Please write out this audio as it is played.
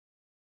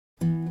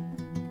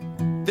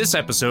This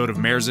episode of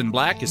Mares in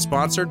Black is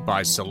sponsored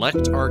by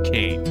Select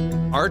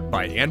Arcane, art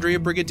by Andrea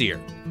Brigadier,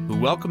 who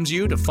welcomes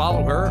you to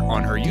follow her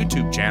on her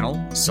YouTube channel,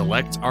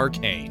 Select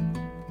Arcane.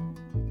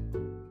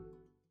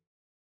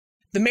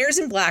 The Mares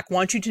in Black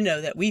want you to know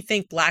that we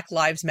think Black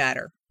lives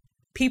matter.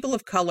 People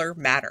of color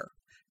matter.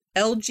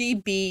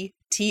 LGBTIQA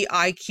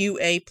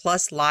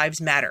plus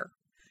lives matter.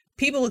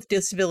 People with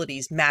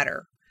disabilities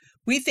matter.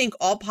 We think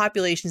all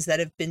populations that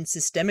have been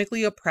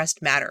systemically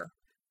oppressed matter.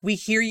 We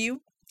hear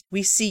you.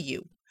 We see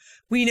you.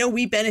 We know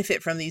we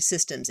benefit from these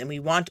systems and we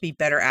want to be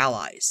better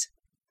allies.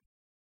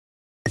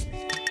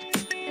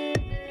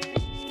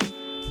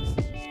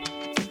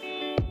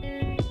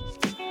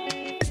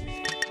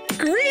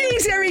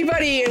 Greetings,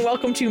 everybody, and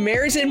welcome to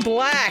Mares in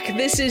Black.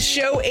 This is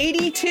show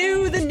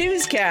 82, the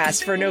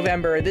newscast for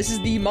November. This is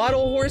the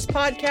Model Horse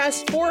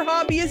podcast for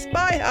hobbyists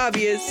by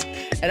hobbyists.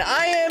 And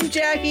I am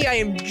Jackie. I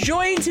am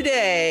joined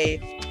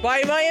today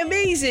by my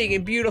amazing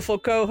and beautiful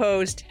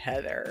co-host,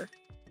 Heather.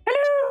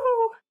 Hello!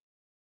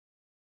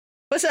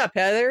 What's up,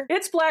 Heather?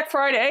 It's Black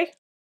Friday.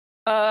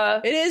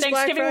 It is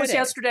Black Thanksgiving was Friday.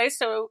 yesterday,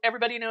 so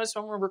everybody knows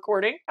when we're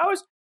recording. How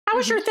was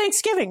your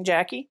Thanksgiving,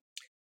 Jackie?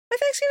 My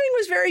Thanksgiving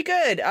was very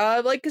good.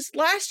 Cause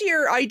last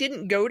year I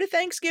didn't go to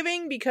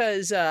Thanksgiving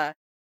because, I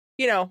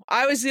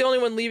was the only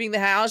one leaving the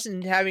house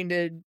and having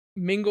to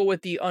mingle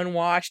with the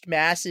unwashed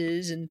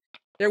masses, and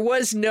there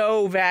was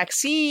no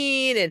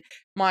vaccine, and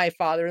my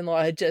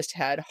father-in-law had just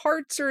had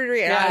heart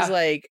surgery, and I was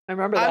like, I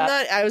remember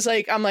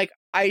that.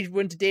 I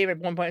went to Dave at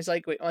one point. It's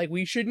like,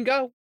 we shouldn't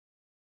go.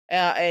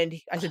 And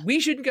I said, we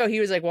shouldn't go. He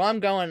was like, well, I'm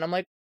going. I'm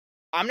like,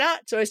 I'm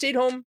not. So I stayed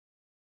home,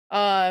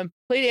 played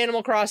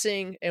Animal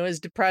Crossing and was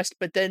depressed.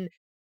 But then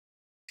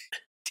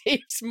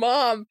Dave's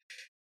mom,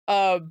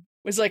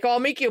 was like, oh, I'll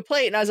make you a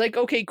plate. And I was like,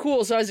 okay,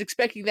 cool. So I was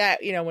expecting that,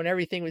 when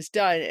everything was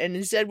done. And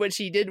instead what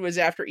she did was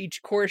after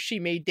each course, she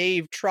made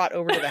Dave trot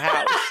over to the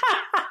house.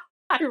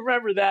 I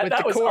remember that.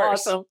 That was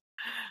awesome.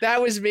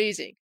 That was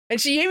amazing. And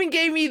she even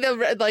gave me the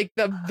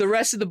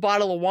rest of the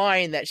bottle of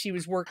wine that she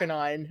was working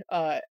on.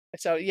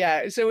 So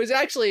it was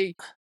actually,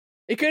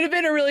 it could have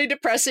been a really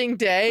depressing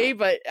day,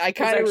 but I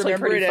kind of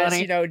remember it as,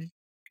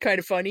 kind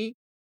of funny.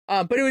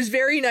 But it was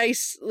very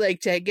nice,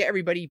 to get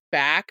everybody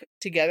back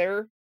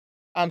together.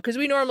 Because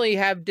we normally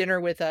have dinner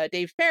with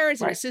Dave's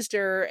parents and his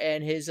sister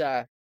and his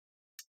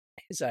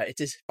it's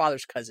his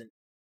father's cousin.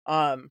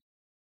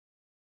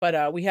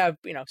 But we have,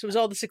 so it was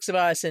all the six of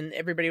us, and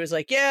everybody was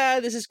like, yeah,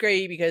 this is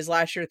great, because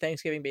last year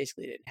Thanksgiving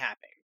basically didn't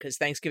happen, because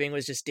Thanksgiving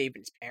was just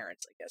Dave's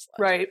parents, I guess.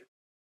 Right.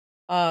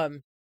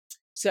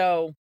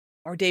 Year.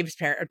 Or Dave's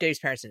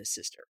parents and his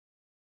sister.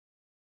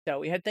 So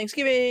we had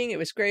Thanksgiving. It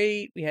was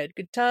great. We had a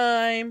good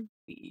time.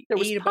 We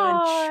ate a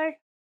bunch.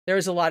 There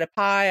was a lot of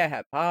pie. I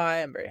had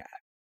pie. I'm very happy.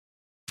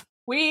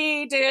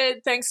 We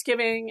did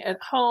Thanksgiving at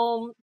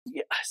home.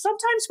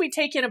 Sometimes we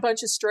take in a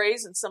bunch of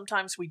strays and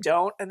sometimes we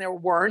don't, and there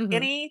weren't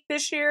any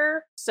this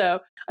year. So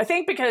I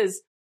think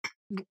because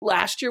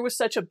last year was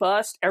such a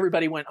bust,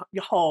 everybody went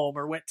home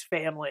or went to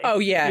family. Oh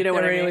yeah,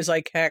 what I mean? It was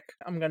like, heck,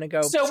 I'm gonna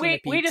go. So we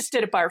just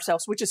did it by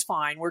ourselves, which is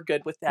fine. We're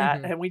good with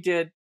that. And we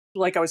did,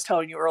 like I was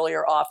telling you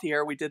earlier off the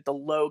air, we did the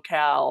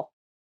low-cal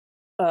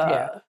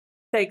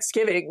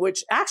Thanksgiving,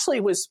 which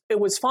actually was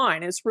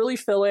fine. It's really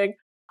filling.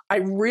 I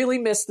really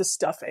miss the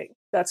stuffing.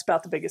 That's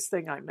about the biggest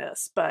thing I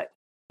miss. But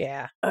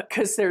yeah,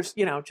 because there's,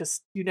 you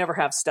never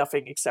have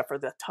stuffing except for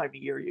that time of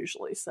year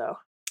usually. So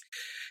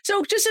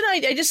just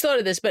I just thought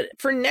of this, but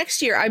for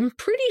next year, I'm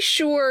pretty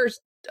sure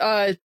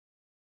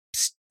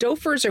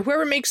Stouffer's or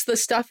whoever makes the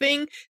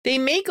stuffing, they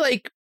make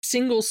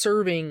single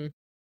serving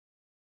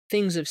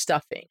things of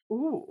stuffing.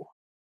 Ooh.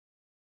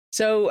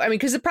 So,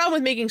 because the problem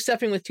with making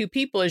stuffing with two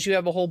people is you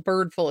have a whole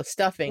bird full of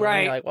stuffing. Right.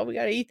 And you're like, well, we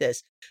got to eat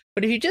this.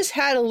 But if you just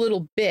had a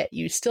little bit,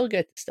 you still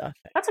get the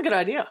stuffing. That's a good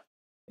idea.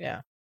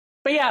 Yeah.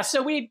 But yeah,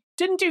 so we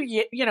didn't do,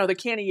 the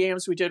candy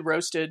yams. We did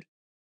roasted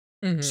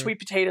sweet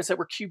potatoes that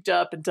were cubed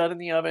up and done in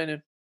the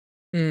oven,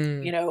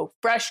 and,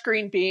 fresh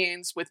green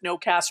beans with no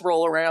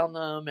casserole around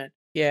them, and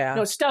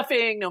no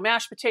stuffing, no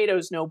mashed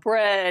potatoes, no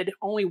bread,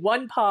 only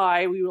one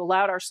pie. We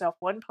allowed ourselves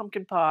one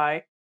pumpkin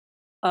pie.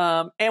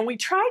 And we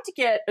tried to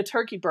get a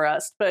turkey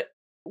breast, but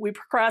we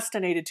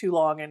procrastinated too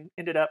long and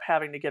ended up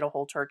having to get a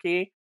whole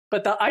turkey.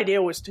 But the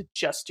idea was to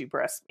just do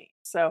breast meat.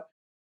 So,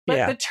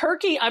 but the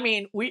turkey,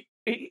 we,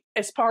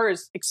 as far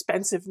as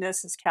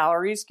expensiveness as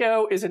calories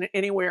go, isn't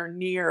anywhere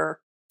near.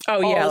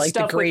 Oh yeah, the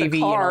the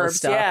gravy and all the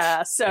stuff.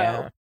 Yeah.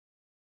 So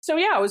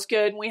it was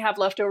good. And we have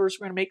leftovers.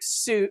 We're going to make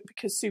soup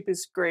because soup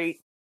is great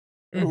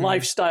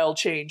lifestyle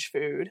change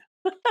food.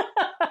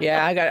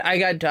 Yeah,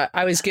 I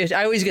always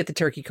get the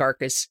turkey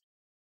carcass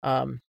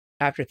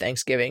after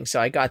Thanksgiving, so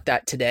I got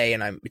that today,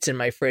 and it's in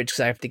my fridge because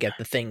I have to get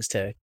the things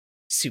to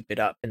soup it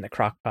up in the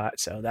crock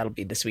pot. So that'll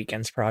be this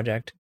weekend's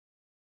project.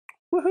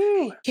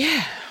 Woohoo!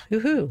 Yeah,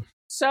 woohoo!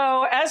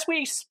 So as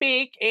we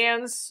speak,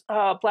 Anne's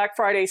Black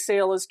Friday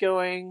sale is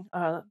going.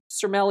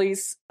 Sir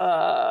Melly's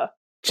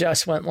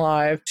just went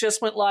live.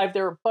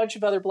 There are a bunch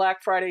of other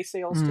Black Friday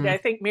sales today. I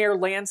think Mayor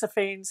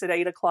Lansaphane's at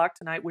 8:00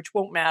 tonight, which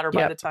won't matter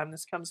by the time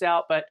this comes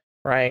out, but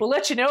we'll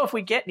let you know if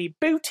we get any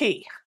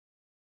booty.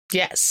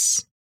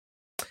 Yes.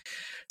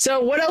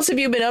 So what else have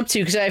you been up to?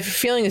 Because I have a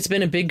feeling it's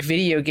been a big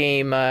video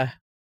game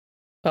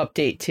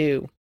update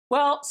too.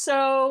 Well,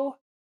 so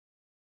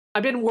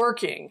I've been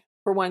working,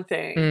 for one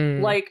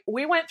thing. Like,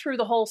 we went through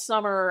the whole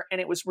summer and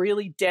it was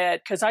really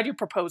dead because I do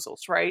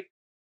proposals, right?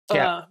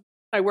 Yeah.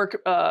 I work,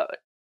 our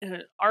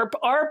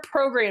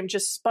program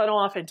just spun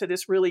off into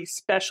this really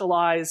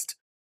specialized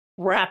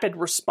rapid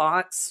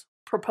response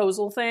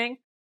proposal thing.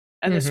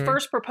 And this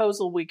first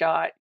proposal we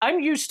got, I'm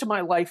used to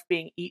my life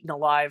being eaten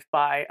alive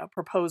by a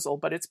proposal,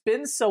 but it's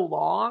been so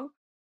long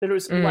that it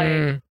was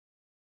like,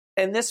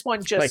 and this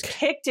one just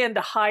kicked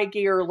into high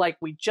gear. Like,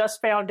 we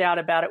just found out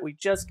about it. We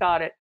just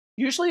got it.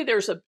 Usually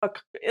there's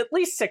at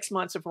least 6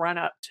 months of run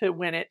up to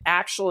when it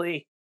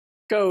actually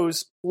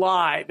goes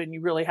live and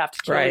you really have to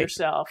kill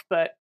yourself.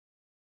 But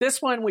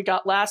this one, we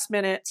got last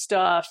minute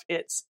stuff.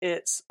 It's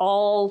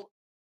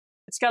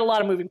got a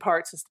lot of moving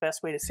parts is the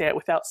best way to say it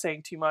without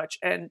saying too much.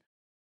 And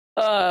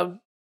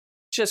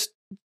just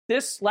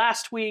this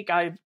last week,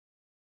 I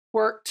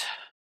worked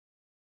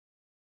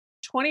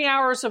 20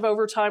 hours of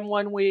overtime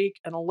one week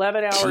and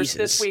 11 hours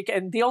this week.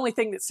 And the only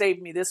thing that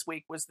saved me this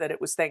week was that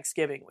it was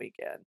Thanksgiving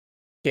weekend.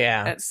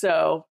 Yeah. And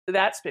so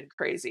that's been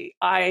crazy.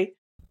 I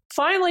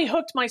finally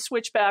hooked my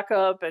Switch back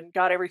up and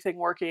got everything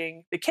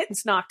working. The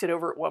kittens knocked it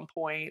over at one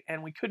point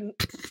and we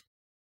couldn't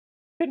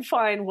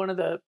find one of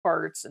the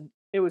parts and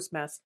it was a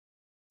mess.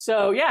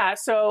 So, yeah.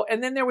 So,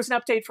 and then there was an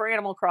update for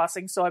Animal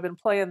Crossing. So I've been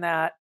playing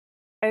that.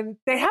 And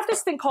they have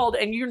this thing called,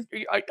 and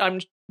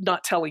I'm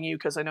not telling you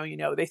because I know you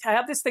know, they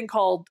have this thing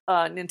called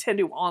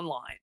Nintendo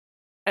Online.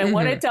 And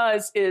what it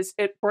does is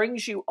it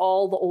brings you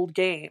all the old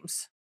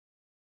games.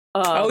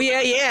 Oh,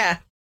 yeah.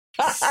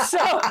 So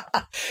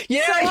I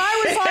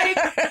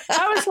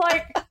was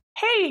like,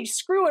 hey,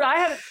 screw it. I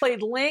haven't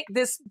played Link,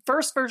 this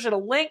first version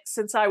of Link,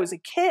 since I was a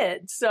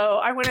kid. So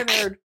I went in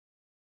there.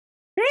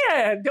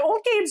 Man, the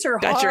old games are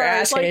hard. Got your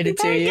ass handed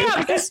to you. Yeah,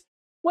 because,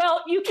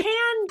 well, you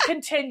can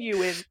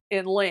continue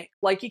in Link.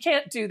 Like, you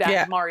can't do that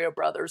in Mario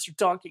Brothers or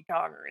Donkey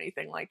Kong or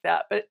anything like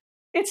that. But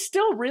it's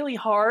still really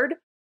hard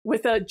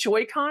with a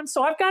Joy-Con.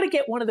 So I've got to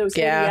get one of those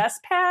NES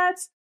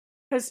pads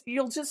because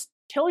you'll just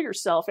kill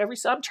yourself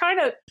I'm trying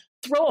to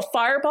throw a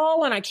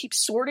fireball and I keep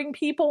sorting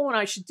people when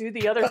I should do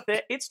the other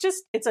thing.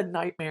 It's a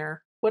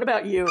nightmare. What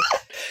about you?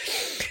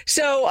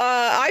 So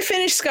I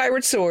finished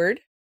Skyward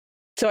Sword.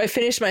 So I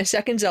finished my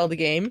second Zelda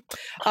game.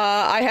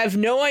 I have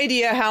no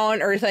idea how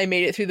on earth I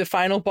made it through the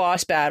final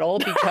boss battle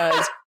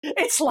because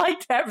it's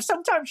like that.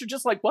 Sometimes you're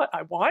just like, what?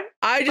 I won?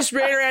 I just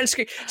ran around and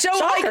screamed. So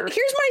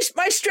here's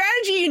my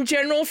strategy in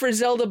general for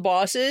Zelda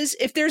bosses.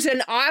 If there's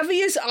an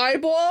obvious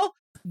eyeball,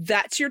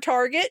 that's your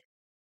target.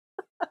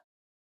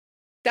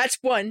 That's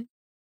 1.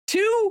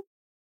 2,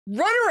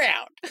 run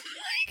around.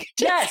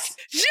 Just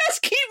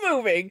keep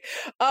moving.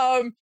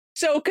 So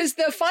because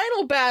the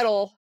final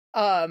battle,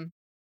 I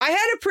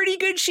had a pretty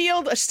good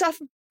shield. Stuff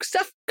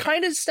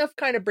kind of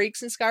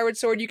breaks in Skyward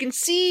Sword. You can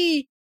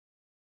see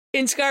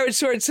in Skyward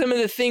Sword some of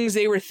the things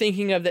they were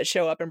thinking of that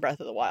show up in Breath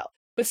of the Wild.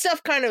 But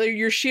stuff kind of,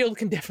 your shield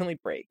can definitely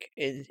break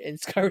in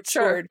Skyward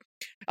Sword.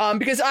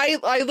 Because I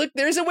looked,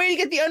 there's a way to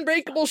get the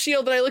unbreakable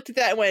shield, and I looked at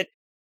that and went,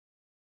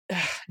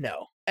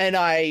 no. And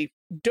I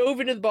dove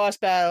into the boss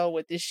battle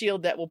with this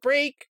shield that will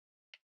break,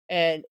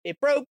 and it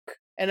broke.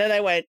 And then I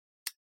went,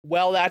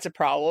 well, that's a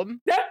problem.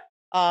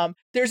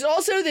 There's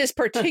also this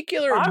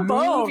particular move I'm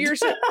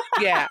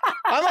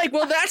like,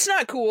 well, that's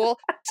not cool.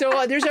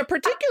 So there's a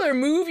particular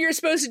move you're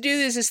supposed to do.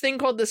 There's this thing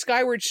called the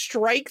Skyward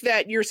Strike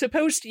that you're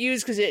supposed to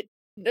use because it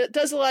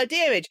does a lot of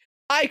damage.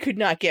 I could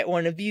not get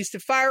one of these to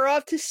fire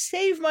off to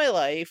save my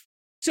life.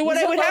 So what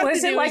I would have to do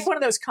is it like one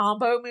of those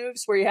combo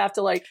moves where you have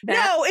to like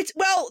No,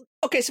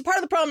 okay, so part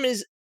of the problem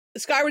is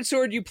Skyward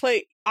Sword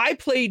I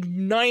played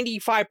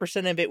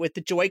 95% of it with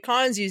the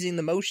Joy-Cons using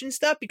the motion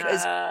stuff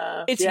because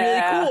it's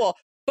really cool.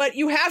 But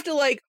you have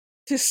to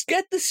to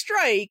get the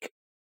strike,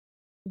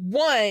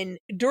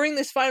 during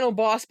this final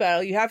boss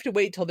battle, you have to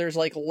wait till there's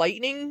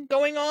lightning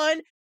going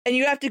on, and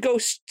you have to go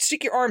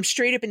stick your arm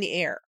straight up in the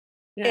air.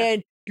 Yeah.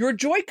 And your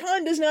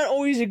Joy-Con does not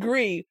always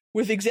agree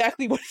with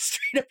exactly what is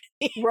straight up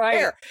in the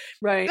air.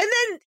 Right. And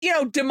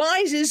then,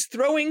 Demise is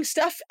throwing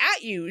stuff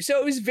at you. So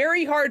it was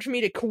very hard for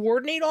me to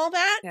coordinate all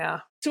that. Yeah.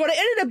 So what I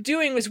ended up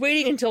doing was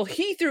waiting until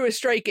he threw a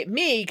strike at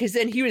me, because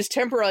then he was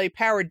temporarily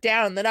powered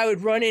down. Then I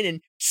would run in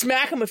and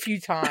smack him a few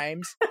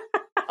times.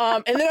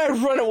 And then I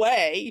would run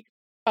away.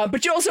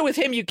 But you also, with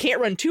him, you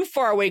can't run too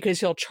far away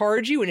because he'll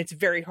charge you, and it's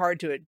very hard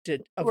to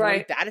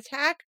avoid that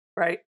attack.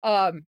 Right.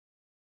 But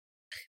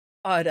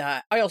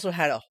I also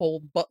had a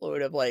whole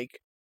buttload of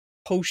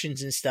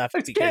potions and stuff. I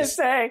was gonna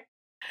say.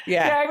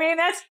 Yeah. I mean,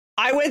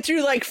 I went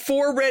through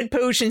 4 red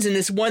potions and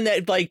this one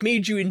that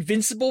made you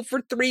invincible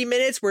for 3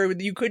 minutes where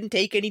you couldn't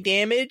take any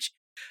damage.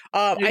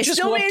 I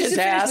just whooped his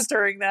ass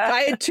during that.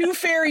 I had 2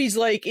 fairies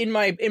in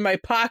my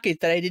pocket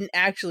that I didn't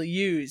actually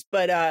use,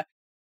 but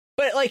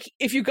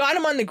if you got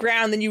him on the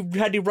ground, then you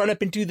had to run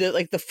up and do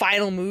the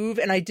final move,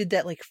 and I did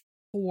that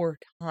 4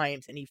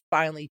 times, and he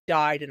finally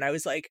died, and I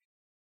was like,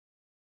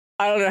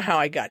 I don't know how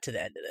I got to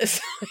the end of this,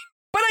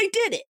 but I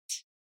did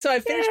it. So I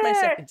finished my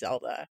second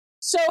Zelda.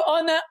 So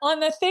on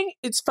the thing,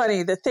 it's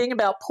funny. The thing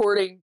about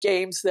porting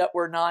games that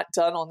were not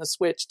done on the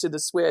Switch to the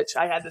Switch,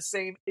 I had the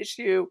same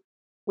issue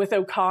with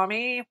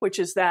Okami, which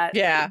is that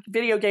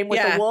video game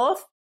with the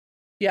wolf.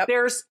 Yep.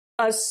 There's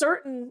a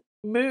certain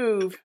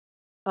move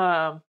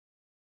that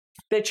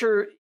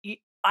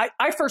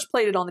I first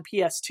played it on the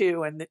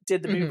PS2 and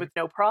did the move with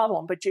no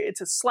problem, but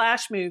it's a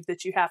slash move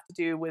that you have to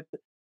do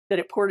that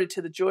it ported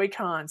to the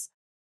Joy-Cons.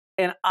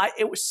 And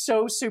it was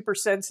so super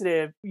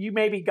sensitive. You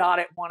maybe got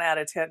it 1 out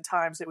of 10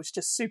 times. It was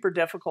just super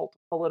difficult to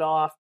pull it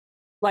off.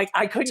 Like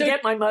I couldn't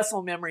get my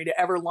muscle memory to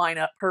ever line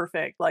up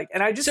perfect. Like,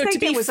 and I just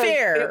think it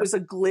was a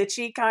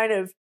glitchy kind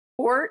of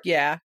port.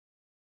 Yeah.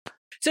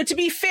 So to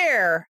be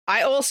fair, I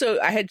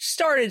had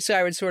started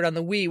Skyward Sword on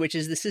the Wii, which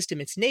is the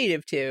system it's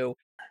native to,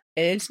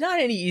 and it's not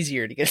any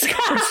easier to get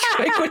Skyward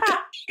Strike with the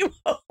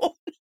Wiimote.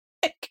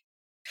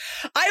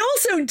 I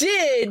also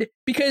did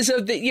because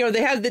of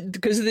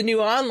because of the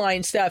new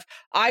online stuff.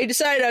 I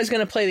decided I was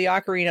going to play the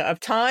Ocarina of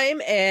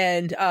Time,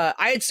 and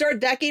I had started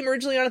that game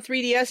originally on a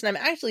 3DS, and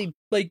I'm actually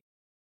like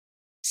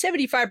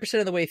 75%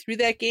 of the way through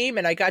that game,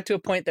 and I got to a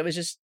point that was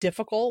just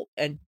difficult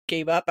and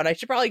gave up, and I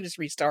should probably just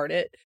restart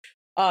it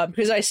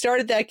because I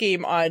started that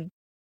game on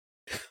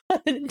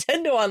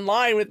Nintendo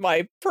Online with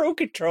my Pro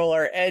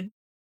Controller, and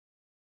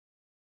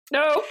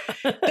no,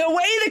 the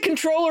way the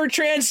controller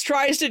tries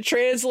to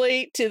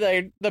translate to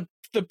the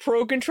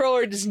Pro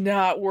Controller does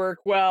not work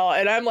well.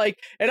 And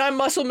I'm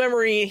muscle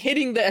memory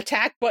hitting the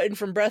attack button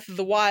from Breath of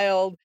the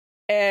Wild,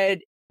 and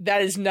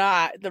that is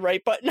not the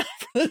right button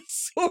for the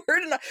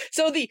sword.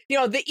 So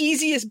the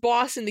easiest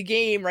boss in the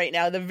game right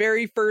now, the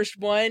very first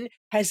one,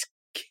 has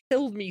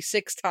killed me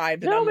 6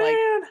 times. And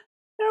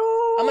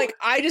I'm like,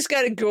 I just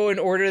got to go and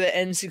order the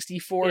N64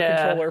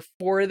 controller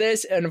for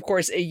this. And of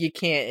course, you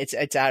can't.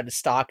 It's out of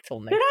stock till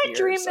next year. Did I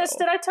dream this?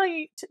 Did I tell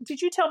you?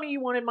 Did you tell me you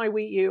wanted my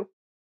Wii U?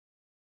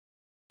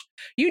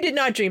 You did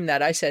not dream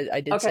that. I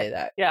did say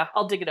that. Yeah,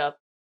 I'll dig it up.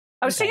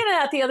 I was thinking of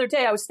that the other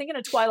day. I was thinking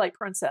of Twilight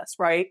Princess,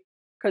 right?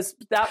 Because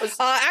that was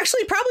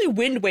actually probably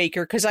Wind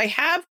Waker. Because I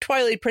have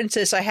Twilight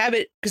Princess. I have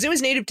it because it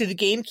was native to the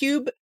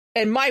GameCube,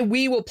 and my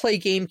Wii will play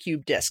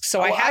GameCube discs.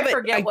 So I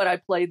forget what I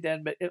played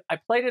then, but I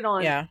played it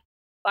on. Yeah.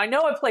 I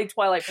know I played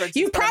Twilight Princess.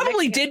 You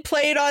probably did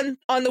play it on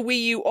the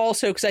Wii U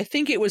also, because I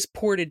think it was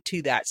ported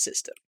to that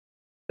system.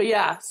 But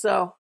yeah,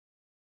 so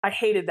I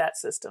hated that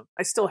system.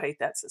 I still hate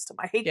that system.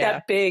 I hate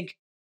that big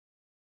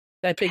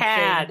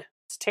pad. Thing.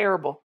 It's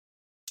terrible.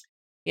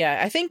 Yeah,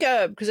 I think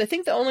because I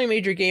think the only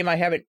major game I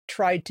haven't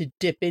tried to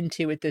dip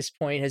into at this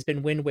point has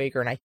been Wind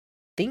Waker, and I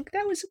think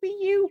that was Wii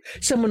U.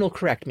 Someone will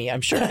correct me, I'm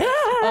sure.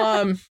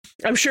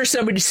 I'm sure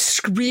somebody's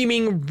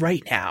screaming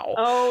right now.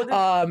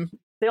 Oh,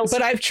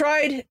 but I've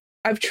tried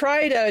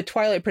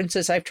Twilight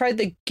Princess. I've tried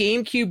the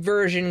GameCube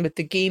version with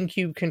the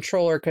GameCube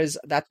controller because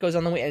that goes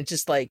on the Wii, and it's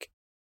just like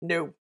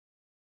no.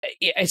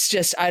 It's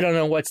just I don't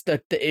know what's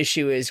the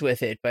issue is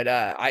with it, but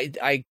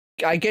I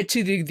get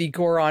to the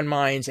Goron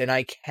mines and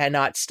I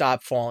cannot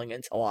stop falling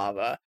into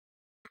lava.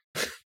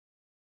 Which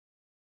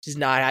is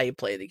not how you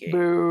play the game.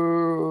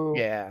 Boo.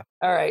 Yeah.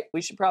 All right,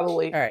 we should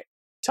probably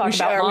talk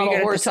about are we model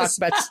gonna horses.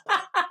 Talk about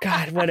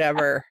God,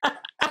 whatever.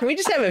 Can we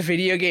just have a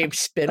video game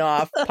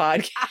spin-off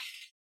podcast?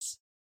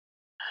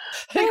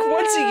 Like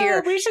once a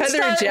year,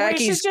 Heather and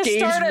Jackie's games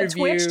start a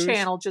reviews. Twitch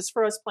channel just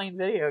for us playing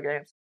video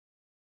games.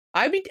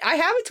 I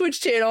have a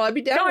Twitch channel. I'd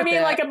be down. No, I mean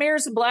that. Like a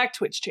Mirrors and Black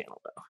Twitch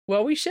channel, though.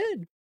 Well, we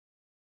should.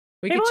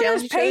 People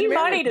just pay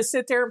money to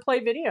sit there and play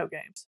video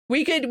games.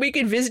 We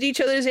could visit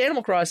each other's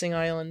Animal Crossing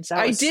islands.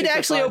 I did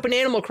actually open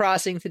Animal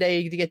Crossing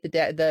today to get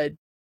the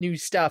new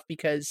stuff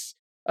because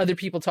other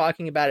people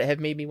talking about it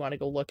have made me want to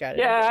go look at it.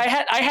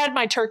 Yeah, I had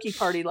my turkey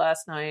party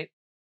last night.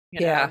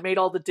 I made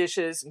all the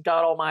dishes and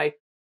got all my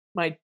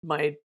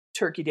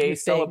Turkey Day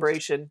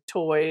celebration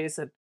toys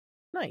and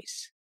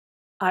nice.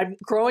 I'm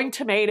growing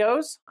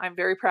tomatoes. I'm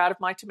very proud of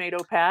my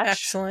tomato patch.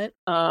 Excellent.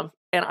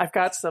 And I've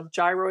got some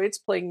gyroids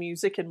playing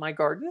music in my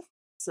garden.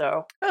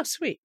 So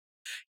sweet.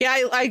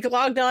 Yeah, I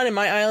logged on and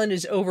my island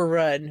is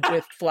overrun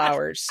with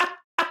flowers.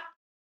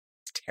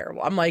 It's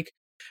terrible. I'm like,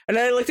 and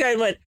then I looked at it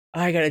and went,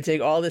 I gotta dig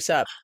all this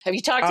up. Have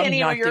you talked to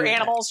any of your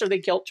animals? That. Are they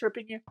guilt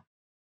tripping you?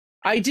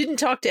 I didn't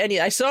talk to any.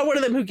 I saw one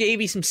of them who gave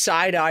me some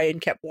side eye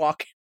and kept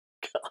walking.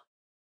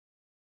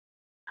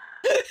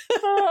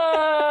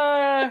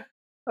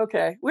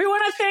 Okay. We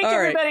want to thank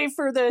everybody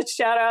for the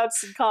shout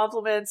outs and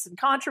compliments and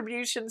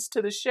contributions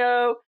to the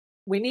show.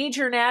 We need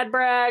your NAD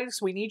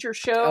brags. We need your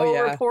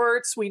show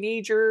reports. We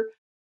need your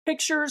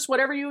pictures,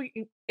 whatever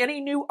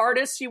any new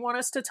artists you want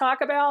us to talk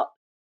about.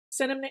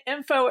 Send them to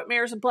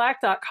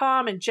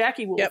info@mirrorsandblack.com and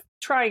Jackie will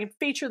try and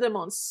feature them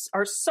on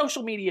our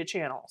social media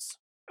channels.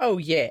 Oh,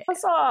 yeah.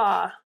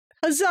 Huzzah.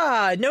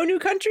 Huzzah. No new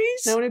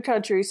countries? No new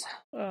countries.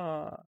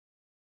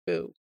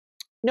 Boo.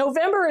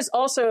 November is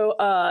also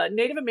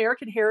Native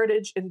American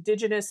Heritage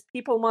Indigenous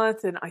People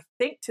Month, and I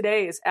think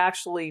today is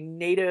actually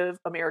Native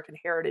American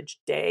Heritage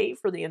Day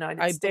for the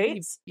United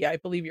States. I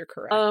believe you're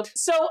correct.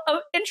 So an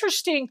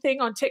interesting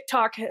thing on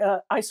TikTok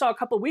I saw a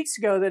couple of weeks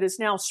ago that is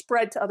now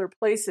spread to other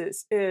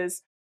places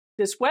is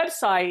this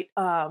website,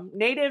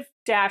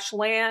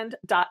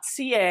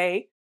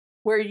 native-land.ca,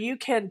 where you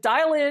can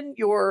dial in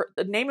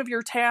the name of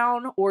your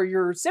town or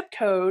your zip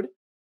code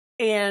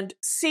and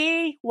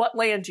see what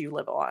land you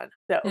live on.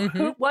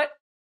 What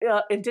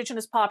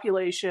indigenous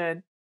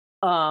population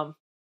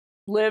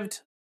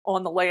lived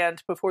on the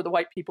land before the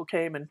white people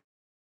came and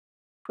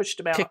pushed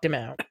them out. Kicked them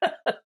out.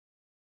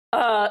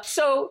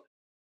 So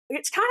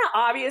it's kind of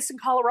obvious in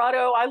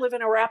Colorado. I live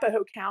in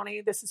Arapahoe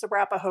County. This is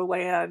Arapahoe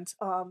land.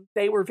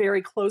 They were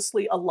very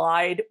closely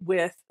allied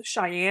with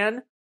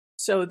Cheyenne.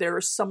 So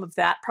there's some of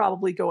that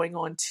probably going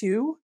on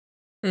too.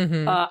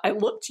 Mm-hmm. I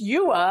looked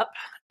you up,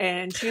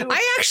 and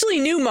I actually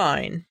knew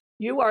mine.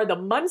 You are the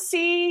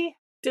Munsee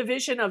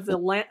division of the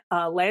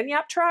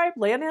Lanyap tribe?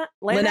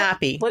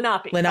 Lenape.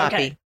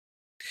 Okay.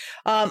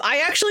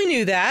 I actually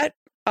knew that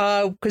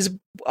because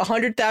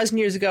 100,000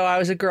 years ago, I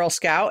was a Girl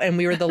Scout, and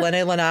we were the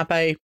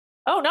Lenape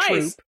Oh,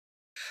 nice. troop.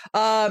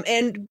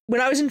 And when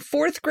I was in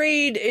fourth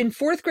grade,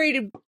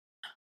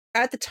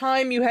 at the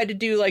time, you had to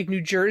do like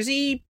New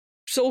Jersey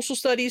social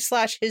studies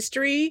 /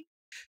 history.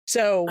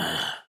 So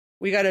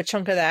we got a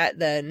chunk of that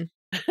then.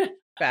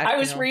 I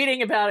was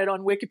reading about it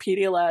on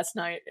Wikipedia last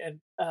night, and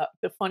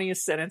the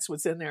funniest sentence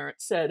was in there. It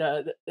said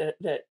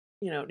that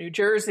New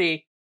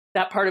Jersey,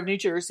 that part of New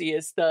Jersey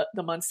is the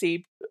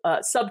Munsee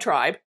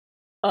subtribe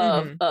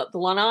of the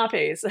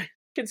Lenapes,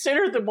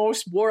 considered the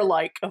most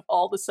warlike of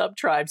all the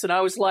subtribes. And I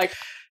was like,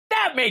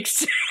 that makes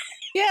sense.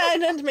 Yeah,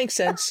 it does make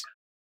sense.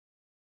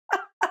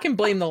 I can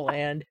blame the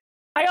land.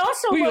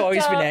 We've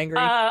always been angry.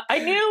 I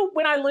knew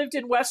when I lived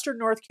in Western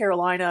North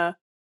Carolina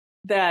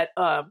that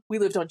we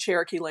lived on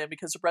Cherokee land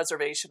because the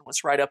reservation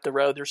was right up the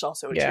road. There's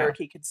also a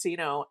Cherokee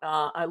casino.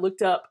 I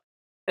looked up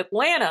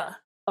Atlanta,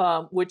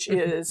 which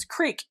is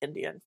Creek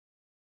Indian.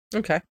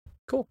 Okay,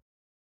 cool.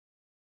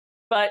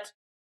 But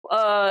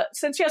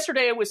since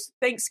yesterday was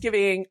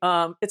Thanksgiving,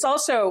 it's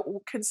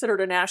also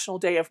considered a national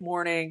day of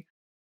mourning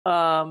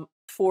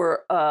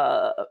for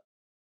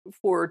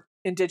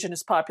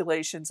indigenous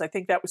populations. I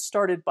think that was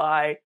started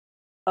by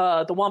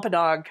the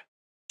Wampanoag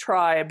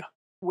tribe,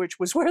 which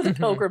was where the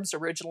Pilgrims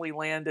originally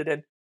landed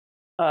and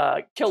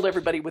killed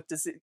everybody with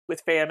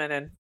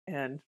famine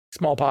and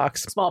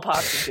smallpox and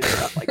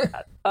stuff like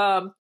that.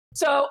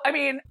 So, I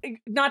mean,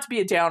 not to be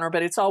a downer,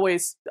 but it's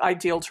always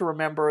ideal to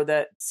remember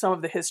that some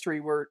of the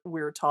history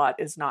we're taught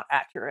is not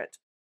accurate.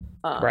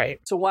 Right.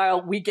 So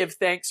while we give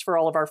thanks for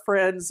all of our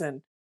friends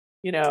and,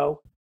 the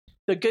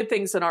good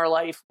things in our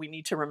life, we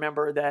need to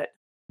remember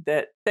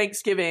that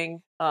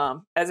Thanksgiving,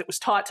 as it was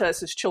taught to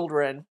us as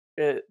children,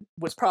 it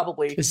was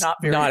probably not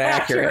very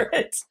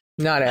accurate.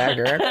 Not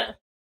accurate.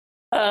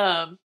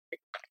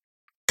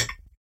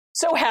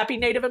 So happy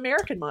Native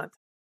American Month.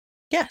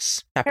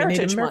 Yes. Happy Heritage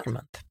Native American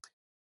Month.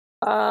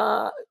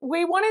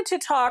 We wanted to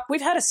talk,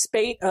 we've had a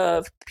spate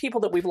of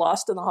people that we've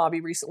lost in the hobby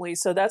recently.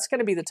 So that's going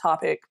to be the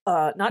topic,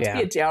 not to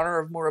be a downer,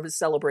 of more of a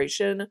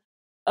celebration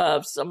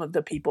of some of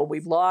the people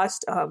we've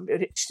lost.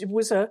 It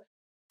was 4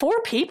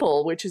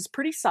 people, which is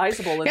pretty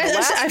sizable.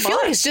 I feel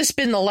like it's just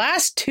been the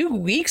last 2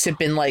 weeks have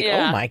been like,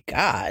 oh my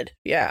God.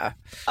 Yeah.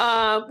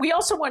 We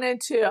also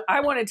wanted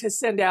to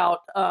send out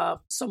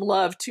some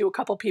love to a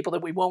couple people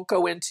that we won't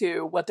go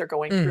into what they're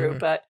going through,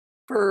 but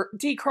for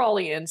Dee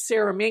Crawley and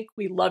Sarah Mink,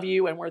 we love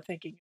you and we're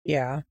thinking.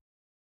 Yeah.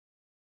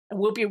 And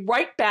we'll be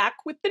right back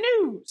with the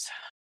news.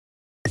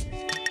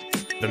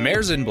 The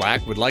Mares in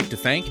Black would like to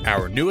thank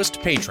our newest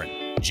patron,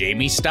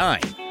 Jamie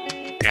Stein.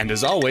 And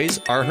as always,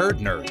 our herd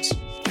nerds,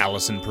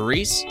 Allison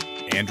Parise,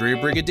 Andrea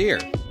Brigadier,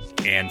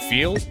 Ann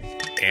Field,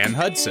 Ann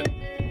Hudson,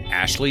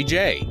 Ashley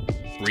J.,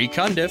 Bree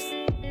Cundiff,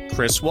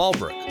 Chris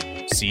Walbrook,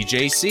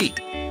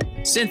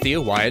 CJC,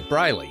 Cynthia Wyatt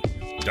Briley,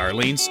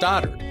 Darlene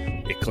Stoddard,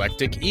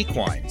 Eclectic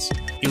Equines,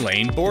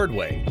 Elaine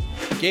Boardway,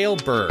 Gail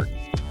Berg,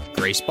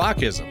 Grace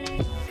Bachism,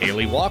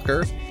 Haley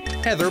Walker,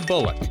 Heather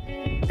Bullock,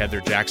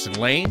 Heather Jackson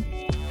Lane,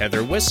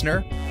 Heather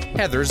Wissner,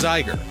 Heather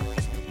Zeiger,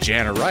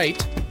 Jana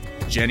Wright,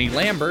 Jenny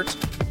Lambert,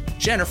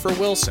 Jennifer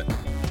Wilson,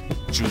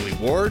 Julie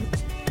Ward,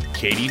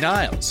 Katie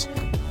Niles,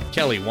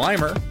 Kelly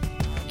Weimer,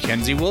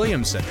 Kenzie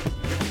Williamson,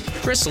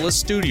 Chrysalis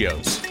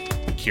Studios,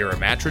 Kira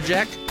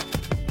Matrajek,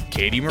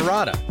 Katie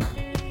Murata,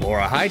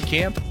 Laura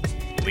Heidkamp,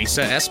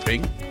 Lisa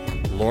Esping,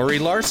 Lori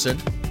Larson,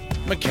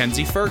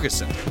 Mackenzie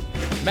Ferguson,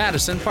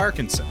 Madison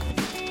Parkinson,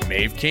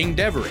 Maeve King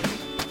Devery,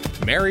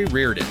 Mary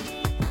Reardon,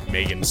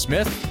 Megan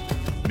Smith,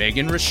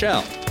 Megan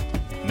Rochelle,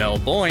 Mel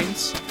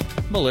Boynes,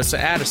 Melissa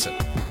Addison,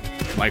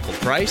 Michael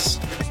Price,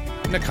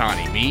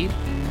 Nakani Mead,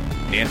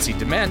 Nancy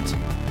Dement,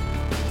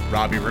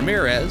 Robbie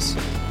Ramirez,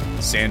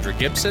 Sandra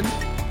Gibson,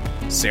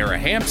 Sarah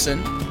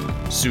Hampson,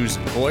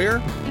 Susan Boyer,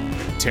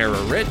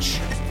 Tara Rich,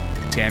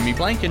 Tammy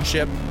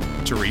Blankenship,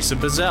 Teresa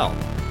Bazell,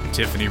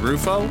 Tiffany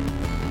Rufo,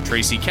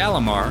 Tracy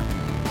Calamar,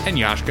 and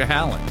Yashka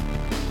Halland.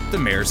 The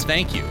Mares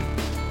thank you.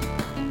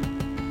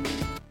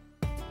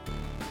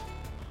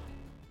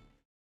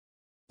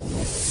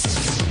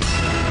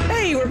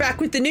 Hey, we're back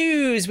with the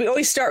news. We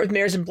always start with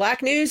Mares in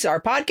Black news,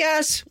 our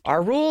podcast,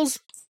 our rules.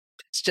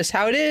 It's just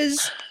how it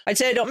is. I'd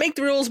say I don't make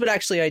the rules, but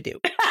actually I do.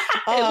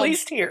 At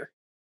least here.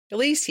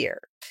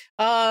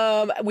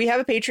 We have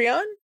a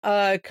Patreon.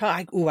 I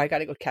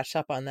gotta go catch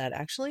up on that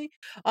actually.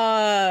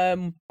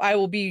 I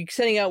will be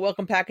sending out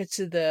welcome packets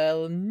to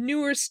the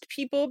newest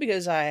people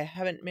because I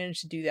haven't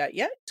managed to do that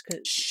yet because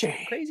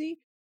it's crazy.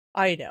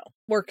 I know.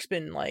 Work's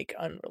been like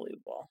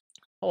unbelievable.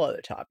 Whole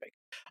other topic.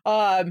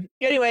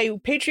 Anyway,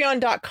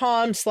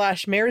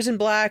 patreon.com/Mares in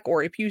Black,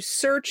 or if you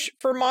search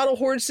for Model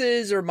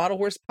Horses or Model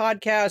Horse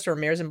Podcast or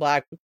Mares in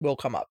Black, will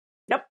come up.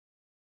 Yep.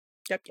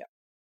 Yep.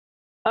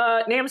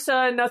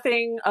 NAMSA,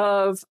 nothing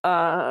of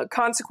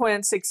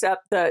consequence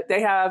except that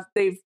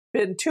they've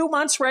been 2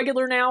 months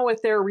regular now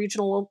with their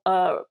regional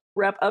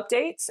rep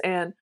updates,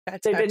 and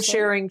they've been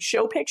sharing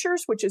show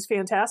pictures, which is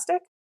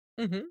fantastic.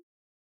 Mm-hmm.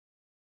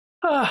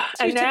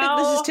 And now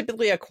this is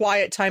typically a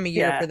quiet time of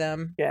year for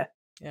them. Yeah.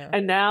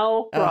 And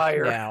now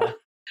Breyer.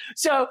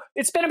 So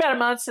it's been about a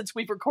month since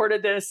we've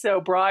recorded this.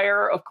 So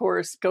Breyer, of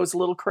course, goes a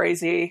little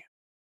crazy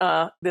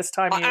this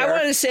time of year. I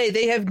want to say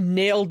they have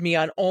nailed me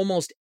on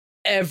almost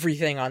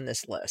everything on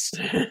this list.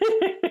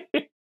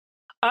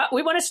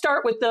 We want to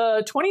start with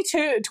the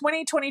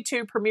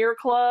 2022 Premier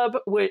Club,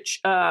 which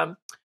it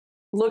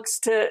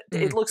looks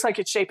like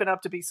it's shaping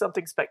up to be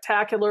something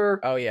spectacular.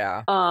 Oh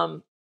yeah.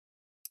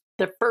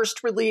 The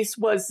first release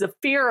was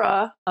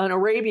Zafira, an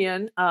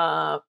Arabian,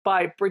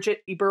 by Bridget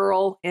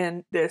Eberl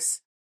in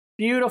this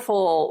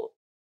beautiful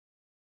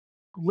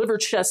liver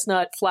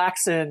chestnut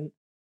flaxen.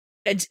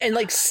 And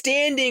like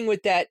standing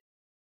with that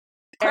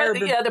the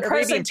Arabian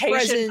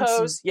presentation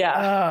pose.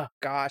 Yeah. Oh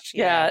gosh.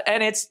 Yeah.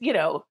 And it's,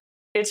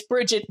 it's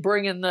Bridget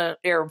bringing the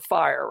Arab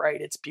fire, right?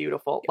 It's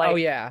beautiful. Like, oh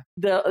yeah.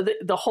 The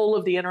whole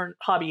of the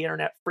hobby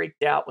internet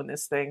freaked out when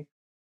this thing.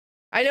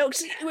 I know.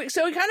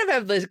 So we kind of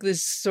have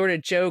this sort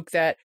of joke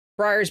that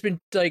Breyer's been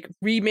like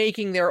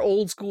remaking their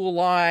old school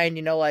line,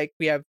 like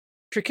we have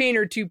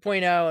Trakehner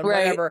 2.0 and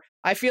whatever.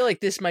 I feel like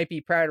this might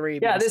be Proud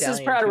Arabian Stallion. Yeah, this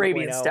is Proud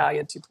Arabian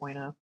Stallion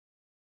 2.0.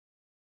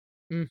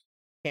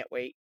 Can't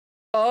wait.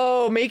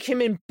 Oh, make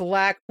him in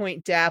Black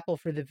Point Dapple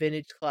for the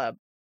Vintage Club.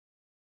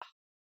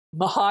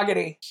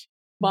 Mahogany.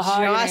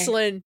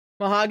 Jocelyn,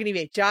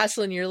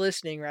 Jocelyn, you're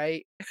listening,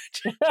 right?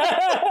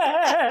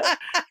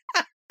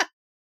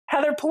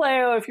 Heather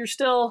Paleo, if you're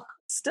still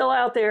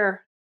out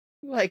there.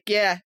 Like,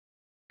 yeah.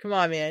 Come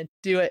on, man.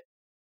 Do it.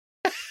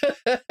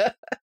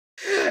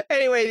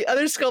 Anyway, the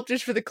other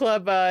sculptors for the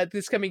club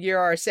this coming year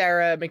are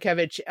Sarah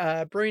Minkevich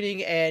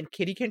Bruning and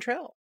Kitty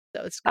Cantrell.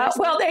 So it's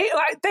well, they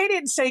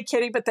didn't say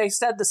Kitty, but they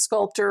said the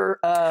sculptor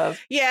of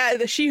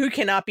the She Who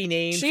Cannot Be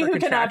Named. She Who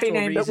Cannot Be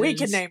Named, but we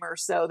can name her,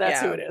 so that's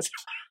who it is.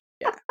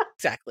 Yeah,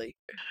 exactly.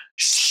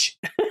 Shh.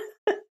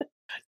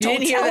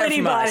 Don't tell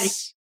anybody.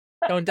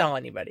 Don't tell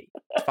anybody.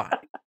 It's fine.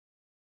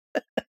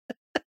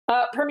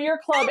 Premier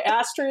Club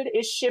Astrid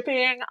is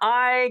shipping.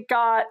 I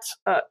got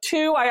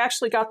 2. I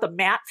actually got the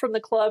matte from the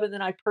club, and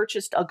then I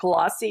purchased a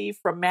glossy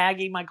from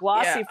Maggie. My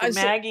glossy from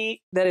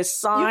Maggie that is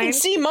signed. You can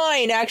see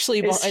mine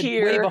actually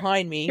way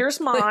behind me.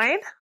 Here's mine.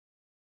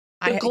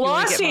 The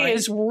glossy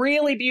is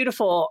really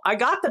beautiful. I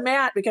got the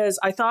matte because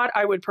I thought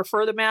I would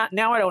prefer the matte.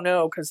 Now I don't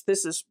know because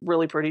this is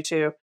really pretty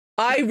too.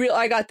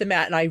 I got the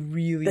matte, and I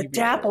really the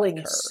dappling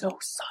like is so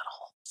subtle.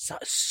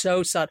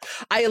 So subtle.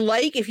 I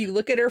like, if you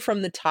look at her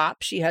from the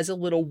top, she has a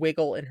little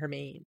wiggle in her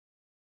mane.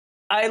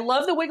 I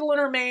love the wiggle in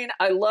her mane.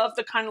 I love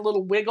the kind of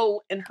little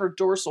wiggle in her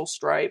dorsal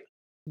stripe.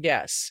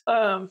 Yes.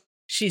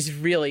 She's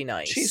really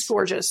nice. She's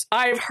gorgeous.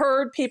 I've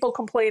heard people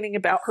complaining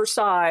about her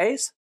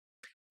size.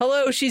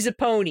 Hello, she's a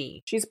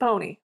pony. She's a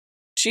pony.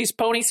 She's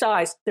pony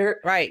size.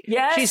 Right.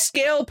 Yes. She's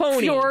scale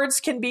pony.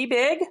 Fjords can be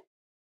big,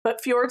 but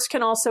fjords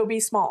can also be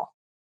small.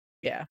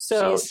 Yeah.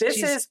 So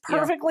this is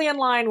perfectly in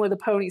line with a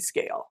pony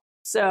scale.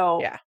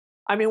 So,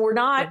 I mean, we're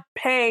not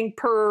paying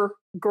per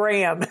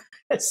gram.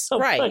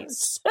 Right. On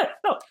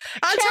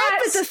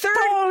top of the third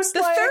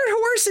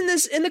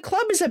horse in the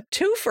club is a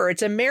twofer.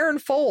 It's a mare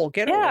and foal.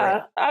 Get over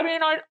it. I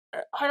mean, I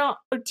don't.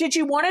 Did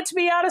you want it to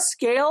be out of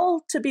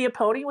scale to be a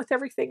pony with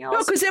everything else? No,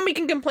 because then we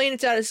can complain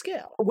it's out of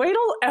scale. Wait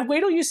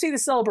till you see the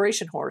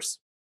celebration horse.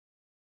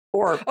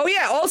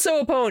 Also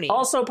a pony.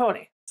 Also a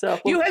pony. So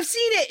you have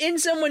seen it in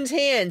someone's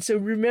hand. So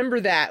remember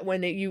that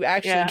when you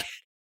actually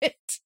get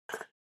it.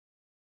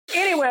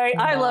 Anyway,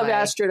 I love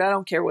Astrid. I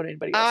don't care what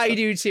anybody else I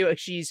do too.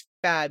 She's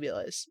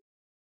fabulous.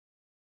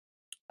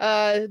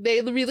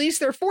 They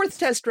released their 4th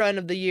test run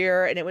of the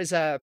year, and it was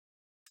the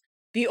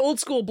old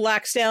school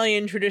Black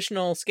Stallion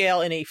traditional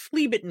scale in a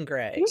flea-bitten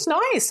gray. He was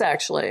nice,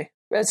 actually.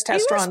 As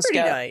test runs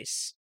go.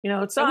 Nice.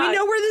 It's and we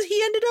know where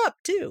he ended up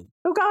too.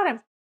 Who got him?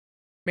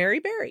 Mary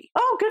Berry.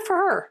 Oh, good for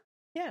her.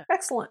 Yeah,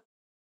 excellent.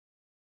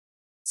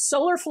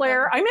 Solar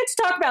Flare. I meant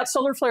to talk about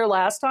Solar Flare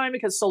last time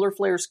because Solar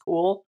Flare's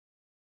cool.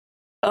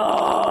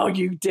 Oh,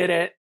 you did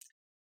it.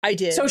 I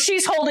did. So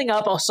she's holding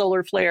up a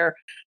Solar Flare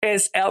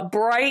as a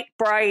bright,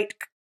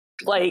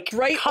 like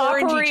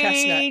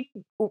orangey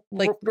chestnut,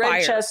 like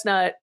red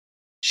chestnut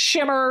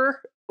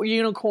shimmer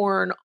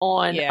unicorn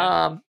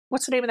on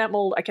what's the name of that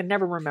mold? I can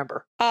never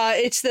remember.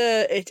 I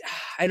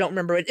don't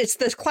remember it. It's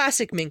the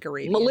classic mink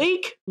Arabian.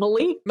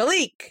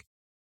 Malik.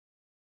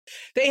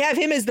 They have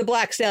him as the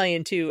Black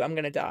Stallion too. I'm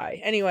gonna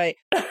die. Anyway,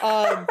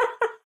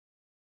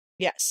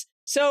 Yes.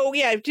 So,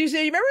 yeah, do you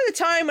remember the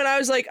time when I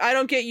was like, I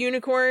don't get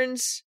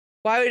unicorns?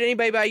 Why would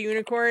anybody buy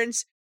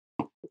unicorns?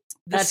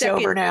 That's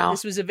over now.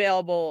 This was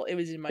available. It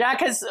was in my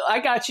because I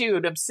got you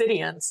an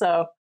Obsidian,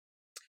 so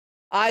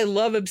I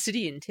love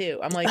Obsidian too.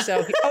 I'm like, so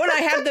and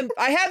I have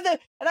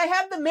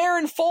the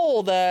Marin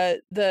Foal,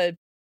 the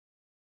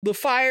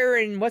fire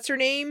and what's her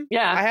name?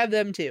 Yeah. I have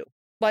them too.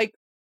 Like,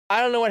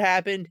 I don't know what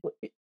happened.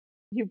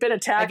 You've been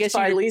attacked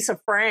by Lisa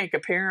Frank,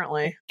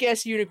 apparently. I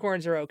guess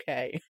unicorns are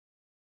okay.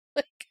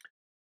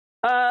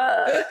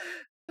 For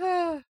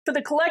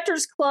the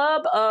Collectors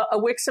Club, a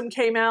Wixom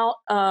came out.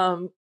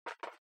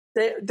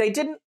 They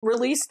didn't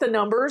release the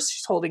numbers.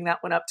 She's holding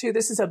that one up too.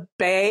 This is a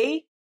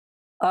bay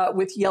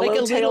with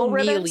yellow tail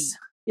ribbons.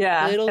 Mealy.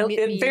 Yeah,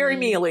 very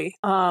mealy.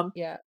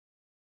 Yeah,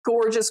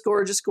 gorgeous.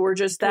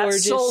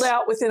 That sold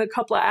out within a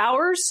couple of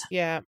hours.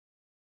 Yeah.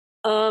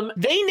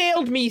 They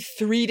nailed me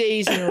 3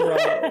 days in a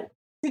row.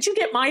 Did you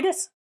get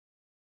Midas?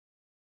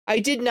 I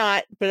did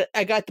not, but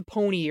I got the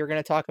pony you're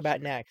going to talk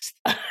about next.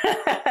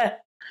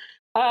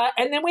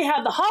 And then we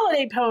have the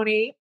holiday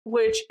pony,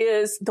 which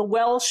is the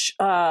Welsh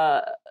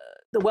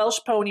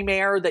pony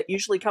mare that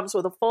usually comes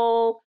with a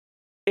foal.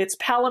 It's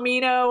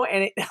Palomino,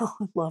 and I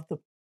love the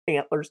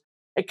antlers.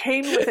 It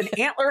came with an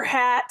antler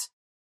hat,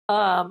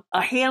 a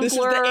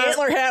handler. The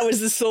antler hat was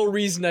the sole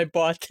reason I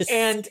bought this.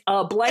 And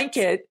a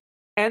blanket.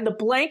 And the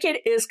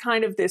blanket is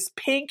kind of this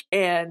pink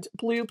and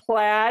blue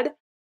plaid,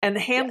 and the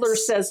handler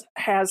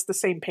has the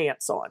same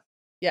pants on.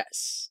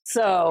 Yes.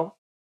 So,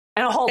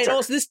 and a halter. And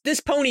also, this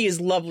pony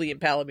is lovely in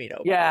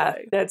Palomino. Yeah,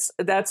 that's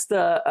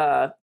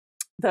the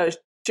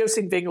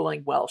Josine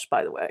Vingeling Welsh,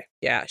 by the way.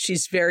 Yeah,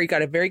 she's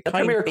got a very kind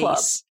Premier face. Club.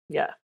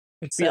 Yeah,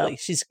 really,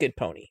 she's a good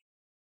pony.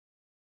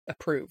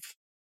 Approve.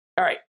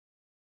 All right.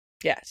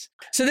 Yes.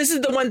 So this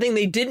is the one thing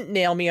they didn't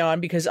nail me on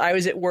because I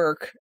was at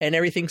work and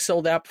everything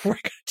sold out before I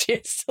got a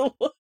chance to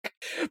look.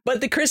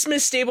 But the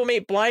Christmas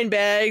stablemate blind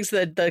bags,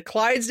 the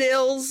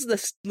Clydesdales,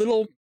 the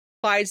little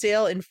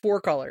Clydesdale in 4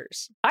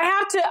 colors. I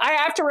have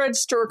to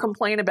register a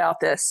complaint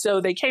about this.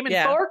 So they came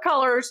in 4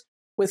 colors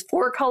with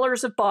 4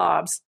 colors of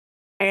bobs,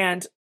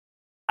 and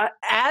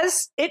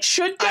as it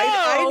should go.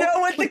 I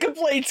know what the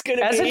complaint's going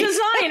to be. As a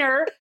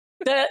designer,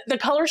 the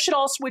colors should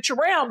all switch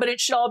around, but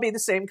it should all be the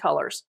same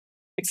colors.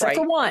 Except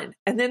for one.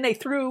 And then they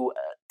threw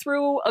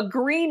a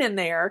green in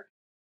there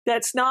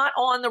that's not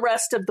on the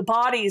rest of the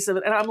bodies of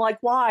it. And I'm like,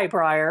 why,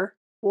 Briar?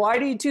 Why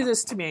do you do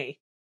this to me?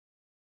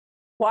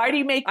 Why do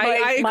you make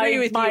I agree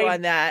with you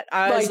on that.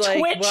 I was like,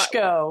 Twitch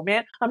go,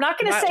 man. I'm not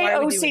going to say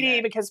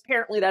OCD because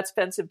apparently that's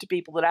offensive to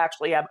people that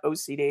actually have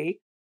OCD.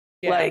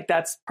 Yeah. Like,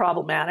 that's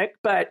problematic.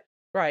 But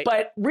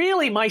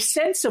really, my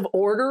sense of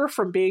order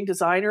from being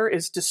designer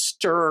is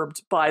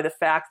disturbed by the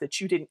fact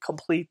that you didn't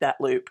complete that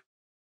loop.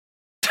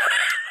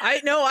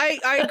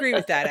 I agree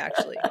with that,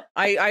 actually.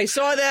 I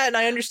saw that and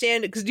I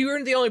understand it because you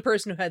weren't the only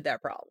person who had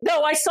that problem.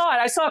 No, I saw it.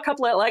 I saw a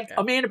couple of,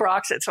 Amanda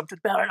Brock said something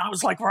about it and I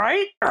was like,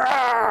 right?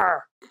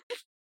 Arrgh.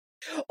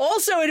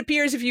 Also, it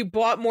appears if you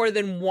bought more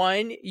than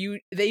one,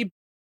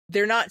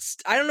 they're not,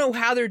 I don't know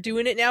how they're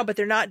doing it now, but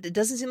they're not, it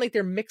doesn't seem like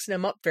they're mixing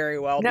them up very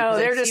well. No,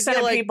 they're just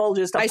sending people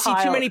just a pile. I see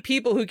too many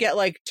people who get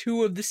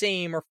 2 of the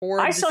same or 4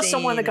 of the same. I saw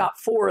someone that got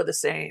 4 of the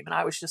same and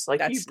I was just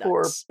like, you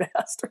poor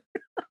bastard.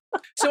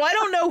 So I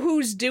don't know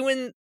who's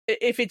doing,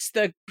 if it's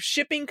the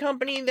shipping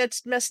company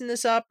that's messing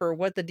this up or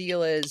what the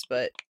deal is,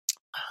 but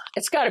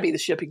it's got to be the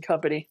shipping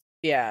company.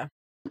 Yeah.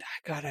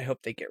 God, I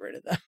hope they get rid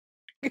of them.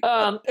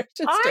 I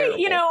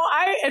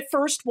at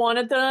first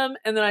wanted them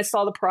and then I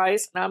saw the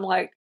price and I'm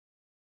like,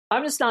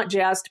 I'm just not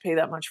jazzed to pay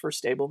that much for a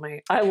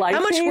stablemate. I like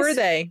How much were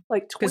they?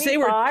 Like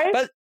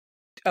 25?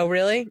 Oh,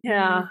 really?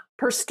 Yeah.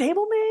 Per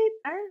stablemate?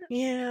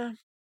 Yeah.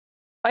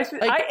 By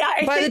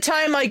the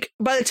time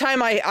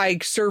I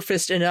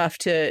surfaced enough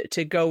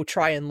to go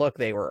try and look,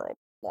 they were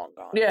long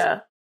gone. Yeah,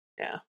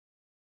 yeah.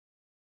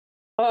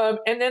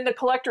 And then the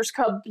Collector's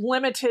Club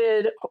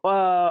limited,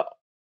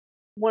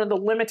 one of the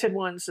limited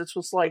ones. This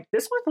was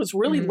this one was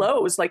really low.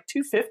 It was like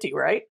 $250,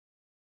 right?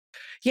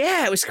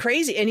 Yeah, it was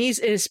crazy. And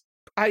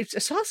I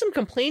saw some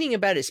complaining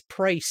about his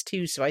price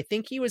too, so I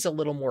think he was a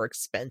little more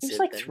expensive. It was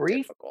like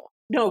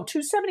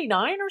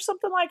 $279 or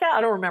something like that. I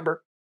don't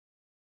remember.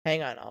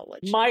 Hang on, I'll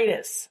let you.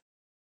 Midas,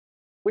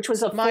 which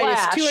was a Midas,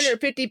 flash.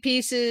 250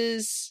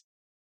 pieces.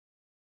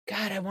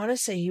 God, I want to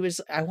say he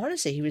was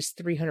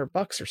 $300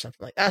 or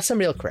something like that.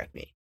 Somebody will correct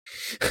me.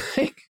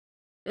 I'm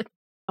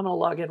gonna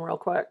log in real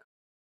quick.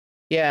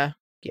 Yeah.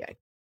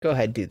 Go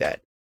ahead, do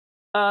that.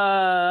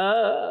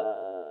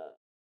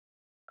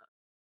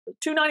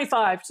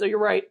 $295. So you're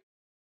right.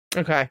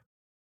 Okay.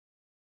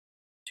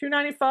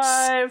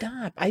 $295.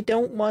 Stop! I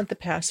don't want the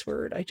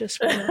password. I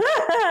just want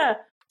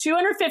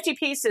 250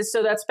 pieces,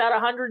 so that's about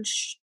 100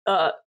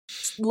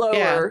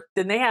 lower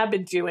than they have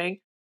been doing.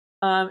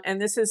 And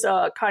this is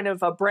kind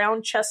of a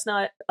brown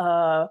chestnut.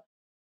 I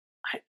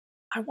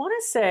want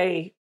to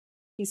say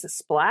he's a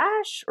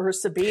Splash or a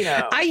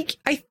Sabino.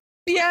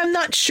 I'm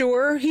not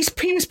sure. He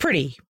was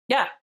pretty.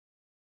 Yeah,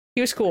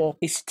 he was cool.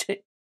 He's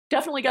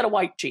definitely got a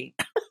white gene.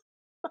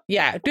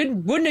 Yeah,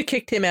 wouldn't have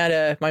kicked him out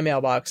of my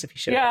mailbox if he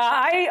showed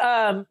up.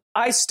 Yeah,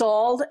 I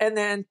stalled, and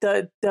then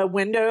the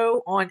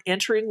window on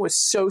entering was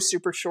so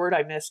super short,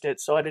 I missed it,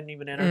 so I didn't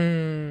even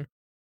enter.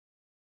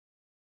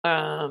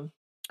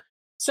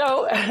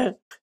 So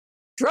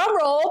drum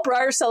roll,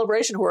 Briar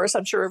Celebration horse.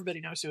 I'm sure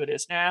everybody knows who it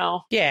is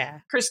now. Yeah,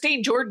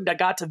 Christine Jordan. I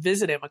got to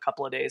visit him a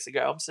couple of days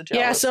ago. I'm so jealous.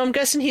 Yeah, so I'm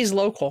guessing he's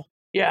local.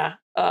 Yeah.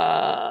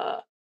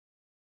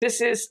 This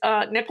is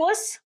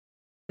Nicholas.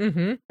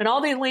 Mm-hmm. And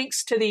all the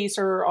links to these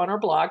are on our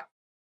blog.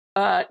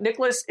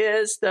 Nicholas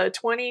is the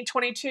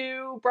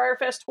 2022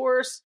 Briarfest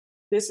horse.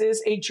 This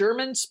is a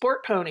German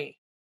sport pony.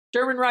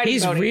 German riding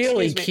He's pony. He's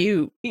really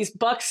cute. He's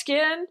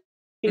buckskin.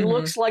 He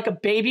looks like a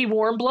baby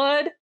warm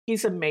blood.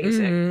 He's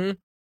amazing.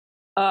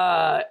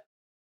 And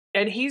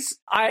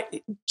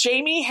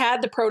Jamie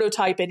had the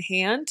prototype in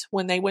hand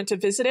when they went to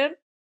visit him,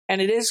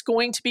 and it is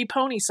going to be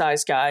pony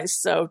size, guys.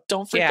 So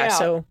don't freak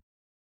out.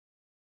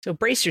 So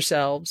brace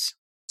yourselves.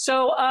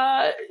 So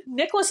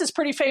Nicholas is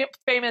pretty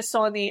famous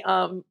on the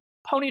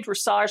pony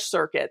dressage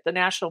circuit, the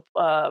national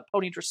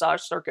pony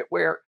dressage circuit,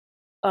 where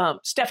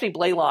Stephanie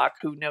Blaylock,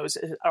 who knows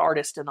an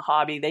artist in the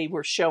hobby, they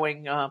were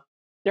showing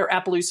their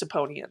Appaloosa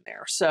pony in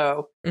there.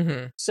 So,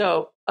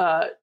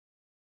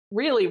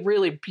 really,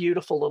 really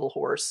beautiful little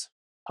horse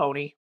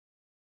pony.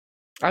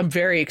 I'm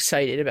very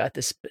excited about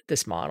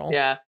this model.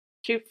 Yeah,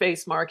 cute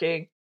face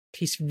marking.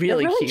 He's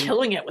really cute.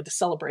 Killing it with the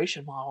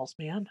celebration models,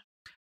 man.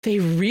 They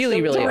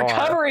really are. The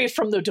recovery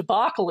from the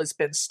debacle has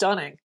been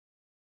stunning.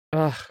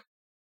 Ugh,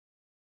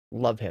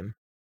 love him.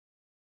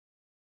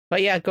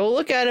 But yeah, go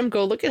look at him.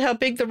 Go look at how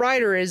big the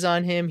rider is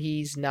on him.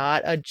 He's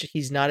not a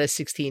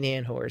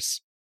 16-hand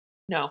horse.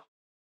 No,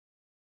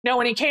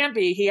 and he can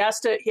be. He has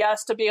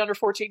to be under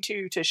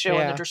 14.2 to show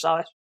in the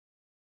dressage.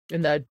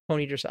 In the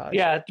pony dressage.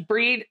 Yeah,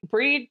 breed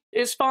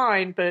is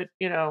fine, but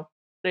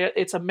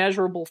it's a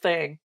measurable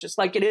thing, just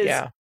like it is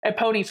at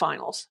pony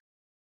finals.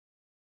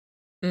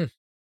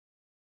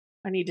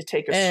 I need to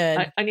take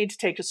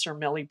a Sir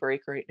Melly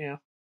break right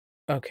now.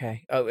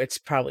 Okay. Oh, it's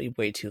probably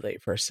way too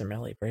late for a Sir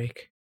Melly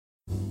break.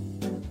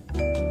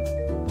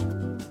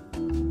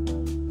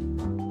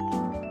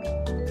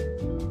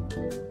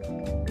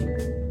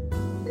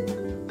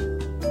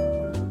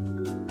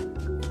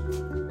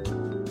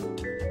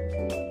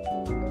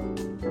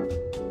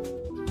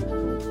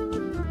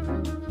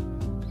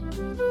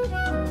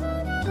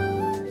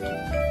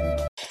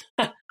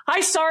 Hi,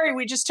 sorry,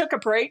 we just took a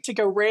break to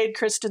go raid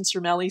Kristen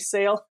Cermelli's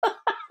sale.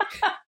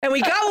 And we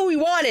got what we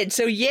wanted,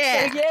 so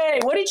yeah. So yay.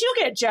 What did you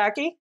get,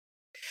 Jackie?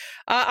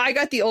 I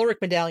got the Ulrich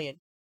medallion.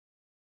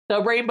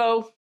 The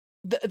rainbow?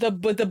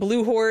 The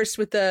blue horse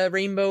with the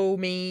rainbow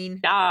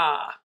mane.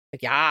 Yeah.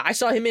 I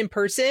saw him in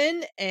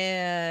person,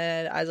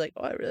 and I was like,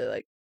 oh, I really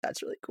like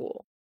that's really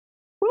cool.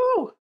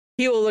 Woo!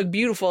 He will look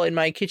beautiful in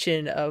my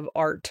kitchen of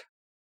art.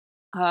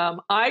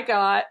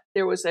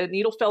 There was a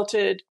needle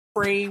felted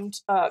framed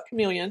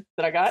chameleon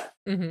that I got.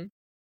 Mm-hmm.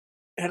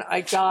 And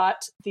I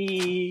got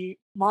the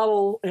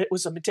model. It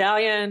was a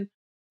medallion,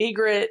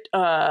 egret,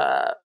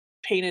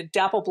 painted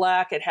dapple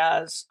black. It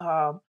has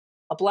a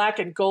black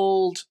and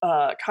gold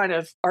kind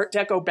of Art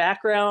Deco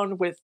background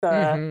with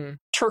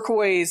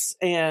turquoise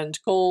and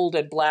gold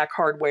and black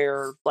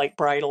hardware, like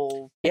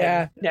bridle.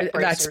 Yeah, that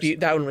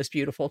one was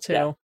beautiful too.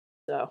 Yeah.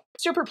 So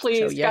super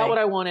pleased. Got what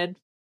I wanted.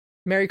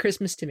 Merry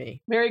Christmas to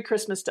me. Merry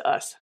Christmas to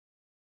us.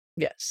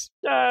 Yes.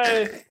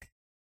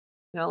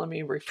 Now let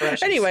me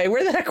refresh. Anyway,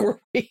 where the heck were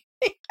we?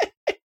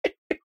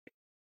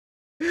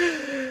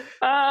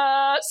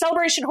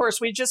 Celebration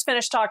horse. We just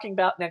finished talking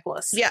about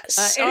Nicholas.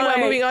 Yes. Anyway,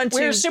 moving on to.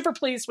 We're super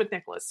pleased with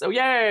Nicholas. So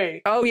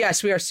yay! Oh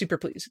yes, we are super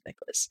pleased with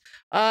Nicholas.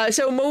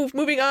 So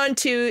moving on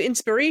to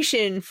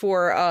inspiration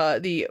for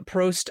the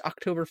Prost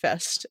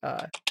Oktoberfest.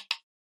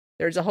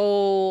 There's a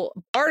whole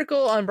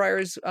article on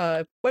Briar's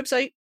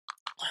website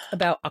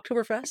about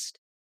Oktoberfest.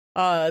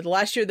 The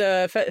last year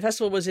the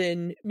festival was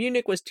in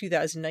Munich was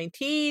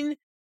 2019.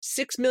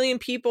 6 million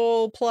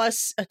people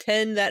plus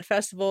attend that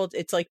festival.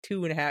 It's like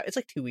 2.5. It's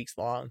like 2 weeks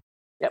long.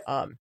 Yep.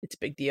 It's a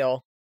big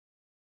deal.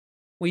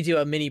 We do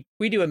a mini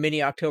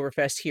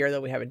Oktoberfest here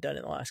that we haven't done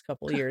in the last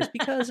couple of years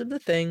because of the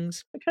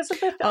things.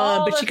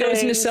 But she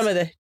goes into some of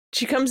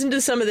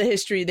the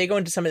history. They go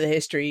into some of the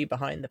history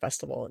behind the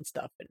festival and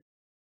stuff. And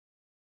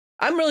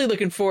I'm really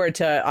looking forward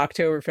to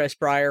Oktoberfest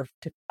Briar.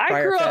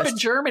 I grew up in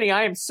Germany.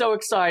 I am so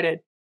excited.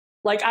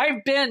 Like,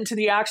 I've been to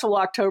the actual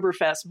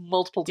Oktoberfest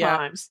multiple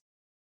times.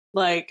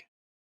 Like,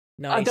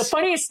 nice. The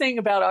funniest thing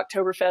about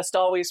Oktoberfest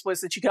always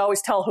was that you could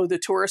always tell who the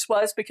tourist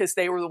was because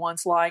they were the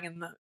ones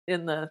lying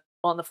on the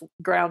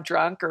ground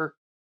drunk or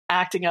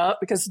acting up,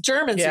 because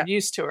Germans are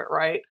used to it,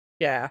 right?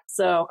 Yeah.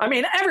 So, I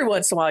mean, every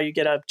once in a while you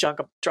get a drunk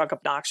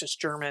obnoxious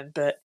German,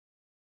 but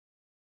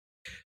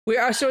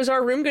so is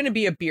our room going to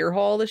be a beer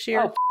hall this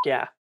year? Oh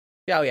yeah.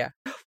 Oh yeah.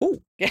 Oh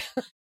yeah.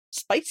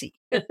 Spicy.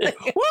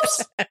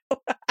 Whoops.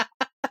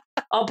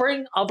 I'll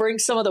bring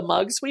some of the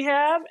mugs we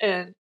have,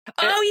 and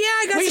oh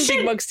yeah, I got some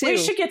big mugs too. We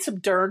should get some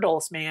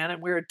dirndls, man,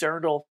 and wear a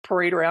dirndl,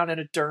 parade around in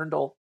a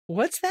dirndl.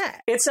 What's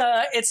that? It's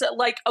a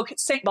like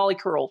St. Molly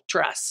Curl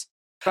dress.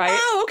 Right?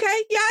 Oh,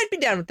 okay. Yeah, I'd be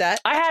down with that.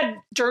 I had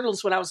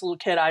journals when I was a little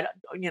kid. I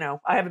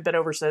haven't been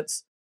over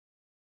since.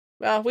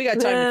 Well, we got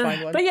time to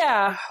find one. But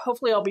yeah,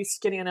 hopefully I'll be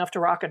skinny enough to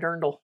rock a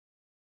dirndl.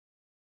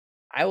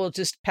 I will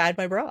just pad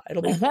my bra.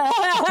 It'll be Not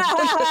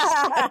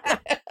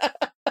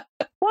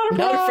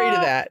afraid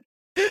of that.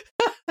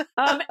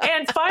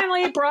 And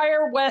finally,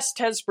 Briar West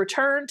has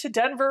returned to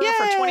Denver for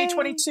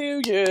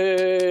 2022.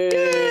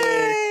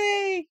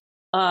 Yay!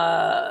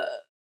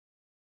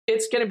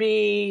 It's going to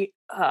be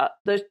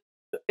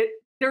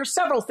there's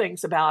several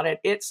things about it.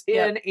 It's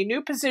in a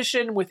new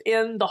position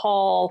within the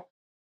hall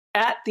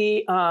at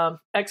the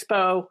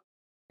expo,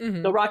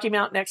 the Rocky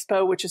Mountain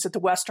Expo, which is at the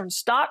Western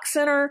Stock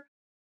Center.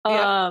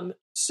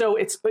 So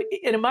it's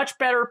in a much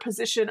better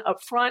position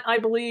up front, I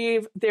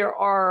believe. There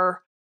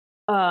are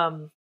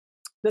the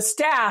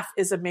staff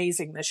is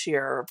amazing this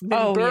year.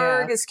 Min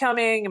Berg is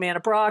coming. Amanda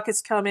Brock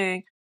is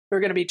coming. There are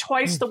going to be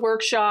twice the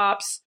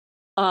workshops.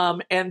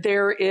 And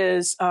there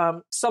is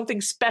something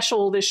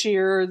special this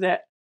year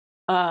that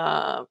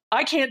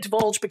I can't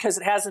divulge because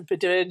it hasn't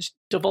been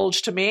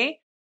divulged to me.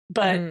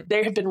 But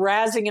they have been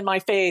razzing in my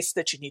face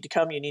that you need to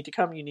come, you need to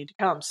come, you need to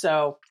come.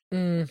 So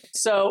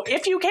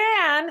if you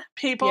can,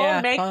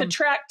 people, make the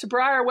trek to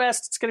Briar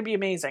West. It's going to be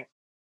amazing.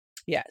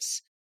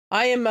 Yes.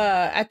 I am,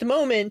 at the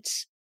moment,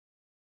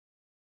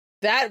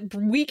 that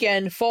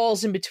weekend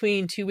falls in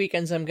between 2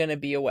 weekends I'm going to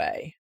be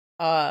away.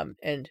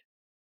 And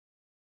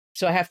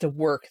so I have to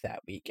work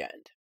that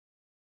weekend.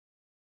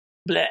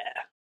 Blah.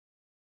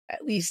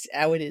 At least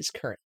how it is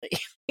currently.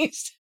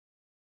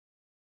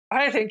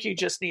 I think you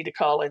just need to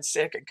call in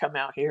sick and come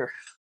out here.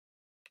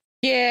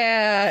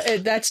 Yeah,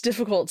 that's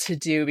difficult to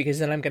do because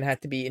then I'm going to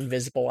have to be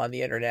invisible on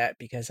the internet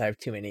because I have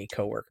too many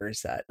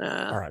coworkers that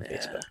are on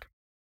Facebook.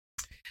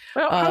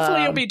 Well,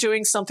 hopefully you'll be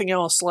doing something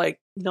else, like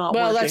not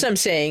working. That's what I'm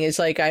saying. It's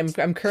like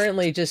I'm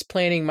currently just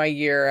planning my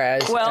year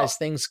as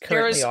things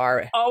currently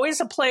are. Always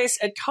a place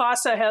at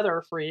Casa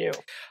Heather for you.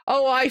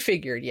 Oh, I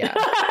figured, yeah.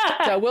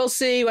 So we'll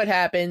see what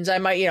happens. I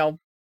might,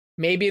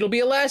 maybe it'll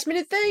be a last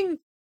minute thing.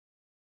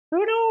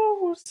 Who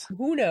knows?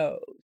 Who knows?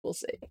 We'll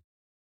see.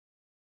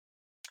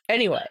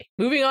 Anyway,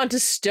 moving on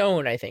to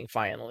Stone, I think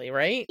finally,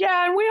 right?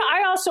 Yeah, and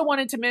I also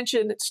wanted to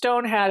mention that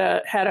Stone had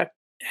a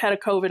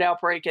COVID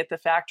outbreak at the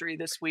factory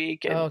this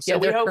week, and so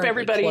we hope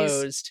everybody's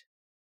closed.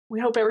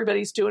 We hope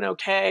everybody's doing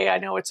okay. I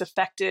know it's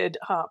affected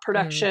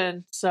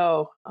production,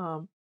 so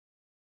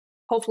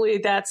hopefully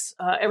that's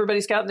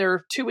everybody's gotten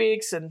their 2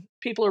 weeks and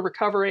people are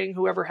recovering.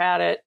 Whoever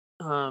had it,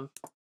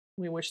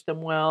 we wish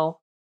them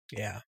well.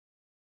 Yeah.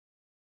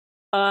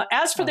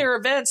 As for their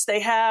events,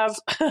 they have,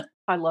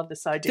 I love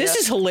this idea. This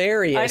is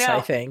hilarious,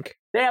 I think.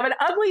 They have an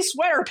ugly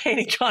sweater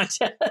painting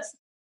contest.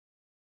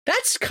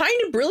 That's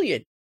kind of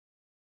brilliant.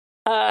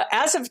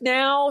 As of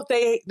now,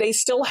 they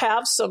still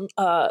have some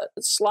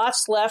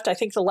slots left. I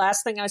think the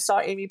last thing I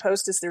saw Amy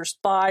post is there's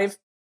 5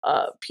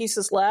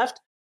 pieces left.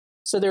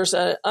 So there's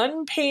an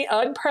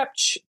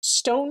unprepped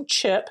stone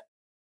chip,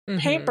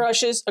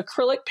 paintbrushes,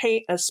 acrylic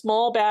paint, a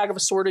small bag of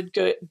assorted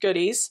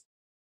goodies.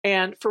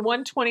 And for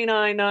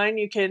 $129.9,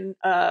 you can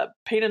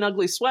paint an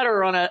ugly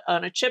sweater on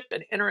a chip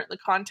and enter it in the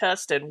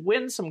contest and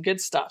win some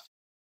good stuff.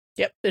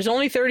 Yep, there's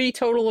only 30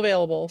 total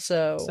available,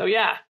 so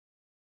yeah,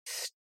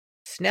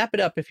 snap it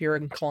up if you're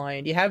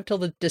inclined. You have till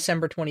the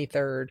December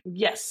 23rd.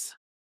 Yes.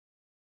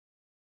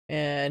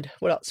 And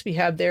what else we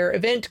have there?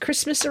 Event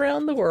Christmas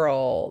Around the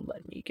World.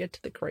 Let me get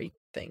to the great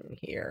thing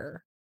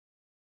here.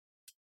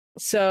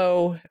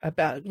 So,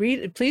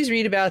 please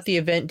read about the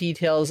event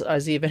details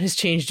as the event has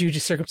changed due to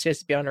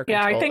circumstances beyond our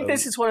control. Yeah, I think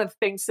this is one of the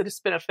things that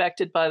has been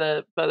affected by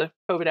the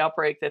COVID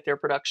outbreak, that their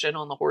production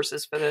on the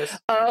horses for this.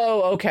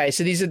 Oh, okay.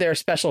 So these are their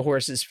special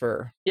horses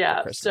for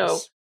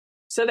Christmas.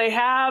 So they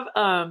have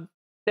a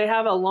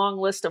long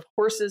list of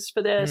horses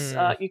for this.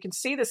 You can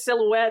see the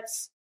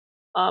silhouettes.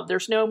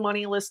 There's no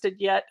money listed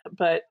yet,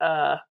 but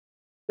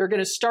they're going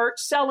to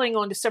start selling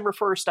on December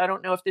 1st. I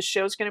don't know if this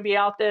show's going to be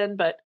out then,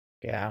 but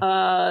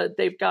yeah.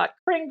 They've got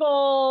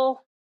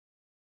Kringle,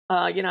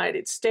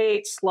 United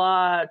States,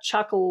 La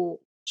Chocolatata.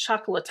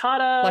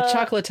 La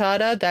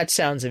Chocolatata? That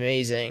sounds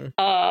amazing.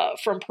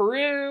 From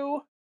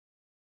Peru,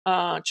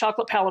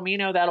 Chocolate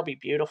Palomino. That'll be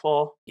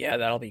beautiful. Yeah,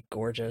 that'll be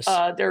gorgeous.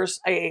 There's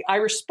a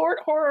Irish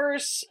sport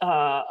horse,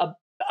 a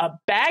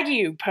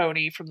Baguio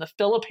pony from the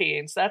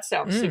Philippines. That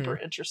sounds super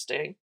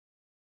interesting.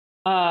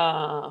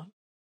 Lusitano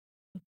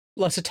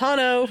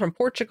from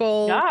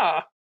Portugal.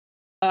 Yeah.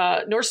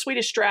 North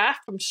Swedish Draft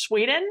from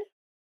Sweden.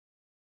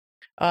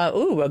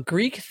 A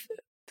Greek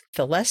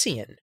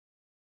Thessalian.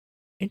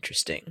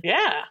 Interesting.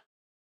 Yeah.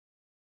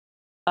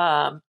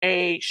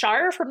 A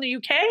Shire from the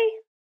UK.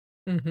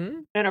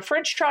 And a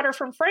French Trotter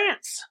from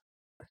France.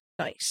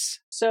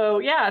 Nice.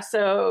 So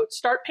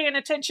start paying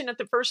attention at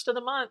the first of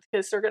the month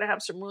because they're going to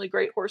have some really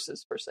great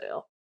horses for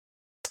sale.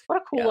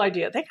 What a cool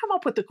idea. They come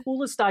up with the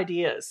coolest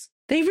ideas.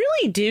 They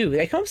really do.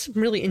 They come up with some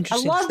really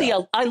interesting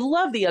stuff. I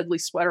love the ugly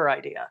sweater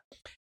idea.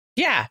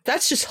 Yeah,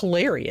 that's just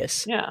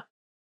hilarious. Yeah.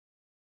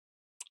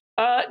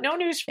 No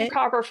news from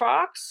Copper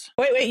Fox.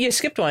 Wait, you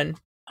skipped one.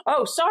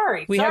 Oh,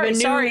 sorry. We have a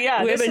new.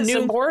 Yeah, this is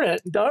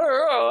important.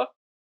 Duh.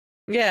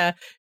 Yeah.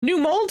 New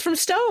mold from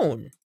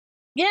Stone.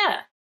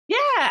 Yeah.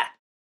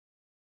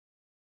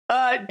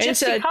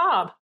 Gypsy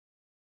Cobb.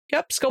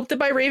 Yep, sculpted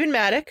by Raven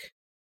Maddock.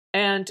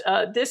 And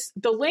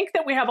the link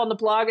that we have on the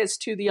blog is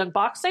to the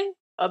unboxing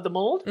of the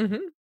mold.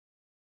 Mm-hmm.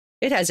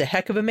 It has a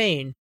heck of a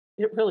mane.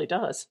 It really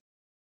does.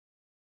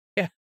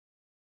 Yeah.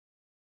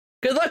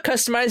 Good luck,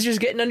 customizers,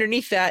 getting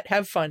underneath that.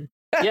 Have fun.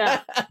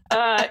 Yeah.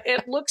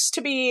 It looks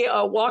to be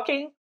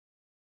walking.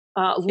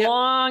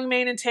 Long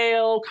mane and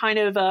tail, kind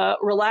of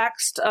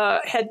relaxed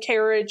head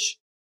carriage.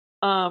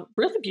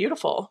 Really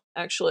beautiful,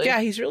 actually. Yeah,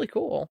 he's really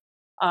cool.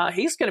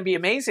 He's going to be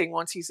amazing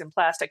once he's in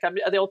plastic.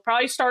 They'll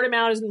probably start him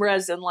out as in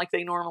resin like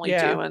they normally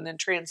do, and then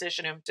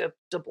transition him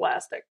to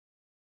plastic.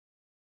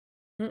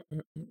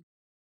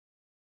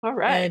 All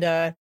right.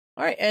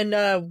 And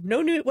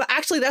no new. Well,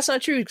 actually, that's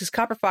not true because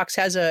Copper Fox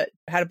had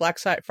a Black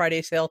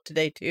Friday sale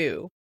today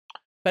too,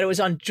 but it was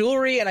on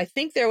jewelry, and I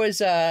think there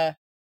was a.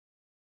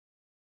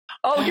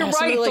 Oh, you're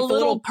right. Like the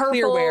little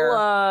purple,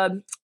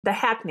 the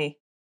Hackney.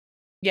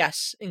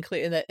 Yes, in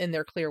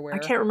their clearware. I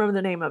can't remember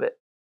the name of it.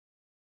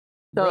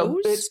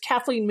 Rose? It's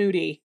Kathleen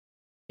Moody.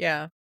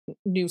 Yeah.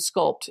 New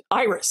sculpt.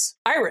 Iris.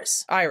 And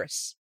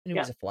it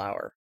was a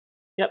flower.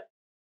 Yep.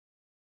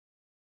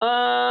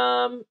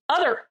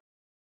 Other.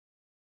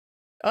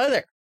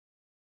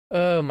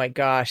 Oh my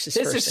gosh, this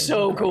is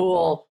so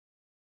cool.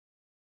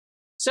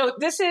 So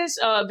this is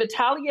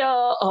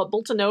Vitalia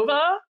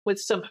Boltanova with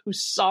some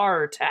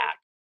Hussar tack.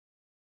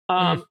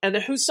 And the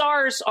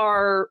Hussars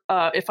are,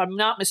 if I'm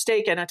not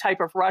mistaken, a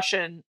type of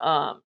Russian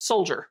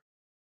soldier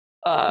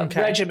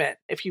regiment,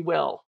 if you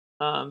will.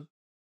 And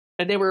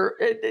they were,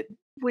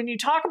 when you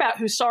talk about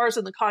Hussars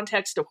in the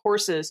context of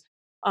horses,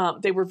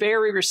 they were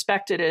very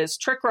respected as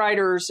trick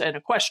riders and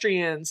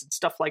equestrians and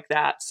stuff like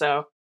that.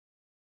 So,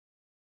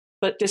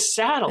 but this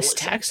saddle,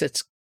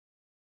 it's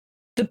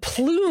the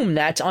plume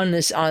that's on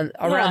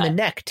around the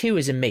neck too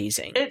is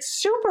amazing. It's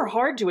super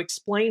hard to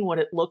explain what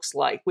it looks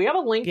like. We have a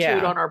link to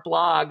it on our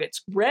blog.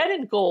 It's red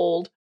and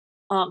gold.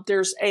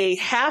 There's a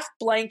half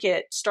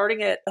blanket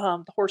starting at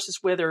the horse's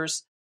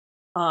withers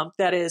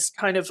that is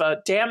kind of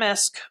a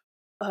damask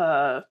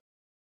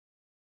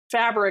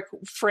fabric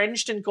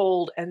fringed in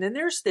gold. And then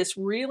there's this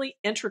really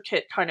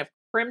intricate kind of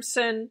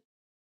crimson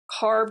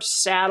carved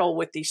saddle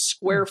with these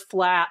square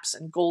flaps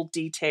and gold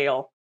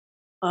detail.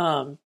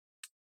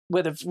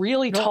 With a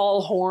really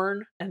tall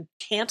horn and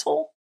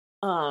cantle.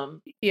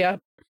 And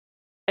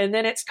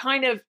then it's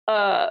kind of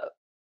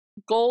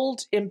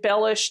gold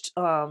embellished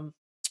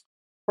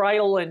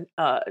bridle and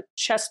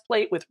chest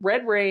plate with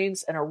red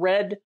reins and a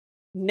red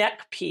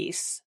neck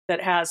piece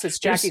that has, as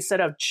Jackie said,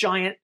 a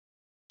giant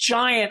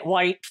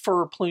white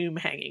fur plume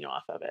hanging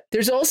off of it.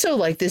 There's also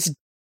like this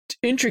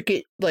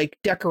intricate like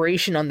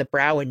decoration on the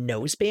brow and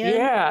noseband.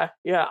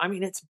 Yeah. I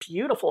mean, it's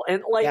beautiful,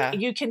 and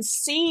you can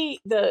see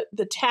the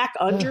tack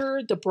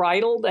under the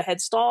bridle. The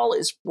headstall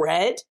is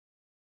red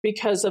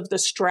because of the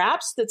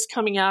straps that's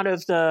coming out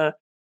of the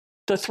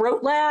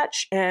throat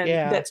latch, and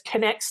that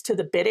connects to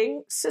the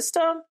bitting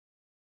system.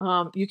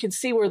 You can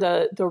see where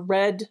the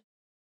red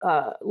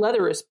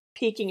leather is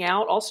peeking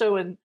out, also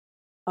in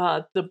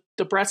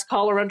the breast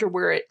collar under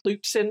where it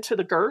loops into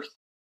the girth.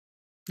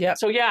 Yeah.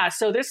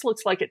 So this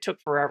looks like it took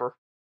forever.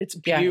 It's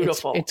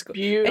beautiful. It's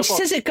beautiful. It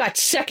says it got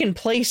second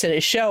place at a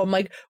show. I'm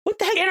like, what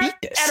the heck beat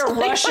this? At a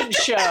Russian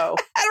show.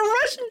 At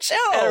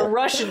a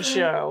Russian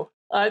show.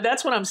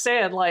 That's what I'm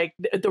saying. Like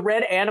the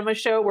Red Anima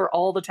show where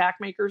all the tack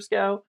makers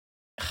go.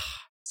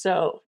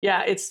 So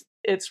yeah, it's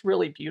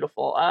really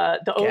beautiful.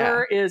 The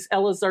owner is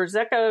Ella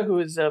Zarzeka, who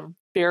is a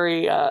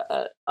very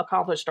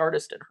accomplished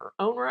artist in her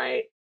own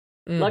right.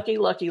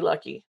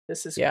 Lucky.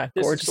 This is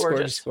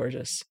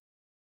gorgeous.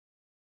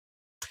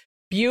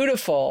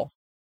 Beautiful.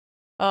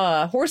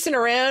 Horse and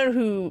Around,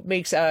 who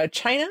makes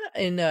China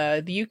in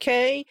the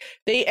UK.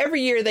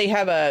 Every year they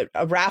have a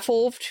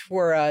raffle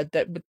where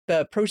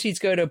the proceeds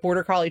go to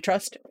Border Collie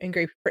Trust in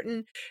Great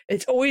Britain.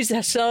 It's always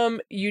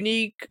some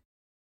uniquely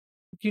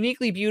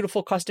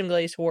beautiful custom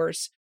glazed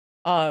horse.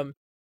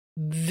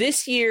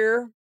 This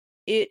year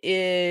it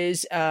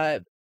is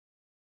the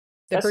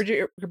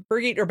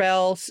Brigitte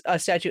Rebel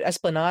statue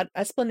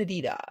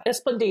Esplanadita.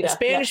 The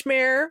Spanish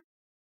mare.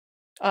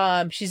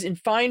 She's in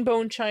fine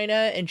bone china,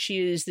 and she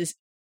is this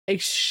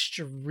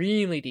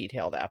extremely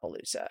detailed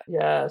Appaloosa.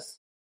 Yes.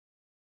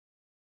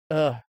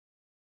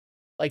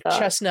 Like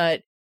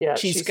chestnut. Yeah.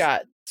 She's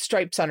got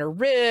stripes on her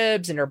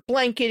ribs, and her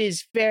blanket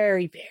is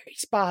very, very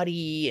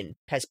spotty and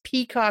has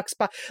peacock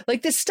spot.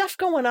 Like this stuff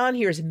going on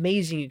here is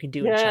amazing. You can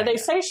do. Yeah, in China. They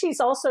say she's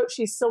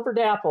silver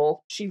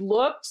dapple. She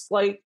looks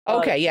like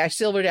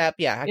silver dapple.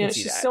 Yeah, I can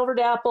see she's that. Silver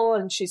dapple,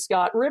 and she's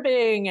got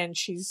ribbing, and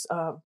she's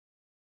a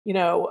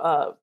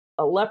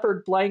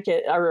leopard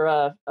blanket or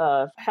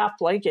a half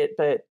blanket,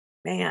 but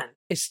man,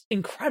 it's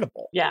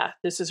incredible. Yeah,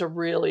 this is a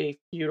really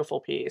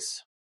beautiful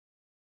piece.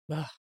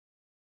 Ugh.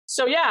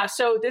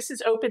 So this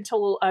is open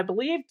till I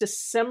believe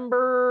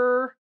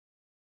December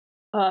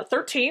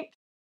 13th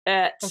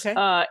at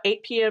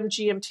 8 p.m.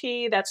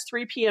 GMT. That's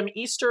 3 p.m.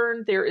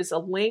 Eastern. There is a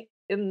link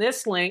in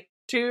this link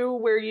to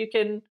where you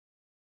can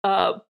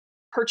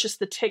purchased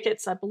the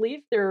tickets. I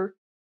believe they're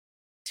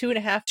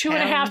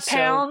 2.5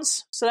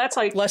 pounds. So that's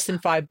like less than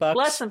 $5.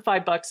 Less than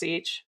 $5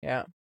 each.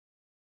 Yeah.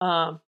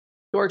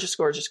 Gorgeous,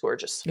 gorgeous,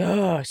 gorgeous.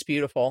 Oh, it's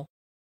beautiful.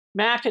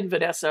 Mac and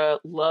Vanessa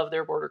love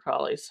their border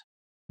collies.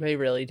 They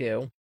really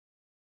do.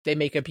 They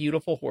make a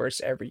beautiful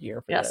horse every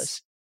year for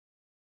this.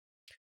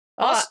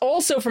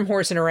 Also from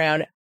Horsing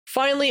Around,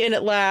 finally and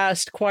at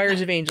last,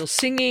 Choirs of Angels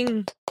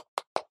Singing.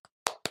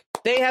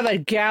 They have a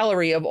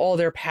gallery of all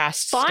their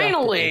past stuff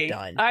that they've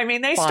done. I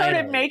mean, they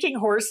started making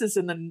horses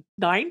in the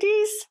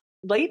 90s,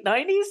 late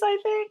 90s, I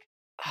think.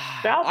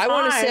 About time. I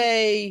want to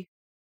say,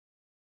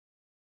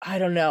 I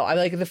don't know. I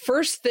like the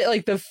first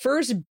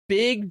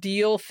big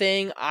deal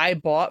thing I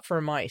bought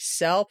for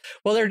myself.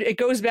 Well, it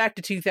goes back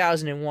to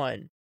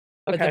 2001.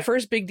 But the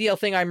first big deal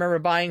thing I remember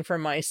buying for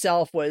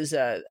myself was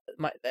a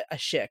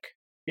Schick.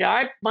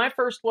 Yeah, my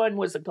first one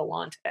was a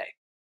Galante.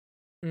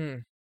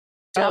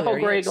 Apple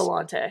gray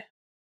Galante.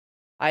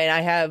 I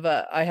have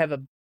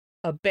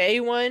a bay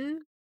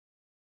one.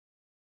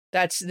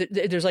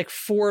 There's like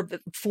four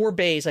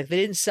bays. Like they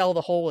didn't sell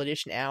the whole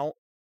edition out.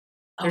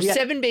 There's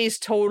 7 bays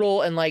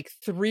total, and like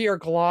 3 are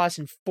gloss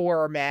and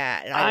 4 are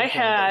matte. And I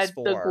had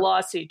the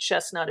glossy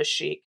Chestnut a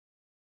Chic,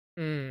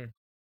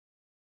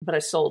 but I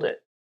sold it.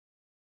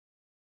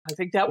 I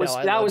think that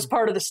was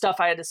part of the stuff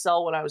I had to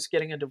sell when I was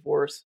getting a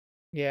divorce.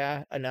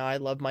 Yeah, I know. I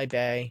love my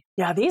bay.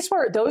 Yeah,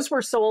 those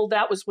were sold.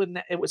 That was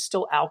when it was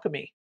still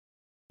Alchemy.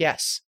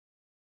 Yes.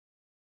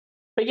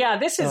 But yeah,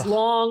 this is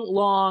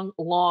long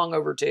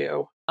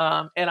overdue.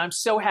 And I'm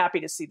so happy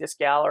to see this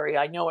gallery.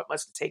 I know it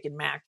must have taken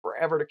Mac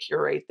forever to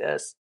curate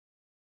this.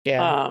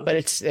 Yeah,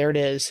 but there it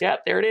is. Yeah,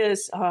 there it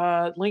is.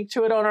 Link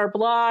to it on our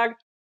blog.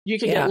 You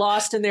can get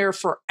lost in there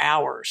for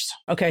hours.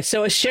 Okay,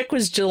 so a Schick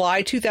was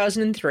July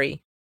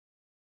 2003.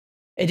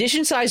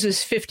 Edition size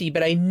was 50,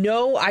 but I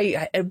know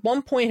I at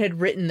one point had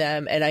written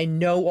them, and I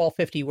know all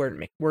 50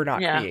 were not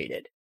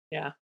created.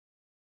 Yeah.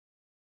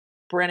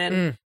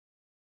 Brennan,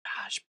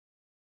 gosh,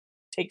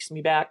 takes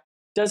me back.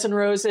 Dozen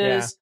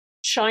Roses,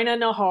 China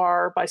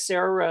Nahar by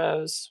Sarah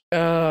Rose.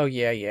 Oh,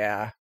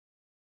 yeah.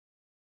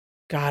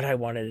 God, I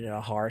wanted a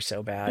Nahar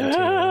so bad,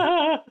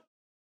 too.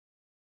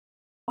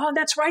 Oh,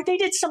 that's right. They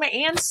did some of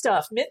Anne's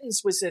stuff.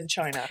 Mittens was in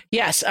China.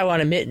 Yes, I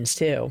wanted Mittens,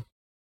 too.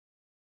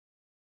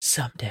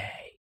 Someday.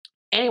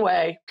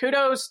 Anyway,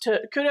 kudos to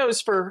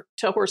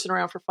Horsing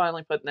Around for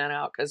finally putting that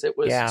out, because it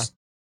was a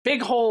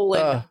big hole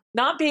in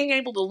not being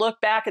able to look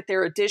back at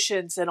their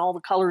editions and all the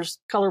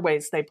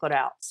colorways they put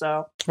out.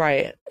 So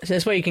right, so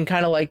this way you can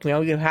kind of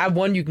you have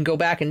one, you can go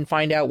back and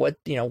find out what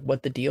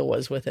the deal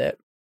was with it.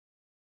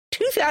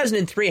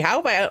 2003. How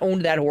have I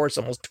owned that horse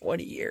almost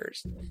 20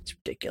 years? It's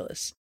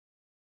ridiculous.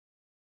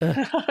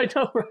 I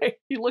know, right?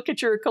 You look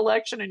at your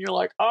collection and you're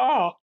like,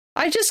 oh.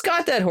 I just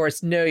got that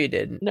horse. No, you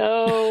didn't.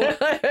 No.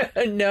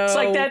 No. It's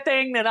like that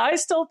thing that I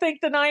still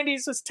think the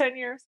 90s was 10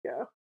 years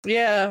ago.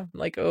 Yeah.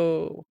 Like,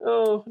 oh.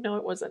 Oh, no,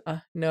 it wasn't.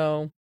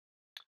 No.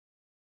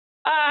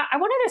 I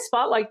wanted to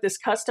spotlight this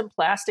custom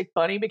plastic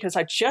bunny because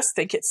I just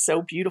think it's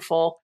so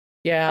beautiful.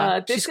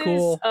 Yeah, she's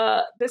cool.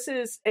 This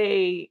is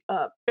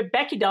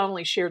Becky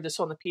Donnelly shared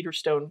this on the Peter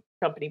Stone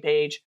Company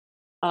page.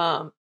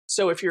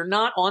 So if you're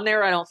not on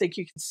there, I don't think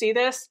you can see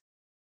this.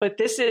 But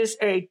this is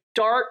a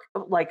dark,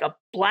 like a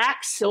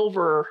black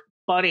silver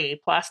bunny,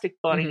 plastic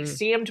bunny,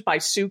 seamed by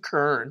Sue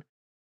Kern,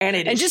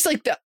 and just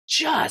like the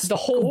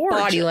whole gorgeous.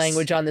 Body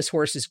language on this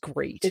horse is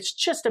great. It's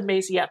just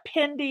amazing. Yeah,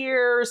 pinned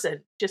ears and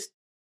just,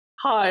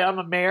 hi, I'm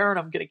a mare and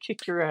I'm gonna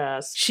kick your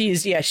ass. She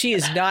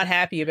is not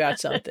happy about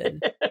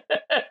something.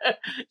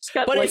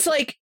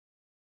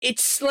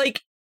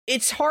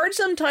 It's hard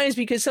sometimes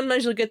because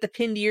sometimes you'll get the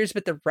pinned ears,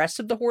 but the rest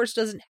of the horse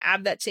doesn't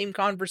have that same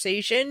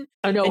conversation.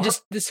 I know. And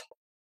just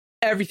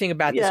everything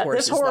about this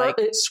horse is like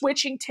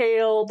switching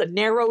tail, the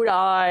narrowed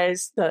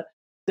eyes, the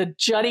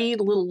jutty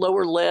little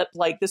lower lip.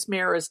 Like, this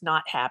mare is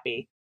not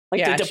happy.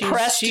 Like the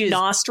depressed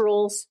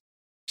nostrils.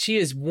 She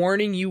is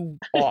warning you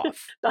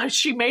off.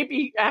 She may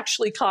be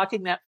actually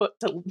cocking that foot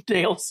to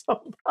nail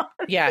somebody.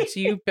 Yeah, so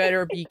you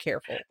better be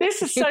careful.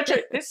 This is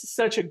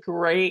such a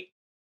great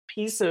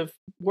piece of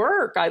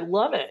work. I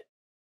love it.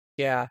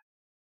 Yeah,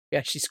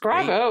 she's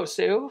great. Bravo,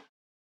 Sue.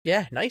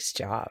 Yeah, nice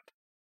job.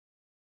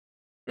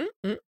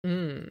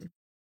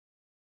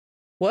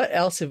 What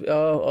else have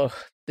the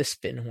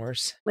spin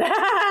horse.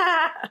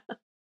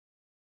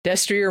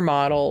 Destrier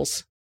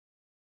models.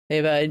 They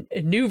have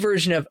a new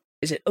version of,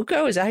 is it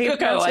Uko? Is that how you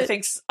pronounce it? I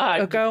think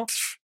Uko.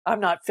 I'm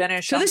not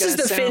finished. So this is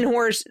the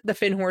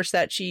fin horse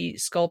that she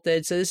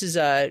sculpted. So this is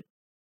a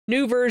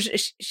new version.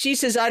 She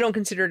says, I don't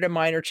consider it a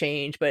minor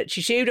change, but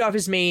she shaved off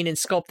his mane and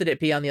sculpted it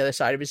be on the other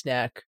side of his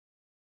neck.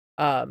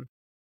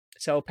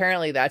 So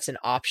apparently that's an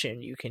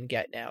option you can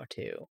get now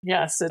too.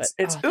 Yes, it's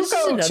Uko this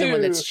is another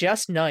one that's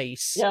just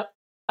nice. Yep,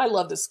 I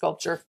love this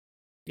sculpture.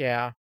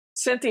 Yeah,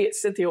 Cynthia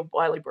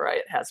Wiley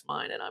Bryant has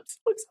mine, and I'm so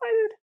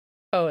excited.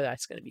 Oh,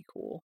 that's gonna be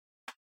cool!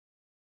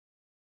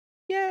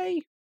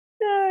 Yay!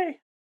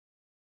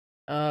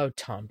 Oh,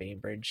 Tom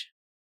Bainbridge.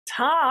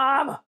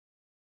 Tommy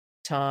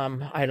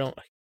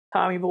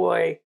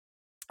boy.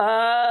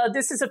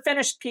 This is a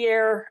finished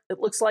Pierre. It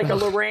looks like a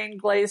Lorraine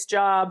glaze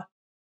job.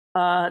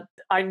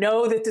 I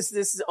know that this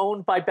is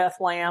owned by Beth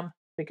Lamb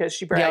because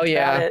she bragged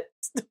about it.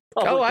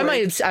 I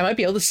might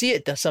be able to see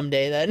it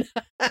someday then.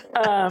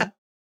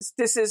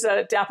 This is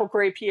a dapple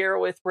gray Pierre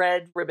with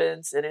red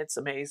ribbons, and it's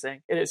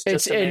amazing. It is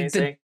just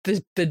amazing.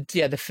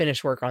 The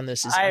finish work on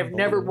this is. I have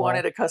never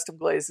wanted a custom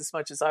glaze as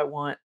much as I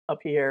want a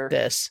Pierre.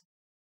 This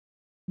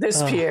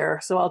Pierre.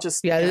 So I'll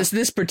just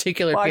this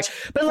particular Pierre.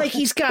 But like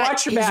he's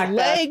got his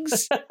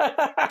legs.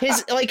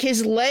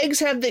 his legs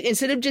have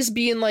instead of just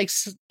being like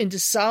into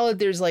solid.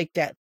 There's like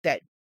that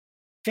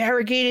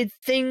variegated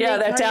thing. Yeah,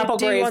 that dapple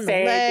gray on the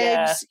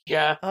legs.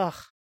 Yeah. Ugh.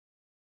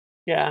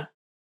 Yeah.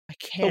 I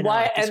can't.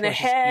 And the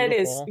head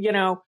is,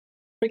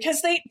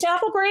 because they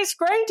dapple grays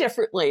gray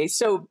differently.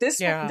 So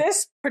this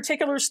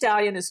particular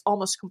stallion is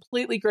almost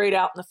completely grayed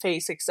out in the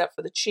face except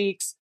for the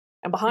cheeks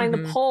and behind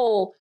the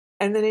poll.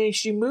 And then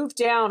as you move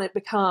down, it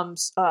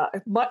becomes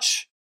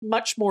much,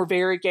 much more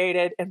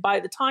variegated. And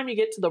by the time you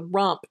get to the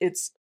rump,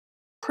 it's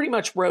pretty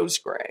much rose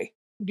gray.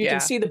 You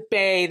can see the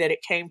bay that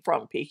it came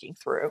from peeking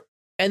through.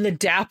 And the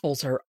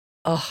dapples are,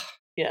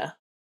 yeah.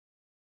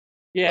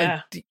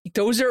 Yeah. Like,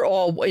 those are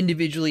all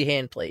individually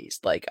hand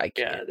placed. Like, I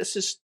can't. Yeah, this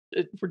is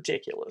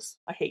ridiculous.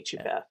 I hate you,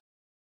 Beth.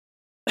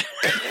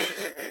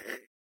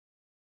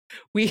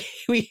 we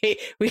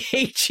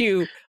hate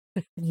you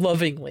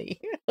lovingly.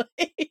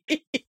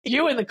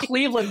 You in the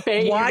Cleveland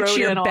Bay. Watch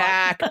your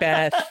back,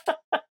 Beth.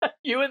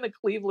 You in the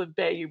Cleveland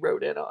Bay you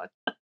wrote in on.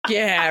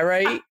 Yeah,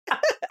 right.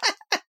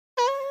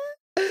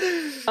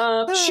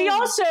 She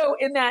also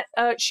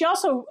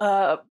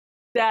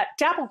that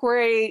dapple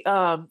gray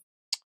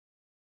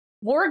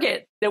Morgan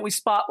that we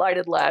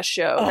spotlighted last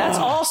show. That's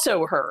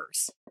also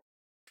hers.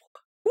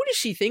 Who does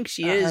she think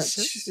she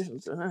is?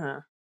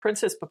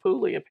 Princess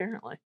Papuli,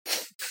 apparently.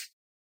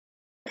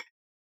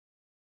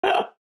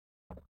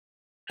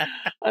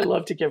 I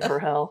love to give her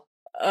hell.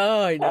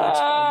 Oh, I know. It's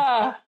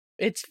fun.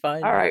 It's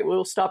fun. All right,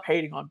 we'll stop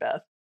hating on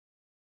Beth.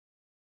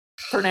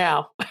 For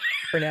now.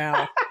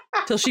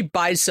 Till she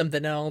buys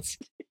something else.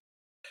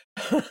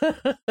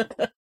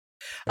 The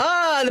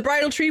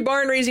Bridal Tree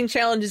Barn Raising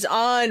Challenge is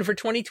on for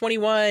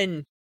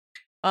 2021.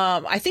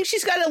 I think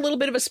she's got a little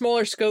bit of a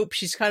smaller scope.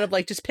 She's kind of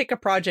like, just pick a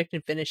project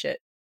and finish it.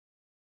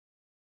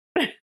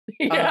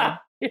 Yeah.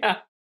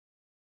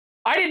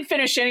 I didn't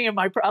finish any of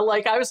my I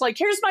was like,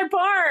 here's my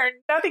barn.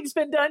 Nothing's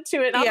been done to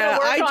it. I'm gonna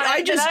work on it.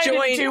 I didn't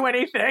do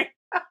anything.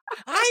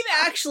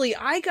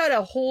 I got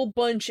a whole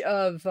bunch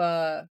of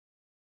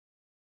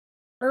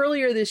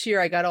earlier this year.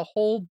 I got a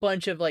whole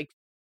bunch of like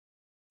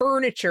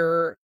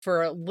furniture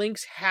for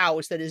Link's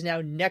house that is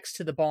now next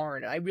to the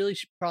barn. I really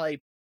should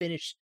probably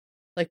finish.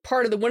 Like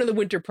one of the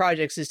winter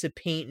projects is to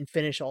paint and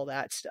finish all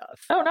that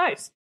stuff. Oh,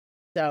 nice.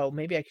 So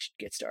maybe I should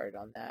get started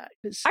on that.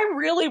 I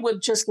really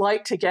would just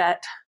like to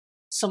get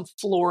some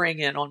flooring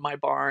in on my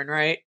barn,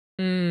 right?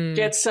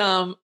 Get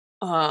some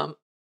for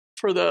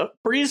the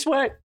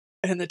breezeway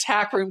and the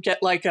tack room.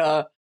 Get like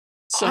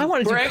some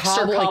bricks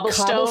or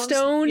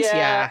cobblestones.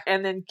 Yeah,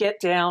 and then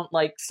get down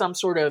like some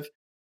sort of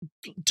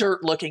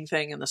dirt-looking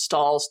thing in the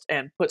stalls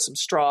and put some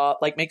straw,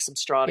 like make some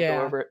straw to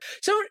go over it.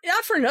 So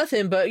not for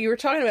nothing, but you were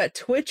talking about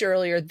Twitch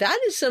earlier. That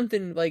is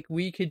something like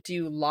we could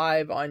do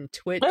live on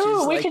Twitch.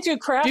 Oh, we could do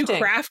crafting. Do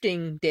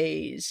crafting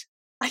days.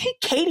 I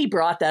think Katie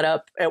brought that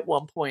up at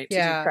one point. To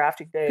do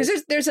crafting days.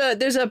 Because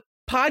there's a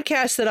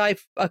podcast that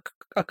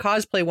a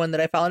cosplay one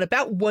that I follow, and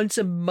about once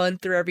a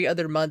month or every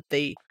other month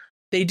they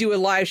do a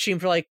live stream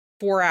for like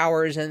 4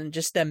 hours and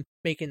just them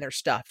making their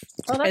stuff.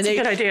 Oh, that's a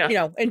good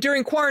idea. And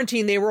during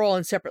quarantine they were all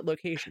in separate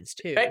locations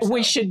too.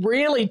 We should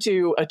really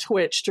do a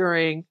Twitch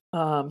during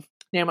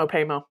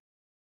NamoPaymo.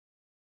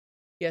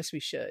 Yes, we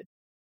should.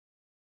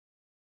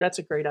 That's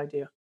a great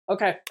idea.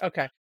 Okay. All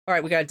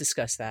right, we got to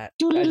discuss that.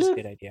 That is a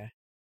good idea.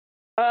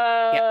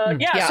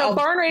 So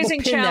Barn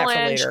Raising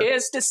Challenge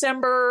is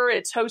December.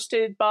 It's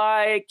hosted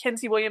by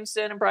Kenzie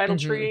Williamson and Bridal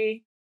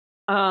Tree.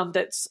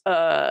 That's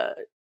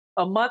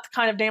a month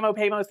kind of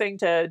NamoPaymo thing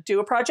to do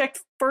a project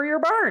for your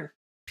barn.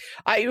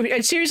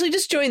 I seriously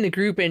just joined the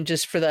group and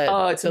just for the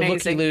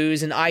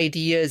looky-loos and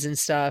ideas and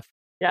stuff.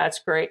 Yeah, it's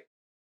great.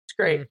 It's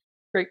great.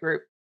 Great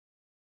group.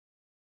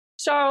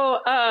 So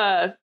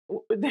Kara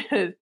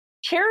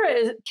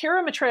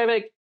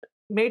Matrevic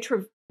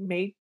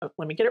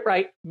let me get it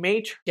right.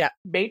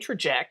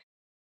 Matrajek.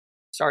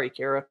 Sorry,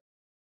 Kara.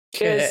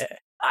 Is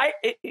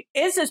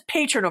this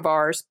patron of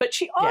ours, but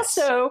she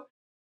also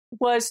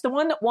was the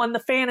one that won the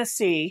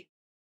fantasy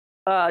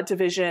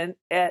division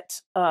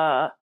at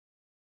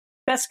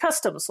Best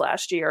Customs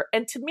last year.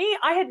 And to me,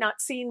 I had not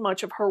seen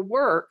much of her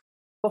work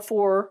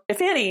before, if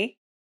any.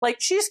 Like,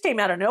 she just came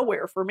out of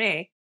nowhere for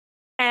me.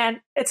 And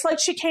it's like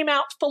she came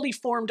out fully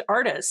formed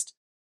artist.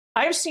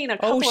 I've seen a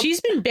couple. Oh,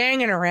 she's been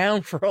banging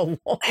around for a long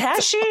time.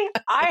 Has she?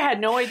 I had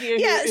no idea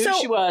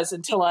who she was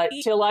until I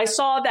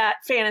saw that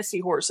fantasy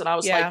horse, and I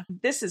was like,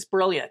 "This is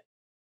brilliant."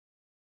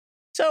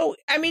 So,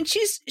 I mean,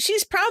 she's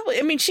probably.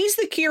 I mean, she's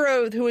the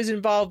Kira who was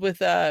involved with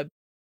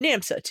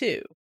NAMSA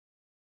too.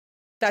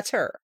 That's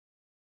her.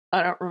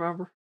 I don't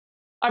remember.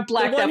 I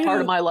blacked that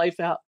part of my life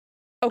out.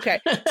 Okay.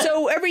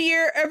 So every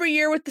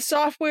year with the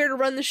software to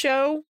run the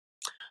show?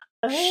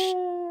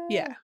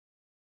 Yeah.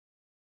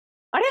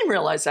 I didn't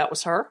realize that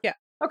was her. Yeah.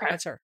 Okay.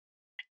 That's her.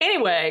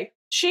 Anyway,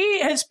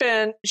 she did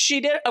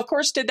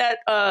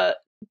that,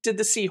 did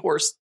the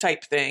seahorse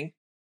type thing.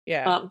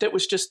 Yeah. That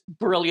was just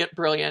brilliant.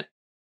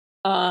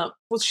 Well,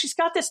 she's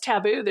got this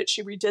taboo that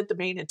she redid the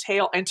mane and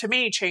tail, and to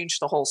me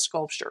changed the whole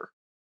sculpture.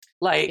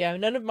 Like, yeah,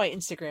 none of my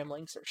Instagram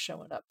links are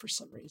showing up for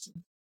some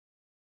reason.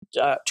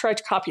 Try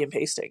to copy and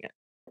pasting it.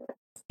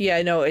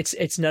 Yeah, no,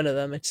 it's none of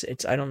them.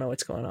 It's I don't know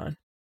what's going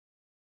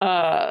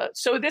on.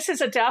 So this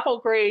is a dapple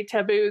gray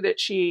taboo that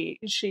she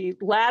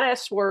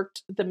lattice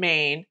worked the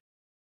mane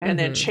and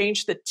then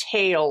changed the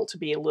tail to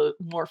be a little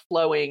more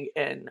flowing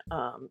and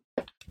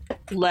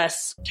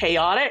less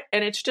chaotic,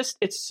 and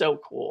it's so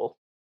cool.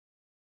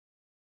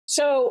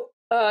 So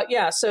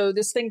so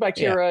this thing by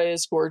Kira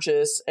is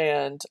gorgeous,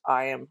 and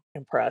I am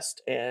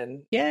impressed,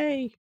 and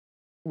yay,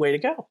 way to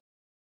go.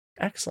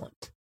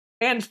 Excellent.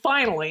 And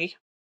finally,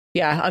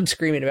 yeah, I'm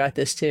screaming about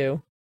this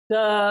too.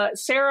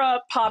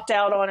 Sarah popped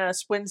out on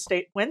us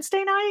Wednesday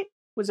night.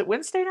 Was it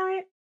Wednesday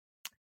night?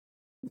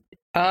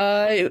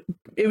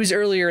 It was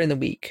earlier in the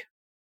week.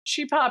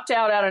 She popped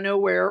out of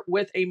nowhere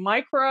with a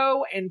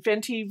micro and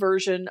venti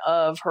version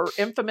of her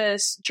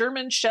infamous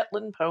German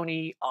Shetland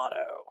pony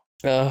Otto.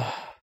 Ugh.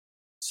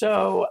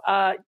 So,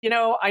 I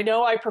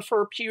know I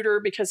prefer pewter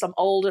because I'm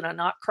old and I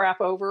knock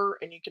crap over,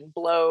 and you can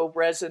blow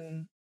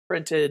resin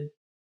printed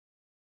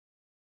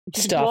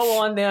stuff. Blow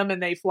on them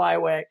and they fly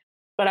away.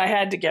 But I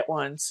had to get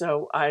one,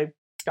 so I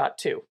got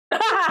two.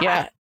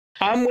 Yeah,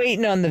 I'm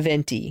waiting on the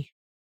venti.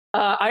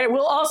 I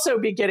will also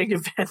be getting a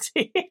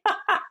venti.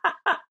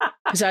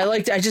 Because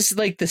I just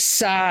like the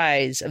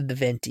size of the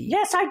venti.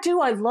 Yes, I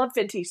do. I love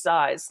venti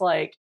size.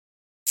 Like,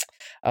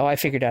 oh, I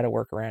figured out a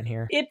workaround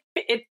here.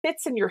 It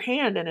fits in your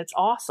hand and it's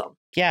awesome.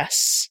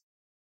 Yes.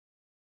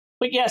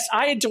 But yes,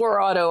 I adore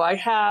Otto. I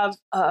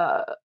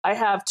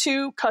have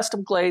two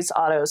custom glazed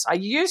Ottos. I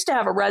used to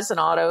have a resin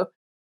Otto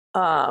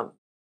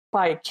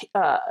by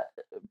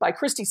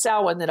Christy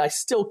Salwin that I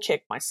still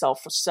kick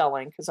myself for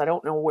selling because I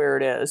don't know where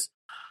it is.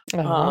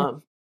 Uh-huh.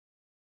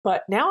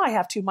 But now I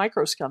have two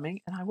micros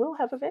coming, and I will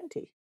have a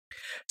venti.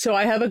 So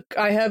I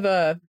have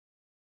a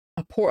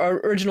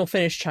original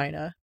finish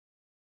China,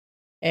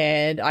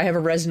 and I have a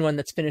resin one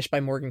that's finished by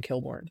Morgan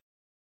Kilborn.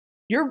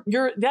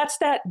 That's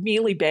that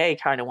Mealy Bay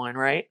kind of one,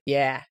 right?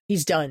 Yeah,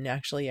 he's done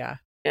actually. Yeah,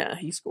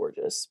 he's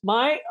gorgeous.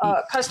 My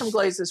custom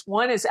glazes,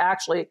 one is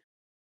actually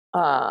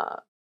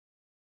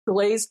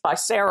glazed by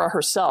Sarah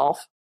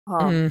herself,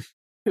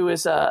 who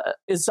is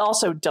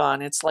also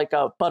done. It's like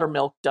a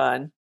buttermilk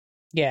done.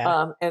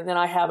 Yeah. And then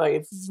I have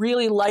a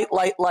really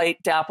light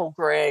dapple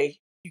gray.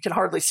 You can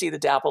hardly see the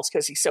dapples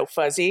because he's so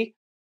fuzzy.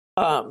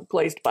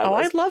 Glazed by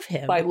I love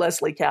him. By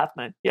Leslie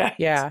Kathman. Yeah.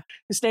 Yeah.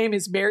 His name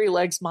is Mary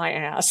Legs My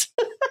Ass.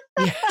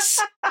 Yes.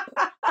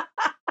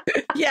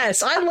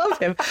 Yes, I love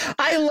him.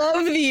 I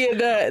love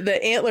the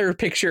antler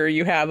picture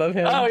you have of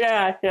him. Oh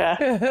yeah.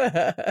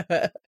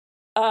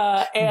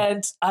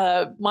 And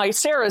my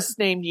Sarah's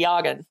named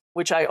Yagan,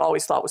 which I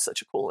always thought was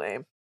such a cool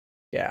name.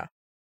 Yeah.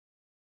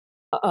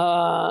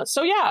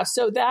 So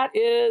that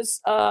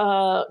is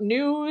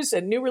news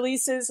and new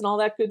releases and all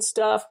that good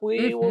stuff.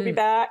 We will be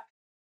back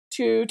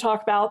to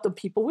talk about the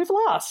people we've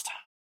lost.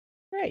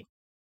 Right.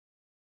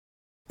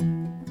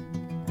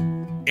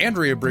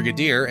 Andrea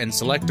Brigadier and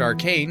Select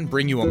Arcane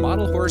bring you a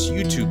Model Horse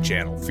YouTube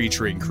channel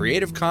featuring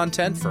creative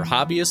content for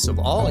hobbyists of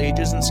all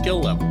ages and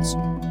skill levels.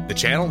 The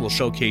channel will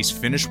showcase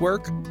finish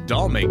work,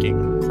 doll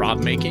making, prop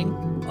making,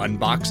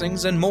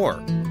 unboxings, and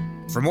more.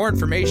 For more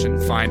information,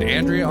 find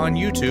Andrea on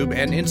YouTube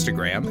and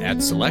Instagram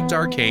at Select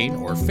Arcane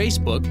or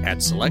Facebook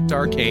at Select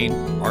Arcane,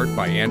 art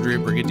by Andrea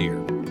Brigadier.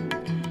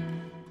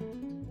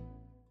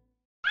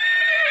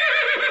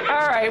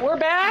 All right, we're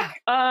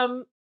back.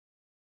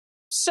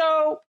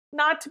 So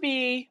not to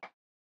be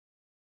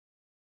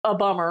a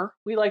bummer,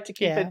 we like to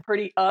keep it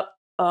pretty up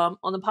on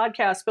the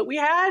podcast, but we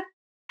had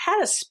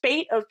a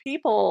spate of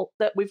people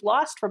that we've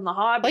lost from the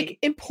hobby. Like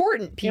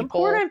important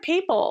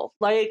people.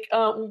 Like,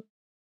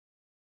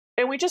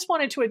 and we just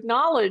wanted to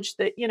acknowledge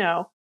that,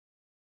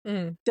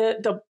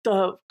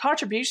 the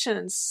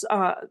contributions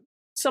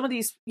some of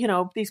these,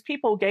 these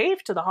people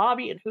gave to the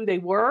hobby and who they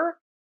were.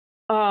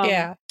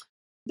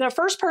 The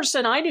first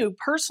person I knew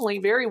personally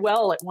very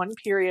well at one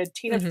period,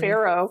 Tina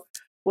Farrow,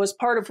 was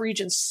part of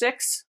Region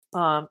 6.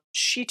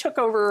 She took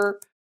over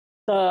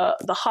the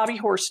Hobby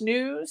Horse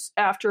News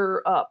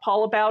after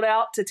Paula bowed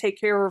out to take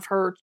care of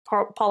her,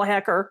 Paula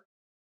Hecker,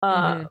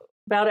 bowed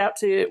out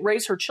to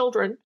raise her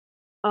children.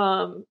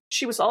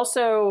 She was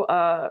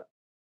also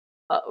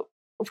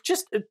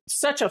just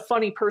such a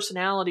funny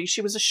personality.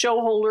 She was a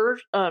show holder.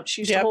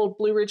 She used to hold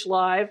Blue Ridge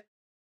Live.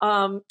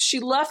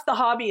 She left the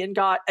hobby and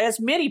got, as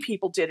many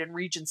people did in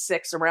Region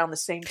 6 around the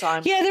same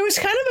time. Yeah, there was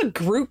kind of a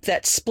group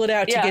that split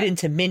out to get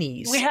into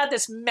minis. We had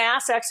this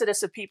mass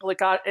exodus of people that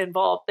got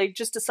involved. They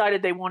just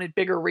decided they wanted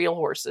bigger real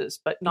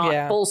horses, but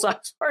not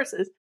full-size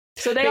horses.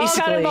 So they all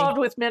got involved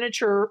with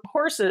miniature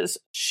horses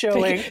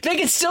showing. They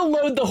could still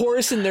load the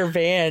horse in their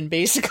van,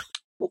 basically.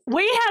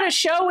 We had a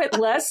show at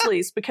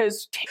Leslie's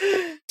because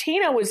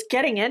Tina was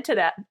getting into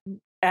that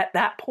at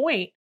that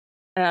point.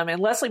 And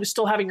Leslie was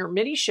still having her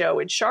mini show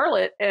in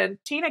Charlotte. And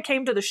Tina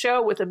came to the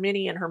show with a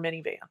mini in her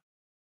minivan.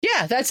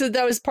 Yeah,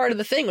 that was part of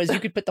the thing, was you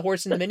could put the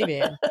horse in the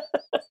minivan.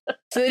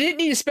 So they didn't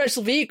need a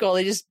special vehicle.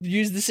 They just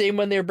used the same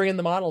one they were bringing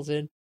the models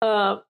in.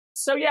 So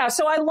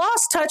I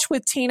lost touch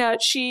with Tina.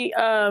 She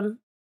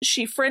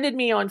friended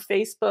me on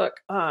Facebook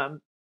out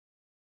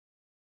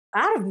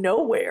of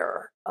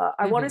nowhere.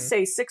 I want to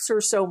say 6 or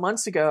so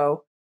months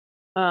ago.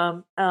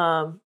 And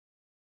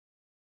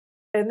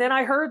then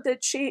I heard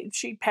that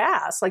she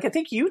passed. Like, I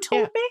think you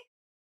told me.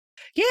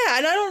 Yeah,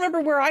 and I don't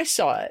remember where I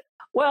saw it.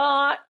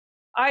 Well,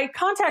 I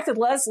contacted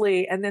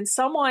Leslie, and then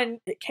someone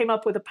came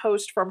up with a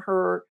post from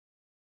her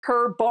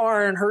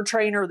barn, her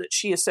trainer that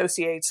she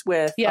associates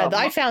with. Yeah,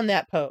 I found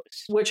that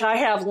post, which I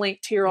have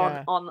linked here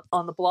on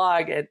the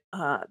blog,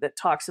 that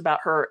talks about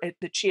her,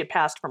 that she had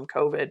passed from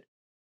COVID.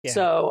 Yeah.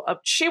 So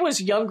she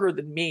was younger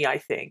than me, I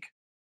think.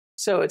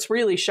 So it's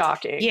really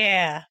shocking.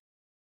 Yeah.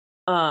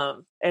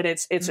 And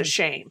it's a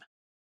shame.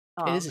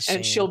 It is a shame.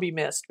 And she'll be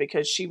missed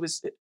because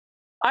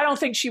I don't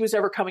think she was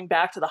ever coming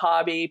back to the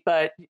hobby,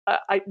 but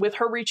with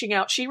her reaching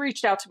out, she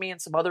reached out to me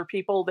and some other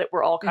people that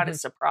were all kind of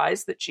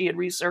surprised that she had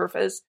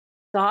resurfaced.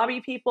 The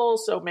hobby people,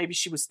 so maybe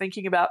she was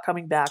thinking about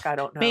coming back. I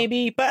don't know.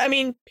 Maybe, but I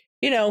mean,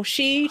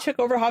 she took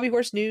over Hobby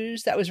Horse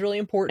News. That was really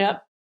important.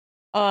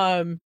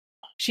 Yep.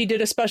 She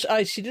did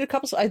a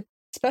couple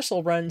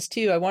special runs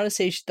too. I want to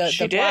say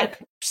the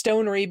Black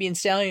Stone Arabian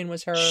Stallion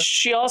was her.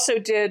 She also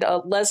did a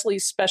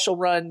Leslie's special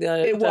run.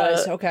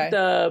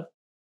 The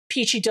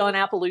Peachy Dun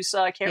Appaloosa.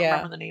 I can't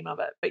remember the name of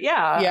it, but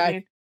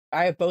I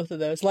have both of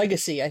those.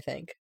 Legacy, I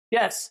think.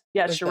 Yes,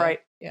 you're right.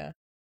 Yeah.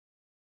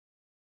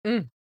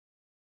 The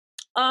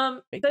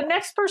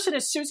next person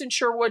is Susan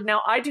Sherwood.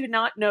 Now, I do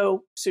not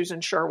know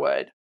Susan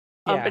Sherwood,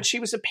 but she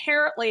was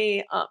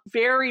apparently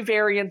very,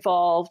 very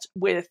involved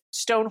with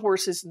stone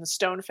horses in the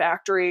Stone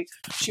Factory.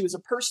 She was a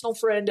personal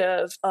friend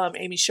of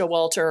Amy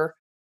Showalter.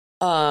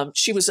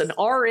 She was an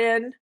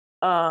RN,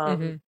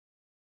 and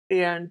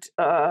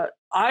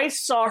I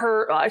saw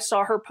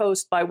her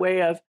post by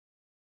way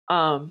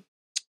of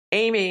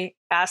Amy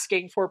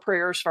asking for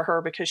prayers for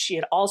her because she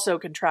had also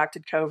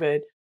contracted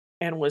COVID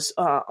and was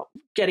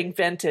getting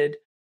vented.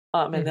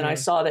 And then I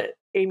saw that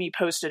Amy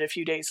posted a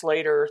few days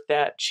later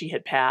that she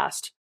had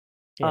passed.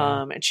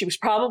 Yeah. And she was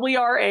probably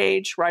our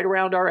age, right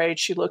around our age.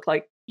 She looked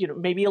like,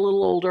 maybe a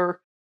little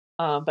older,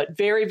 but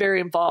very,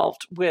 very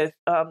involved with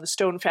the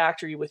Stone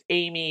Factory, with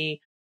Amy,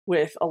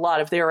 with a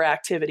lot of their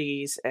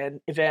activities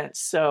and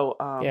events. So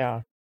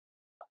I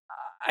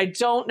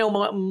don't know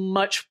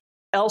much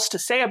else to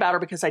say about her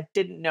because I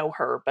didn't know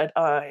her, but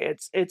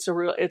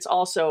it's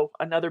also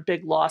another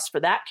big loss for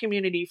that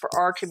community, for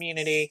our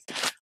community.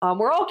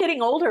 We're all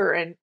getting older,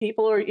 and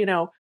people are,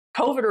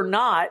 COVID or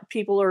not,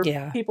 people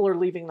are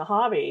leaving the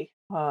hobby,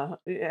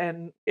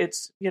 and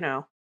it's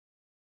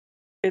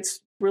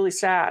really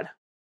sad.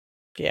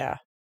 Yeah.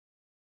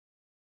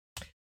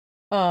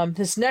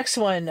 This next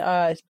one,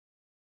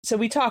 so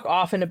we talk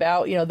often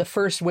about the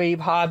first wave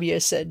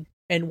hobbyists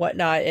and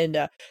whatnot,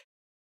 and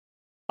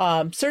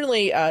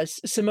certainly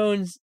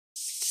Simone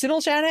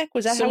Similjanek,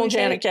 was that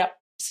Similjanek? Yeah,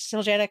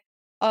 Similjanek.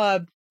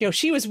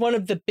 She was one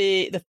of the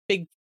big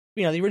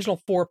the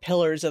original 4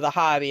 pillars of the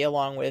hobby,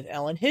 along with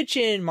Ellen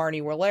Hitchin,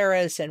 Marnie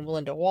Willeris, and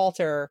Willinda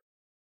Walter.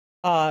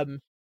 I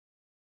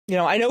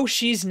know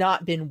she's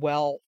not been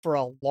well for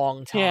a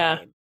long time. Yeah.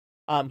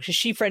 Because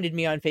she friended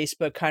me on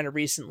Facebook kind of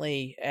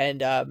recently,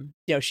 and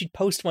she'd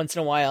post once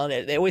in a while, and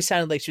it always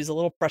sounded like she was a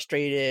little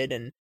frustrated.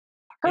 And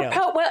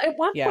at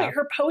one point,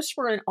 her posts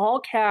were in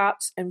all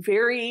caps and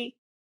very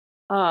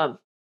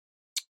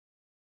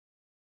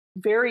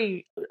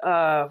very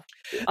unintelligible.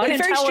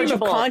 Very stream of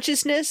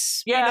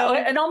consciousness.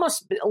 And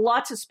almost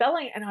lots of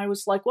spelling. And I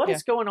was like, what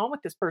is going on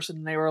with this person?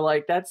 And they were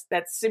like, that's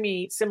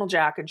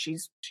Similjack, and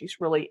she's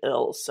really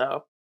ill.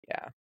 So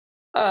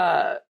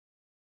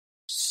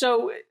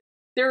so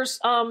there's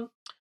an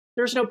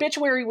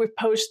obituary we've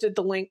posted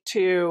the link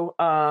to,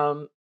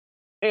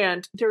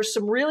 and there's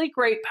some really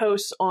great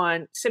posts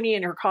on Simi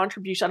and her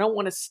contribution. I don't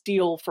want to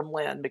steal from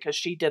Lynn because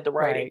she did the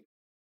writing,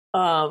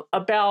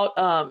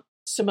 about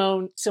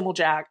Simone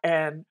Similjack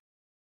and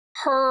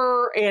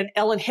her and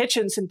Ellen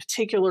Hitchens in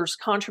particular's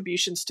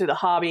contributions to the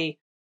hobby.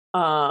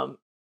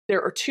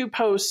 There are 2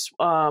 posts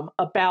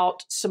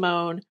about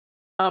Simone,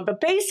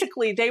 but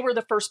basically they were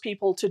the first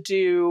people to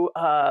do,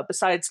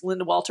 besides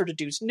Linda Walter, to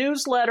do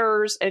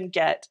newsletters and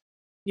get,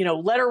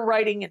 letter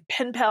writing and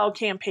pen pal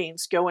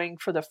campaigns going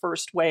for the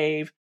first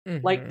wave.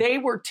 Like, they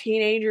were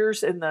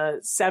teenagers in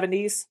the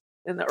 70s,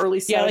 in the early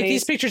 70s. Yeah, like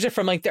these pictures are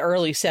from like the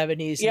early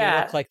 70s. And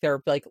they look like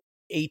they're like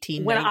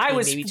 18, when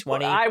 19, maybe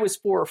 20. I was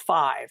 4 or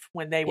 5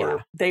 when they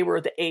were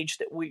the age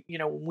that we,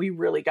 when we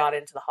really got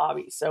into the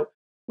hobby. So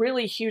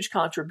really huge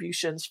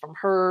contributions from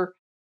her.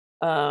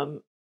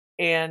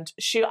 And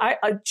she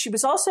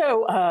was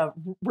also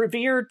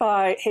revered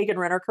by Hagen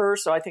Renneker,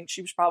 so I think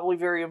she was probably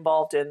very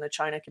involved in the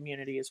China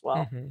community as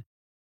well.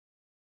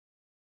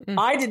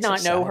 I did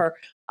not know her.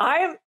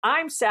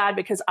 I'm sad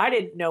because I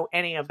didn't know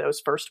any of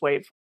those first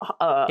wave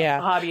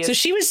hobbyists. So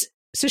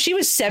she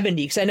was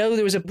 70, because I know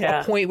there was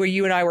a point where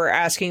you and I were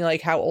asking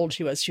like how old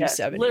she was. She was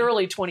 70,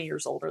 literally 20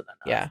 years older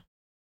than us.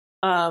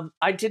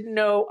 I didn't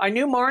know. I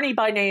knew Marnie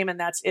by name, and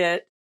that's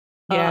it.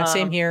 Yeah,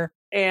 same here.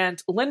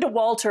 And Linda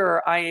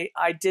Walter, I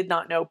did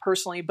not know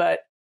personally,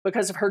 but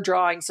because of her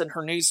drawings and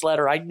her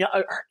newsletter, I know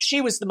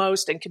she was the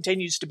most and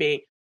continues to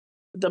be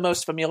the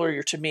most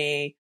familiar to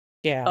me.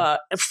 Yeah,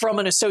 from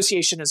an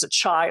association as a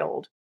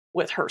child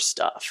with her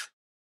stuff.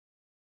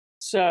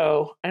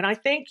 So, and I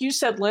think you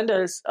said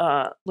Linda's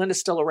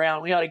still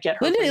around. We ought to get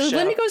her.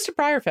 Linda goes to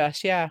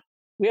Briarfest. Yeah,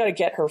 we ought to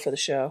get her for the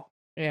show.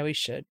 Yeah, we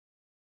should.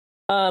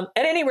 At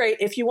any rate,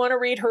 if you want to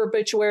read her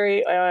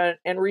obituary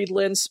and read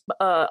Lynn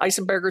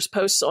Eisenberger's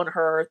posts on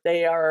her,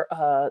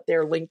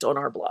 they're linked on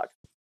our blog.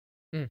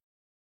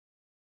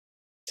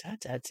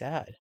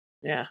 Sad.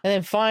 Yeah. And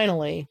then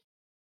finally,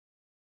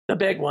 the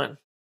big one.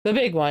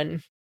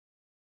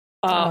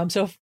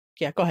 So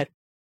yeah, go ahead.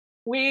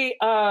 We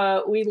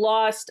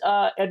lost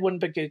Edwin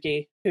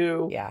Bagugi,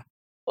 who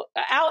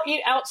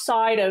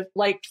outside of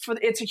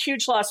it's a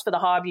huge loss for the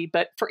hobby,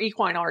 but for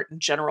equine art in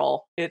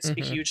general, it's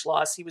a huge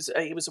loss. He was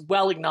a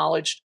well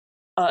acknowledged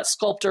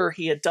sculptor.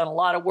 He had done a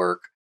lot of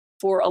work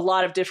for a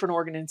lot of different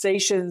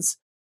organizations,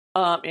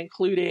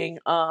 including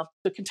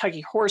the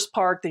Kentucky Horse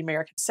Park, the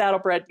American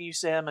Saddlebred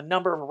Museum, a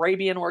number of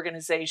Arabian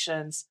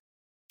organizations.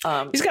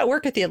 He's got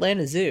work at the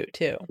Atlanta Zoo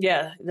too.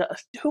 Yeah,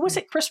 who was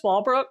it? Chris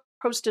Walbrook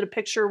posted a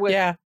picture with.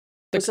 Yeah,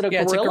 was it a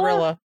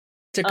gorilla?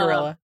 It's a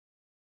gorilla.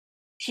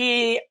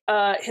 He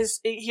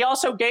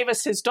also gave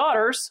us his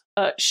daughters,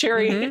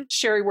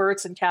 Sherry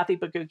Wirtz and Kathy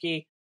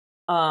Bagugi,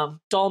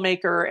 doll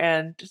maker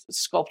and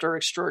sculptor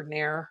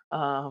extraordinaire,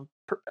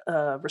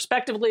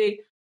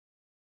 respectively.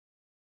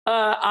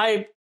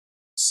 I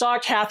saw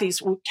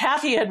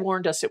Kathy had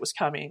warned us it was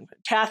coming.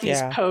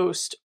 Kathy's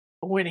post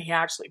when he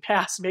actually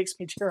passed makes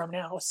me tear up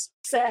now. It's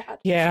sad.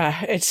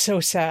 Yeah, it's so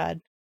sad.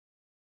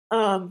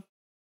 But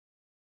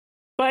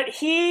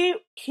he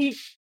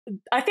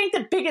I think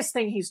the biggest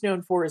thing he's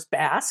known for is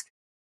Basque,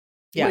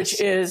 which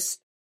is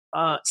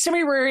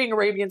semi-rearing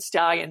Arabian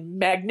stallion,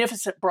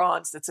 magnificent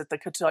bronze that's at the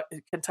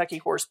Kentucky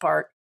Horse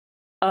Park.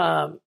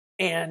 And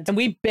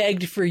we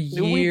begged for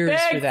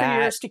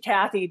years to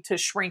Kathy to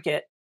shrink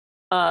it.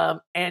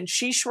 And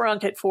she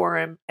shrunk it for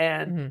him.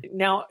 And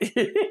now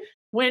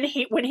when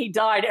he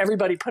died,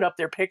 everybody put up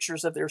their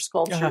pictures of their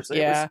sculptures.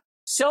 It was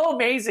so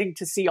amazing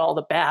to see all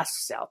the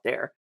Basques out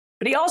there.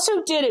 But he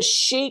also did a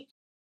sheik.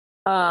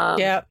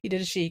 He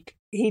did a sheik.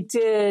 He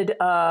did.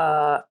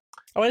 I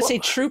want to say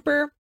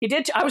trooper. He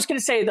did. I was going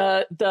to say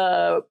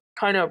the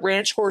kind of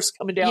ranch horse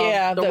coming down.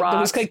 Yeah, the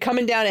rocks. Was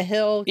coming down a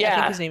hill. Yeah, I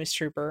think his name is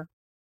Trooper.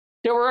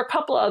 There were a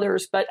couple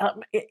others, but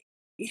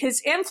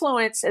his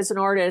influence as an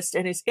artist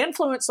and his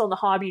influence on the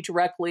hobby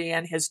directly,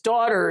 and his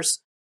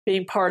daughters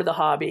being part of the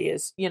hobby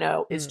is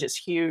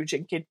just huge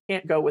and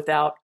can't go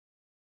without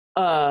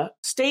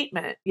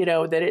statement.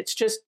 That it's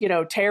just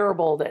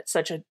terrible that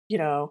such a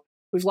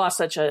we've lost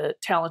such a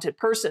talented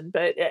person.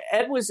 But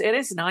Ed was in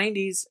his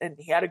 90s and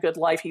he had a good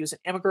life. He was an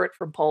immigrant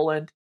from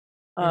Poland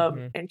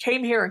and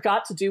came here and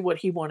got to do what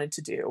he wanted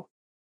to do.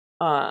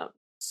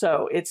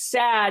 So it's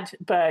sad,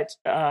 but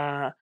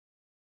in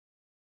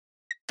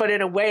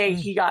a way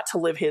he got to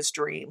live his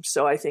dream.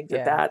 So I think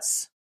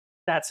that's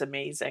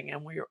amazing.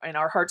 And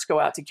our hearts go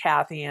out to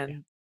Kathy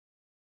and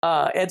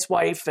Ed's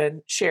wife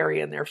and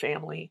Sherry and their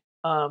family.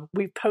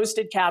 We've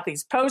posted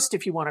Kathy's post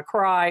if you want to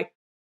cry.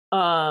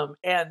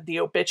 And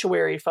the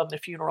obituary from the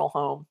funeral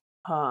home.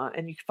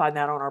 And you can find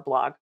that on our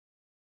blog.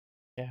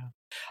 Yeah.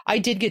 I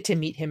did get to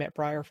meet him at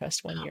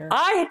Briarfest one year.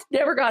 I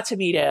never got to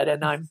meet Ed,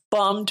 and I'm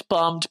bummed.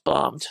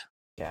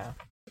 Yeah.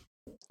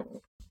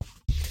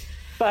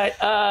 But,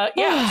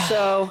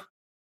 so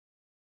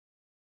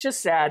just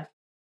sad.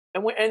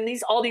 And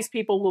all these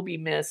people will be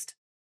missed.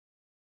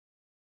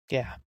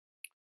 Yeah.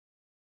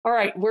 All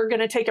right. We're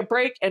going to take a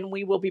break and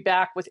we will be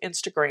back with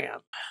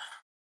Instagram.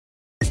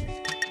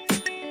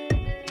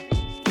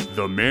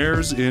 The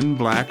Mares in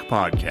Black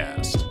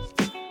podcast.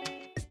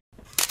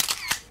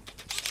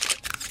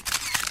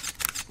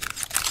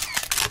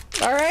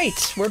 All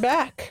right, we're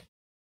back.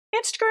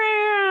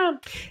 Instagram.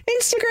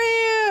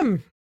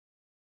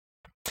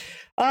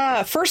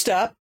 First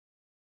up,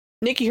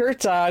 Nikki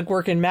Herzog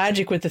working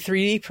magic with the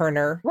 3D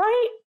printer.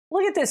 Right?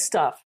 Look at this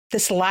stuff.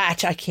 This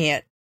latch, I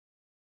can't.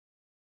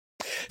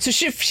 So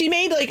she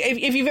made, like,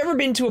 if you've ever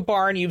been to a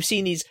bar and you've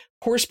seen these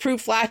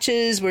horse-proof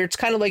latches where it's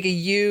kind of like a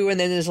U and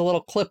then there's a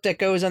little clip that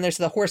goes on there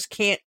so the horse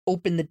can't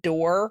open the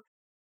door.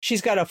 She's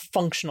got a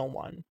functional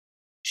one.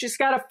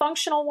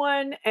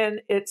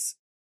 And it's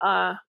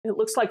it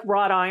looks like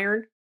wrought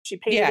iron. She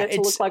painted it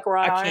to look like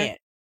wrought iron.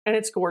 And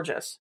it's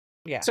gorgeous.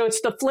 Yeah. So it's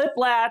the flip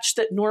latch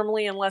that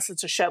normally, unless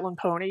it's a Shetland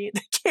pony,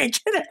 they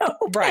can't get it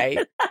open. Right.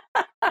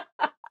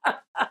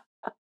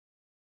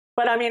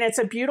 But I mean, it's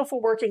a beautiful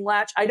working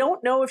latch. I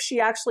don't know if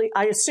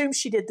I assume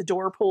she did the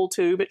door pull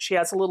too, but she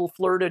has a little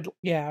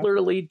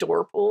fleur-de-lis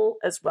door pull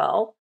as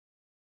well.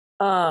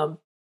 And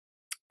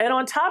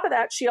on top of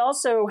that, she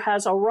also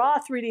has a raw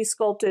 3D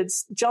sculpted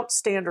jump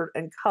standard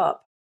and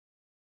cup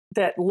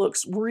that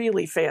looks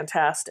really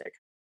fantastic.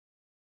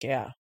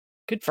 Yeah.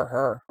 Good for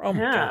her. Oh my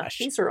gosh.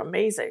 These are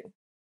amazing.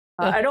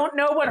 I don't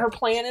know what her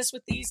plan is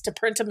with these, to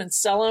print them and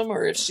sell them,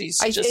 or if she's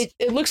just...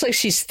 It looks like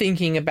she's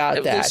thinking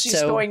about that.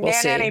 She's going,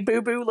 nanny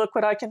boo boo, look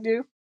what I can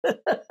do.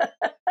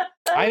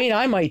 I mean,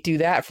 I might do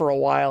that for a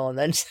while and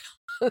then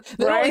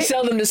only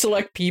sell them to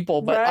select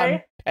people, but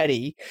I'm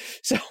petty.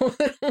 So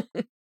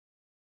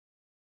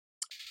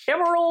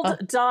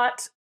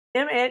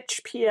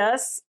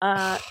Emerald.mhps.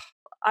 I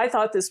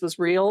thought this was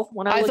real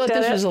when I looked at it. I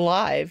thought this was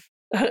alive.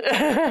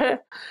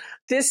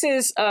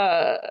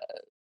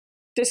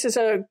 This is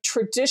a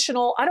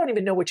traditional, I don't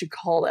even know what you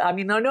call it. I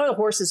mean, I know the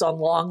horse is on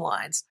long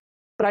lines,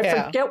 but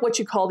I forget what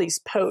you call these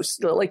posts.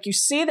 Like you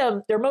see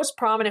them, they're most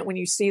prominent when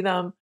you see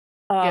them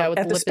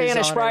at the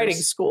Spanish riding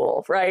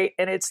school, right?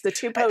 And it's the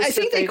two posts. I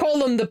think they call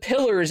them the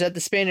pillars at the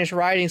Spanish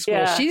riding school.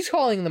 Yeah. She's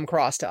calling them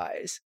cross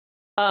ties.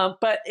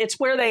 But it's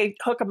where they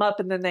hook them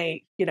up and then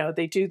they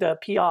do the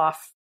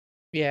pee-off.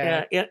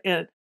 Yeah.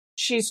 And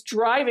she's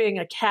driving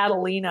a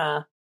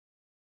Catalina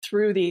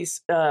through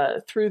these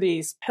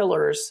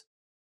pillars.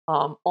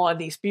 On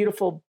these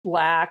beautiful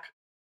black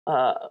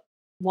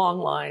long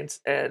lines,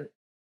 and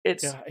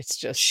it's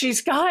just, she's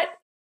got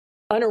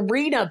an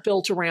arena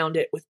built around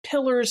it with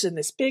pillars and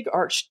this big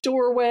arched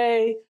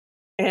doorway,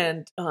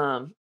 and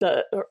not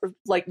the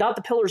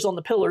pillars on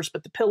the pillars,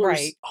 but the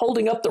pillars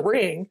holding up the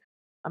ring.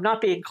 I'm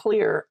not being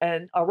clear,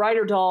 and a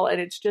rider doll,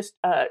 and it's just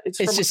it's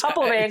from a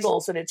couple of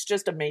angles, and it's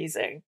just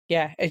amazing.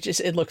 Yeah,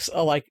 it looks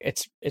like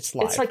it's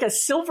live. It's like a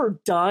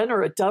silver dun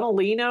or a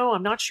Dunalino.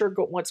 I'm not sure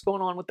what's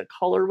going on with the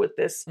color with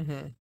this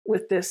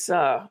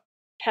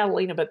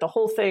Catalina, but the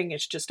whole thing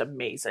is just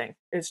amazing.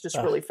 It's just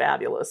really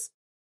fabulous.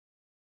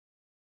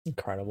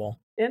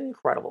 Incredible. And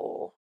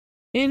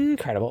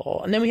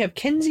then we have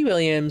Kenzie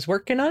Williams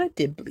working on a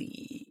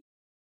Dibley.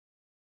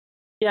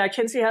 Yeah,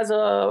 Kenzie has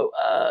a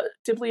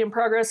Dibley in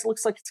progress. It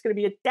looks like it's going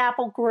to be a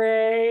dapple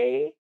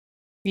gray.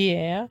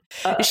 Yeah.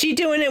 Is she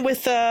doing it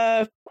with,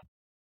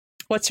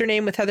 what's her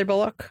name, with Heather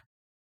Bullock?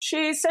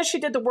 She says she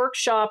did the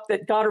workshop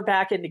that got her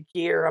back into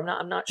gear.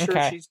 I'm not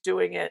sure she's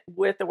doing it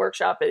with the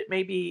workshop. It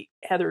may be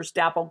Heather's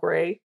dapple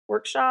gray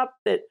workshop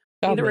that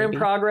either in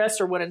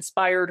progress or what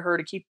inspired her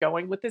to keep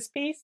going with this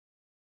piece.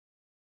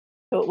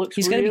 So it looks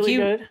really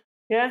good.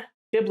 Yeah.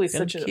 Dibley's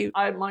such a...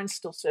 mine's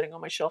still sitting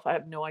on my shelf. I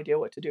have no idea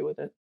what to do with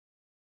it.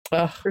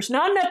 There's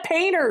not enough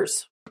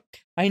painters.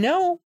 I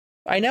know.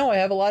 I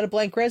have a lot of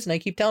blank resin. I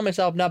keep telling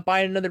myself I'm not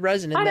buying another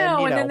resin.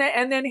 And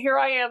and then here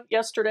I am.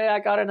 Yesterday, I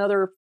got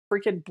another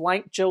freaking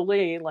blank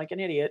Jolie, like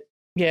an idiot.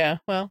 Yeah,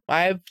 well,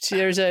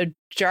 there's a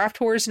draft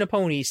horse and a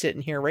pony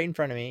sitting here right in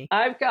front of me.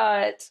 I've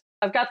got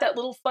that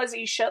little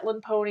fuzzy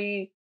Shetland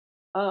pony,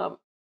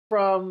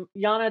 from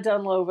Yana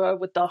Dunlova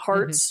with the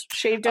hearts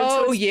shaved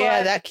into his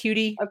butt. That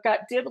cutie. I've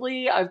got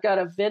Dibley. I've got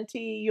a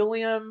Venti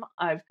Ulium.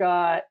 I've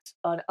got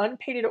an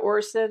unpainted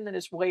Orson that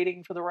is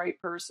waiting for the right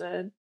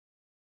person.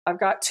 I've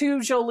got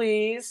two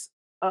Jolies.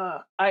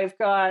 I've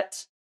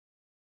got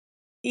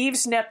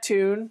Eve's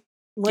Neptune,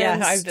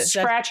 Lynn's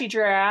Scratchy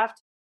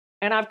Draft,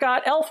 and I've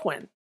got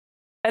Elfwin.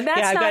 And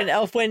that's I've got an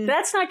Elfwin.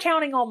 That's not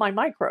counting all my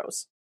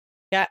micros.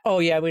 Yeah. Oh,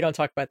 yeah. We don't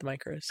talk about the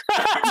micros.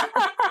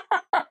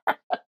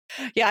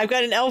 Yeah, I've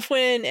got an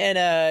Elfwin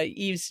and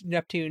Eve's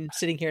Neptune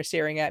sitting here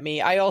staring at me.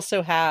 I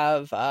also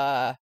have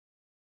I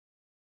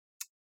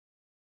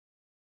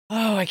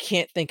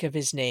can't think of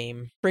his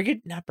name.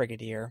 Not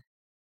Brigadier.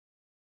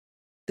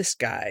 This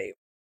guy.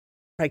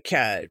 Like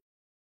the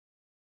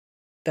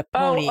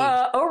pony.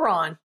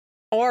 Oron.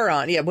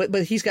 Oron, yeah,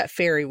 but he's got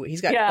fairy.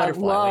 He's got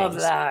butterfly love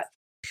wings. That.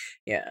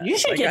 Yeah. You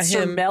should get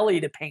Sir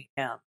Melly to paint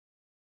him.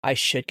 I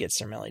should get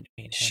Sir Melly to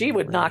paint him. She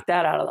would knock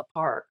that out of the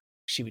park.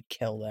 She would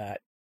kill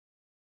that.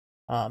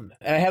 And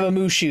I have a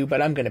Mushu,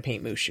 but I'm going to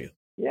paint Mushu.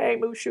 Yay,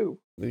 Mushu.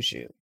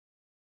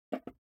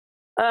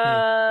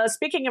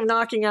 Speaking of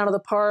knocking out of the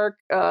park,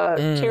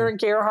 Karen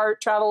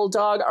Gerhardt, Travel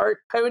Dog Art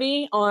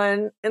Pony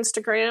on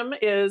Instagram,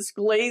 is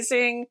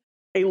glazing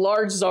a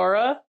large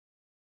Zara.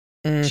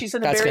 She's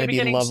in the very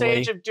beginning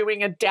stage of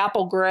doing a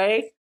dapple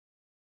gray.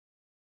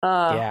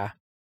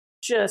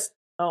 Just,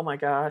 oh my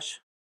gosh.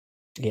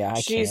 Yeah,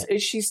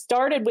 she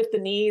started with the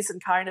knees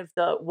and kind of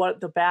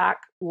the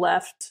back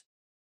left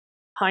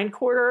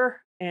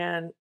hindquarter,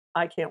 and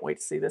I can't wait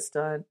to see this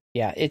done.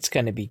 Yeah, it's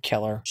going to be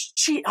killer.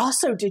 She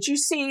also, did you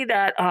see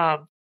that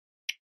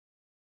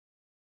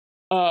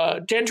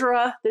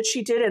Dendra that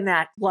she did in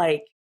that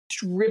like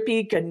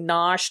drippy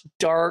ganache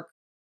dark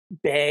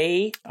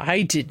bay?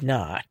 I did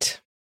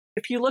not.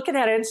 If you look at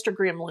that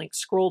Instagram link,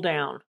 scroll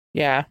down.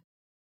 Yeah.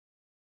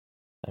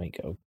 Let me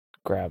go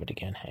grab it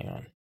again. Hang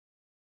on.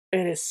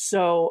 It is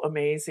so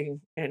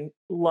amazing and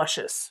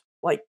luscious.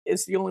 Like,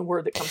 it's the only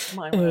word that comes to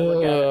mind when I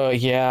look at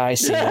it. Yeah, I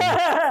see.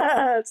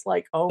 It's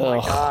like, oh my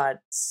God,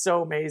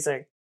 so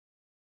amazing.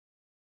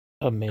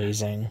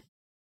 Amazing.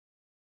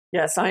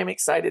 Yes, I am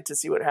excited to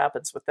see what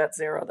happens with that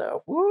Zara,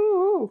 though.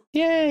 Woo!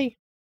 Yay!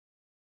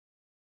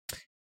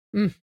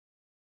 And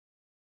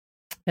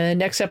then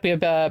next up, we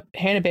have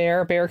Hannah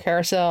Bear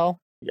Carousel.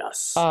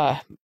 Yes.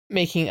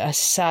 Making a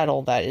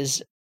saddle that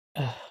is...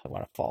 I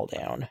want to fall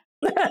down.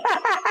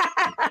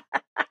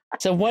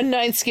 It's a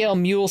 1/9 scale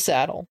mule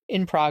saddle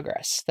in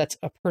progress. That's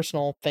a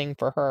personal thing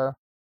for her.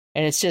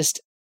 And it's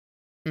just...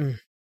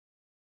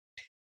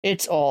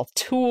 It's all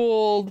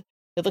tooled.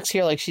 It looks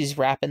here like she's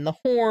wrapping the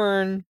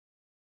horn.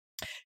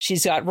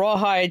 She's got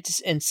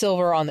rawhides and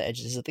silver on the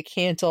edges of the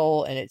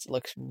cantle, and it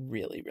looks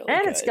really, really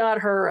and good. It's got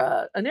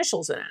her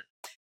initials in it.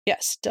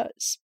 Yes, it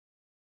does.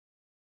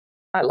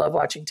 I love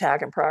watching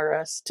tag in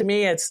progress. To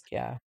me, it's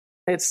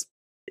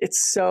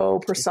so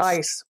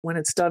precise when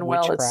it's done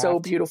well. Witchcraft. It's so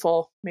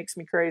beautiful. Makes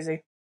me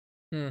crazy.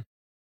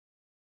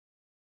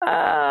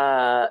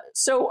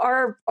 So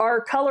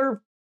our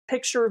color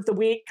picture of the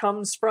week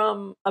comes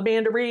from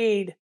Amanda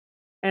Reed,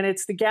 and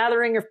it's the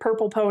Gathering of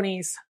Purple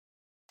Ponies.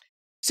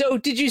 So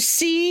did you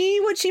see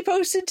what she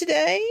posted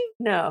today?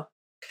 No.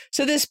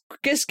 So this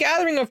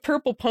Gathering of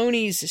Purple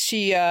Ponies,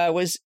 she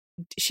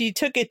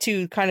took it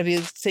to kind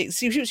of say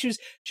she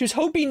was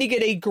hoping to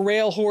get a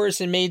Grail horse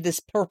and made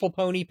this purple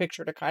pony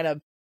picture to kind of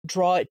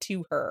draw it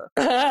to her.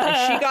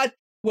 And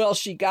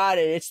she got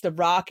it. It's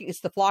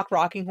the Flock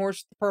rocking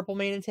horse, the purple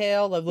mane and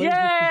tail. Yay!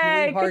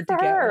 Really hard to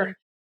get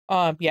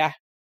one. Yeah.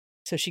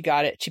 So she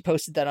got it. She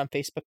posted that on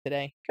Facebook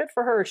today. Good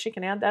for her. She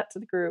can add that to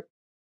the group.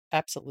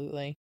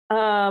 Absolutely.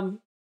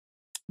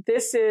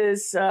 This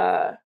is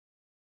the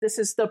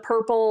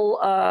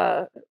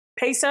purple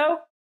peso,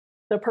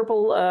 the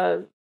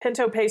purple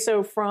Pinto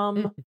Peso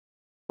from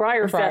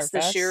Briarfest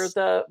this year.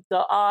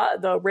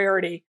 The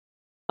rarity,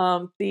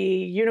 the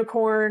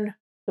unicorn,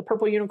 the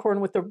purple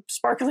unicorn with the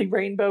sparkly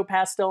rainbow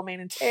pastel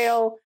mane and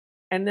tail,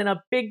 and then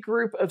a big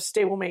group of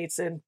stablemates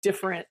in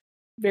different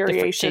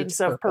variations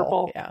of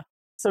purple. Yeah.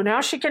 So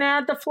now she can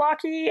add the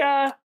flocky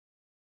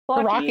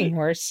rocking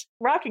horse.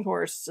 Rocking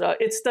horse.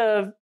 It's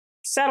the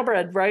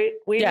saddlebred, right?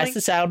 Weanling? Yes, the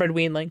saddlebred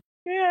weanling.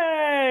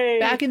 Yay!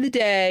 Back in the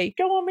day.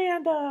 Go,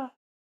 Amanda.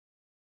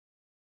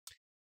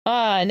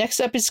 Next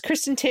up is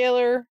Kristen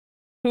Taylor,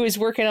 who is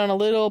working on a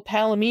little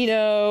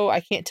Palomino.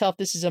 I can't tell if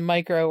this is a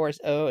micro or it's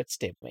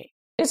stablemate.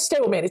 It's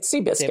stablemate. It's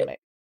Seabiscuit.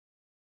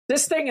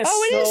 This thing is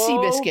is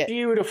Seabiscuit.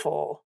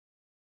 Beautiful.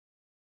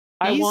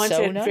 I want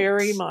it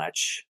very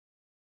much.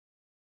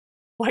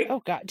 Like,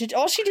 oh god!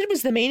 All she did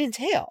was the mane and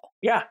tail.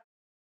 Yeah.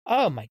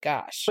 Oh my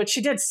gosh! But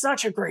she did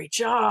such a great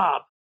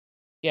job.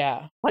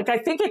 Yeah. Like, I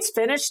think it's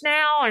finished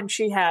now, and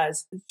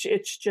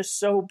it's just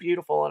so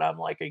beautiful. And I'm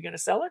like, are you going to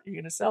sell it? Are you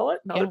going to sell it?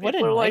 And other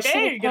people are like,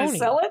 hey, are you going to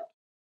sell it?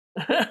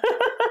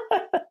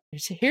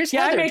 Here's I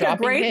Heather make a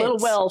great hints. little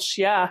Welsh.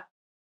 Yeah.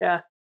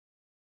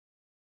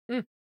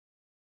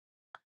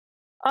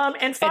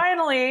 And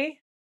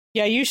finally,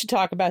 you should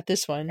talk about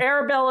this one.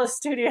 Arabella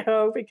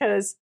Studio,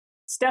 because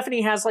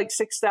Stephanie has like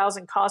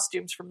 6,000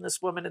 costumes from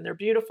this woman, and they're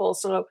beautiful.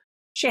 So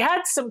she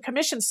had some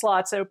commission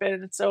slots open,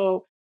 and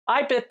so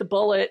I bit the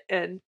bullet,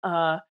 and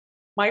my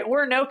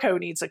Orinoco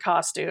needs a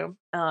costume,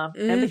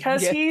 and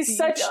because he's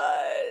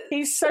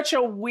such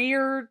a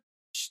weird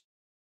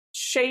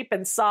shape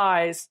and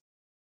size,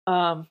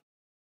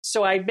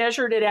 so I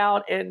measured it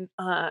out and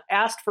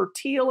asked for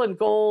teal and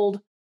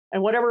gold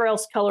and whatever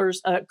else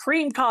colors,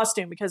 cream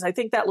costume, because I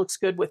think that looks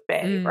good with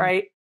Bay,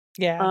 right?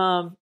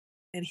 Yeah.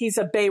 And he's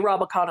a Bay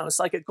Rabicano. It's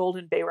like a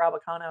golden Bay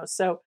Rabicano.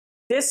 So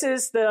this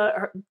is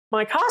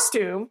my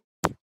costume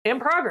in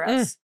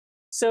progress.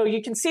 So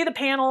you can see the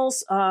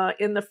panels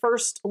in the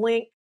first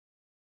link,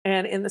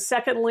 and in the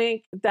second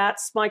link,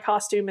 that's my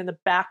costume in the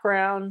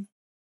background.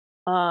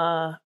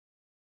 The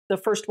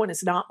first one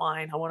is not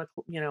mine. I want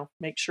to,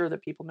 make sure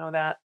that people know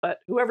that. But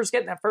whoever's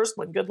getting that first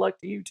one, good luck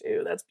to you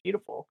too. That's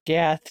beautiful.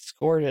 Yeah, it's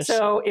gorgeous.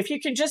 So if you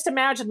can just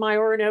imagine my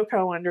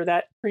Orinoco under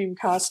that cream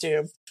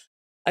costume,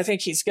 I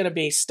think he's going to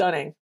be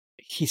stunning.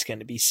 He's going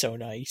to be so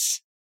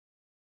nice.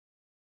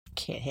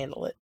 Can't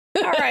handle it.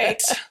 All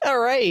right. All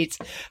right.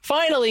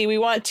 Finally, we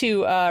want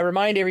to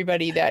remind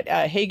everybody that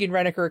Hagen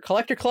Renneker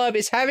Collector Club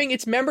is having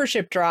its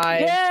membership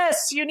drive.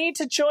 Yes, you need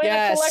to join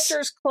the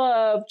Collectors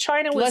Club.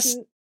 China was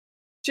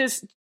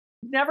just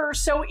never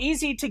so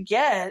easy to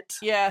get.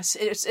 Yes,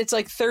 it's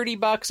like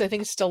 $30. I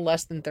think it's still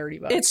less than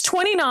 $30. It's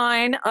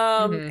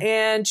 $29,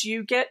 and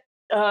you get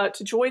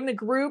to join the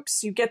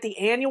groups. You get the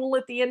annual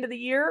at the end of the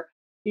year.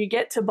 You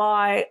get to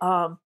buy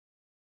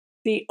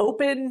the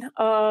open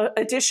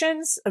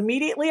editions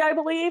immediately, I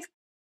believe,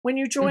 when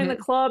you join the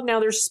club. Now,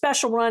 there's a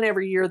special run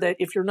every year that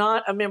if you're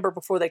not a member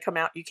before they come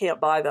out, you can't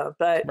buy them.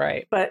 But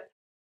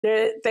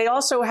they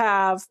also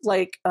have,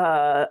 like,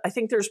 I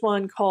think there's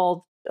one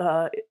called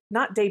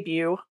not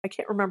Debut. I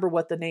can't remember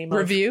what the name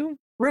Review,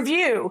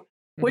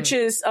 which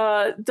is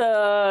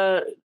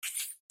for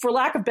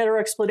lack of better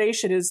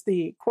explanation, is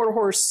the quarter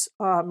horse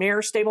mare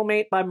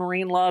stablemate by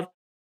Marine Love.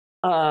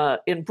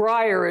 In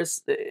Briar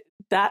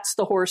that's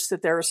the horse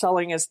that they're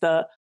selling as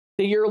the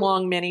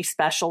year-long mini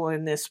special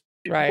in this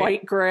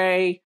white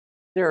gray.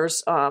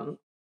 There's a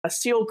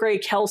steel gray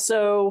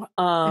Kelso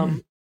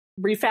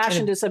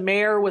refashioned as a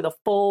mare with a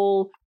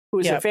full, who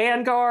was a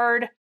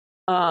vanguard.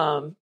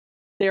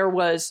 There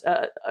was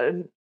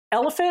an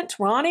elephant,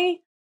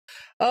 Ronnie.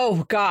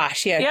 Oh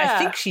gosh, yeah. I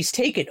think she's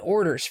taken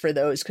orders for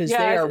those because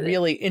they are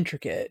really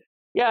intricate.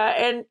 Yeah,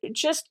 and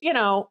just,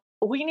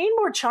 we need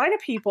more China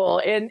people,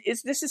 and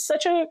this is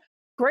such a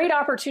great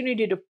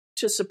opportunity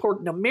to support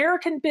an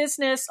American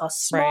business, a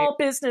small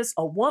business,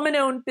 a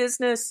woman-owned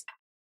business.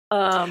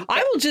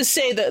 I will just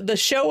say that the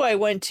show I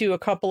went to a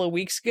couple of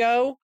weeks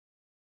ago,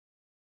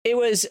 it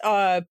was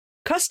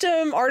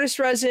custom artist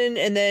resin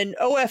and then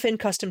OF and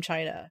custom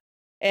China.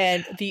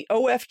 And the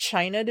OF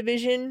China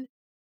division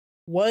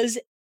won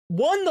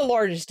the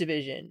largest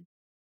division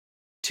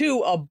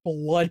to a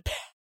bloodbath.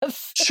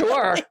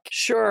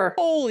 Sure.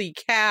 Holy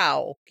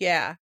cow.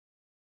 Yeah.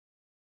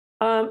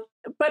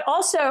 But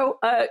also,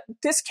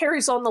 this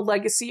carries on the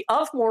legacy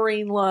of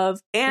Maureen Love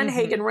and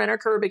Hagen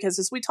Renaker, because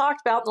as we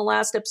talked about in the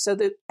last episode,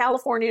 that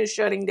California is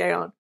shutting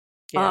down,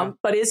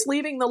 but is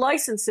leaving the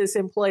licenses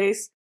in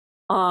place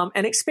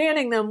and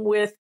expanding them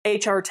with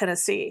HR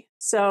Tennessee.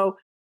 So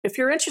if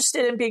you're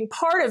interested in being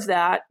part of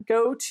that,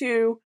 go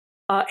to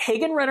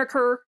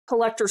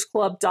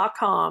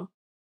HagenRenakerCollectorsClub.com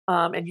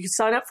and you can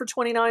sign up for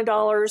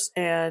 $29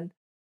 and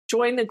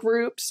join the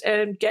groups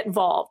and get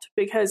involved,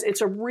 because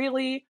it's a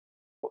really,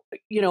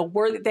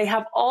 where they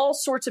have all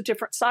sorts of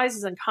different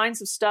sizes and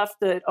kinds of stuff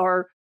that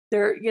are,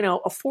 they're,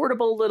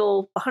 affordable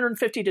little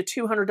 $150 to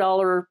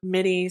 $200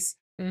 minis.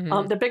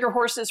 The bigger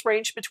horses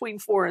range between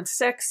 4 and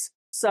 6.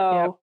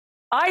 So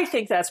I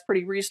think that's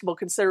pretty reasonable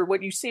considered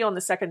what you see on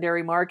the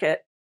secondary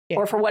market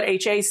or for what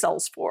HA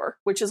sells for,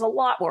 which is a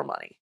lot more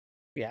money.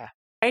 Yeah.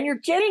 And you're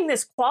getting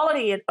this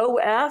quality in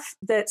OF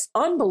that's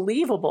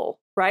unbelievable,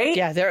 right?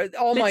 Yeah,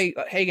 all my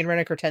Hagen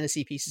Renaker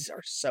Tennessee pieces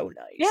are so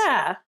nice.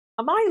 Yeah.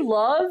 My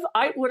Love,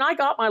 when I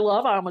got my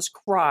Love, I almost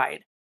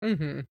cried.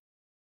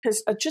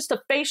 Because just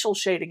the facial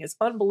shading is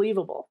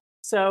unbelievable.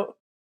 So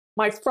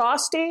my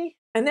Frosty,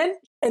 and then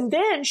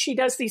she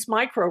does these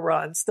micro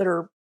runs that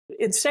are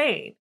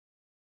insane.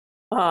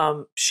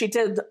 She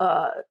did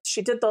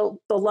the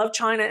Love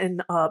China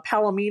in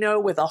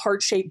Palomino with a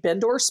heart-shaped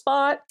Bendor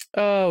spot.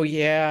 Oh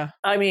yeah.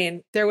 I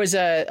mean, there was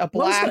a black,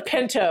 what was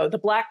the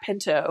black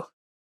Pinto.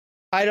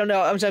 I don't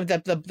know.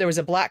 There was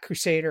a Black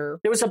Crusader.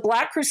 There was a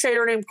Black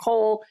Crusader named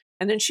Cole,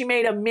 and then she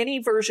made a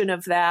mini version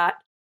of that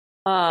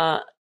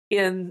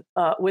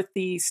with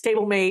the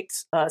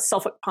stablemate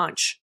Suffolk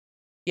Punch.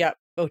 Yep,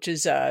 which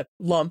is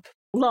Lump.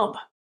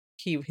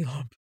 Kiwi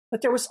Lump.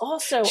 But there was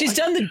also... She's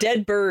done the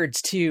Dead Birds,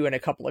 too, in a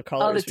couple of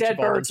colors. Oh, the Dead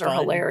Birds are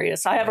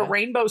hilarious. I have a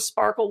rainbow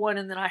sparkle one,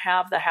 and then I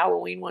have the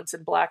Halloween ones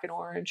in black and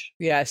orange.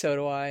 Yeah, so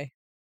do I.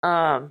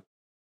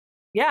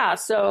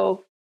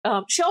 So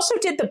she also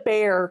did the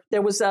bear.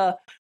 There was a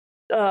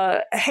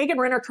Hagen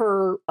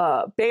Renaker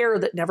bear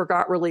that never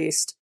got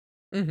released.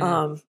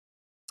 And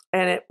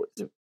I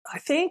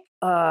think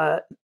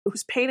it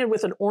was painted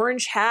with an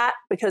orange hat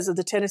because of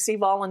the Tennessee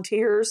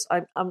Volunteers.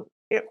 I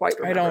can't quite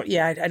remember.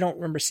 I don't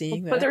remember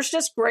seeing that. But there's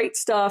just great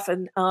stuff.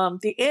 And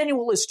the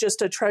annual is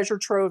just a treasure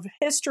trove of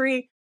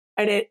history,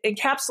 and it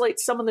encapsulates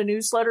some of the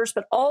newsletters,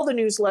 but all the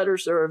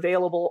newsletters are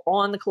available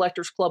on the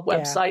Collectors Club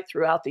website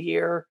throughout the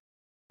year.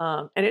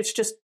 And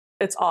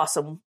it's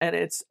awesome.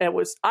 And I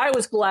was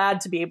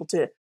glad to be able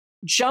to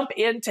jump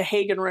into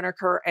Hagen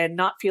Renaker and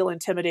not feel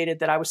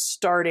intimidated that I was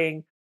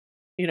starting,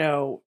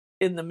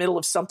 in the middle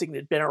of something that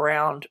had been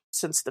around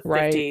since the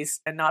 50s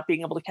and not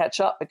being able to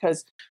catch up,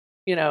 because,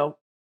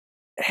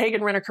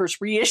 Hagen Renaker's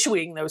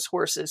reissuing those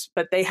horses,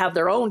 but they have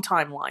their own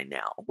timeline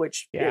now,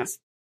 which is,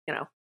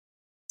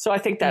 so I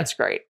think that's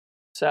great.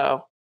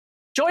 So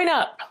join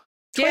up.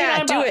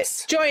 Yeah, do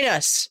it. Join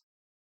us.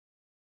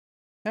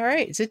 All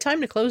right. Is it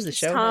time to close the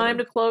show? It's time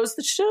to close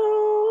the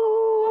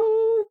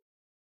show.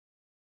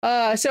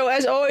 So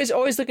as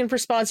always looking for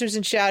sponsors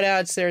and shout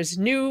outs. There's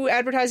new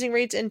advertising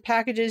rates and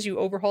packages. You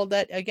overhauled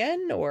that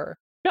again, or?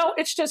 No,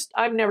 it's just,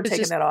 I've never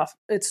taken that off.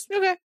 It's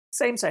okay.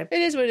 Same. It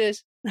is what it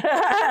is.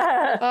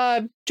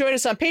 Join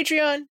us on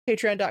Patreon,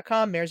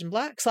 patreon.com, Mares in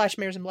Black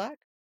 /Mares in Black.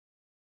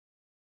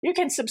 You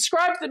can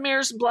subscribe to the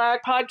Mares in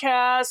Black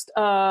podcast.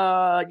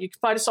 You can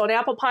find us on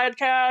Apple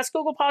Podcasts,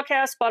 Google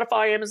Podcasts,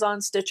 Spotify, Amazon,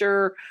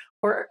 Stitcher,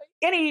 or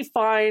any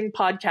fine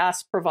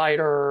podcast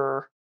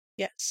provider.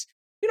 Yes.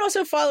 You can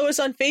also follow us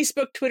on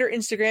Facebook, Twitter,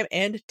 Instagram,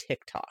 and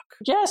TikTok.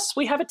 Yes,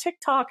 we have a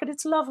TikTok, and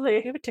it's lovely.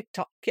 We have a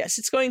TikTok. Yes,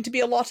 it's going to be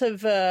a lot of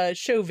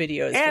show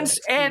videos.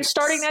 And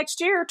starting next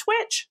year,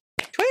 Twitch.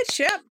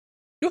 Yep.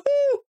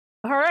 Woohoo!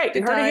 All right,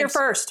 you heard it here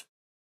first.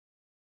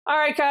 All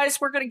right, guys,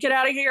 we're going to get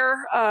out of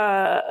here.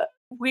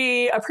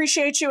 We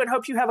appreciate you and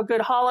hope you have a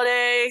good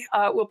holiday.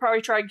 We'll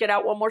probably try and get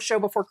out one more show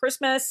before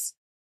Christmas,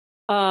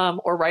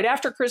 or right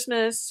after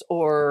Christmas,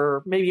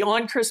 or maybe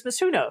on Christmas.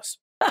 Who knows?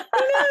 Who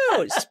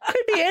knows?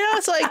 Could be.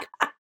 It's like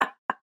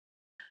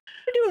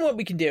we're doing what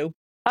we can do.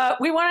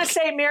 We want to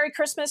say Merry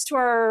Christmas to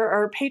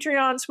our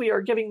Patreons. We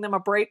are giving them a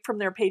break from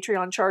their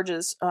Patreon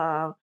charges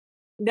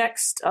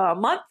next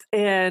month,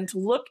 and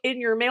look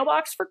in your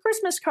mailbox for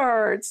Christmas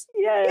cards.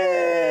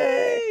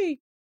 Yay!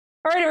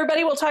 All right,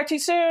 everybody. We'll talk to you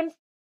soon.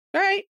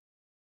 All right.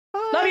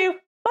 Bye. Love you.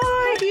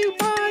 Bye. Love you.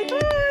 Bye. Bye.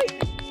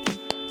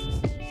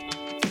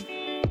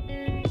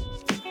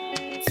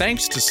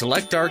 Thanks to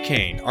Select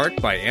Arcane,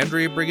 art by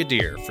Andrea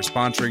Brigadier, for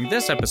sponsoring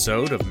this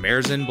episode of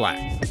Mares in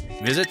Black.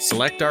 Visit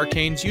Select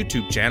Arcane's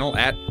YouTube channel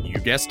at, you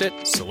guessed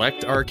it,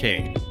 Select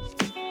Arcane.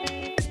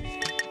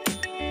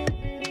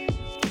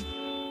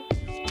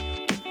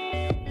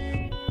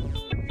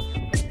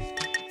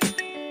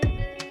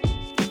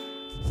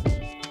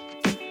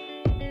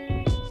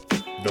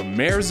 The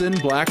Mares in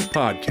Black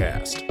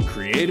podcast,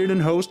 created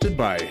and hosted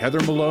by Heather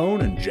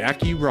Malone and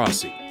Jackie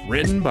Rossi.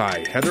 Written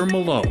by Heather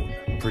Malone.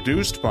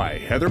 Produced by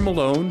Heather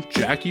Malone,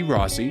 Jackie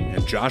Rossi,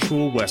 and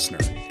Joshua Wessner.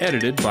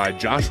 Edited by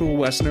Joshua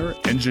Wessner,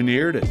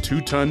 engineered at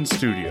 2 Ton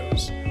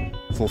Studios.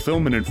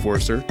 Fulfillment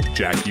Enforcer,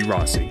 Jackie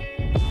Rossi.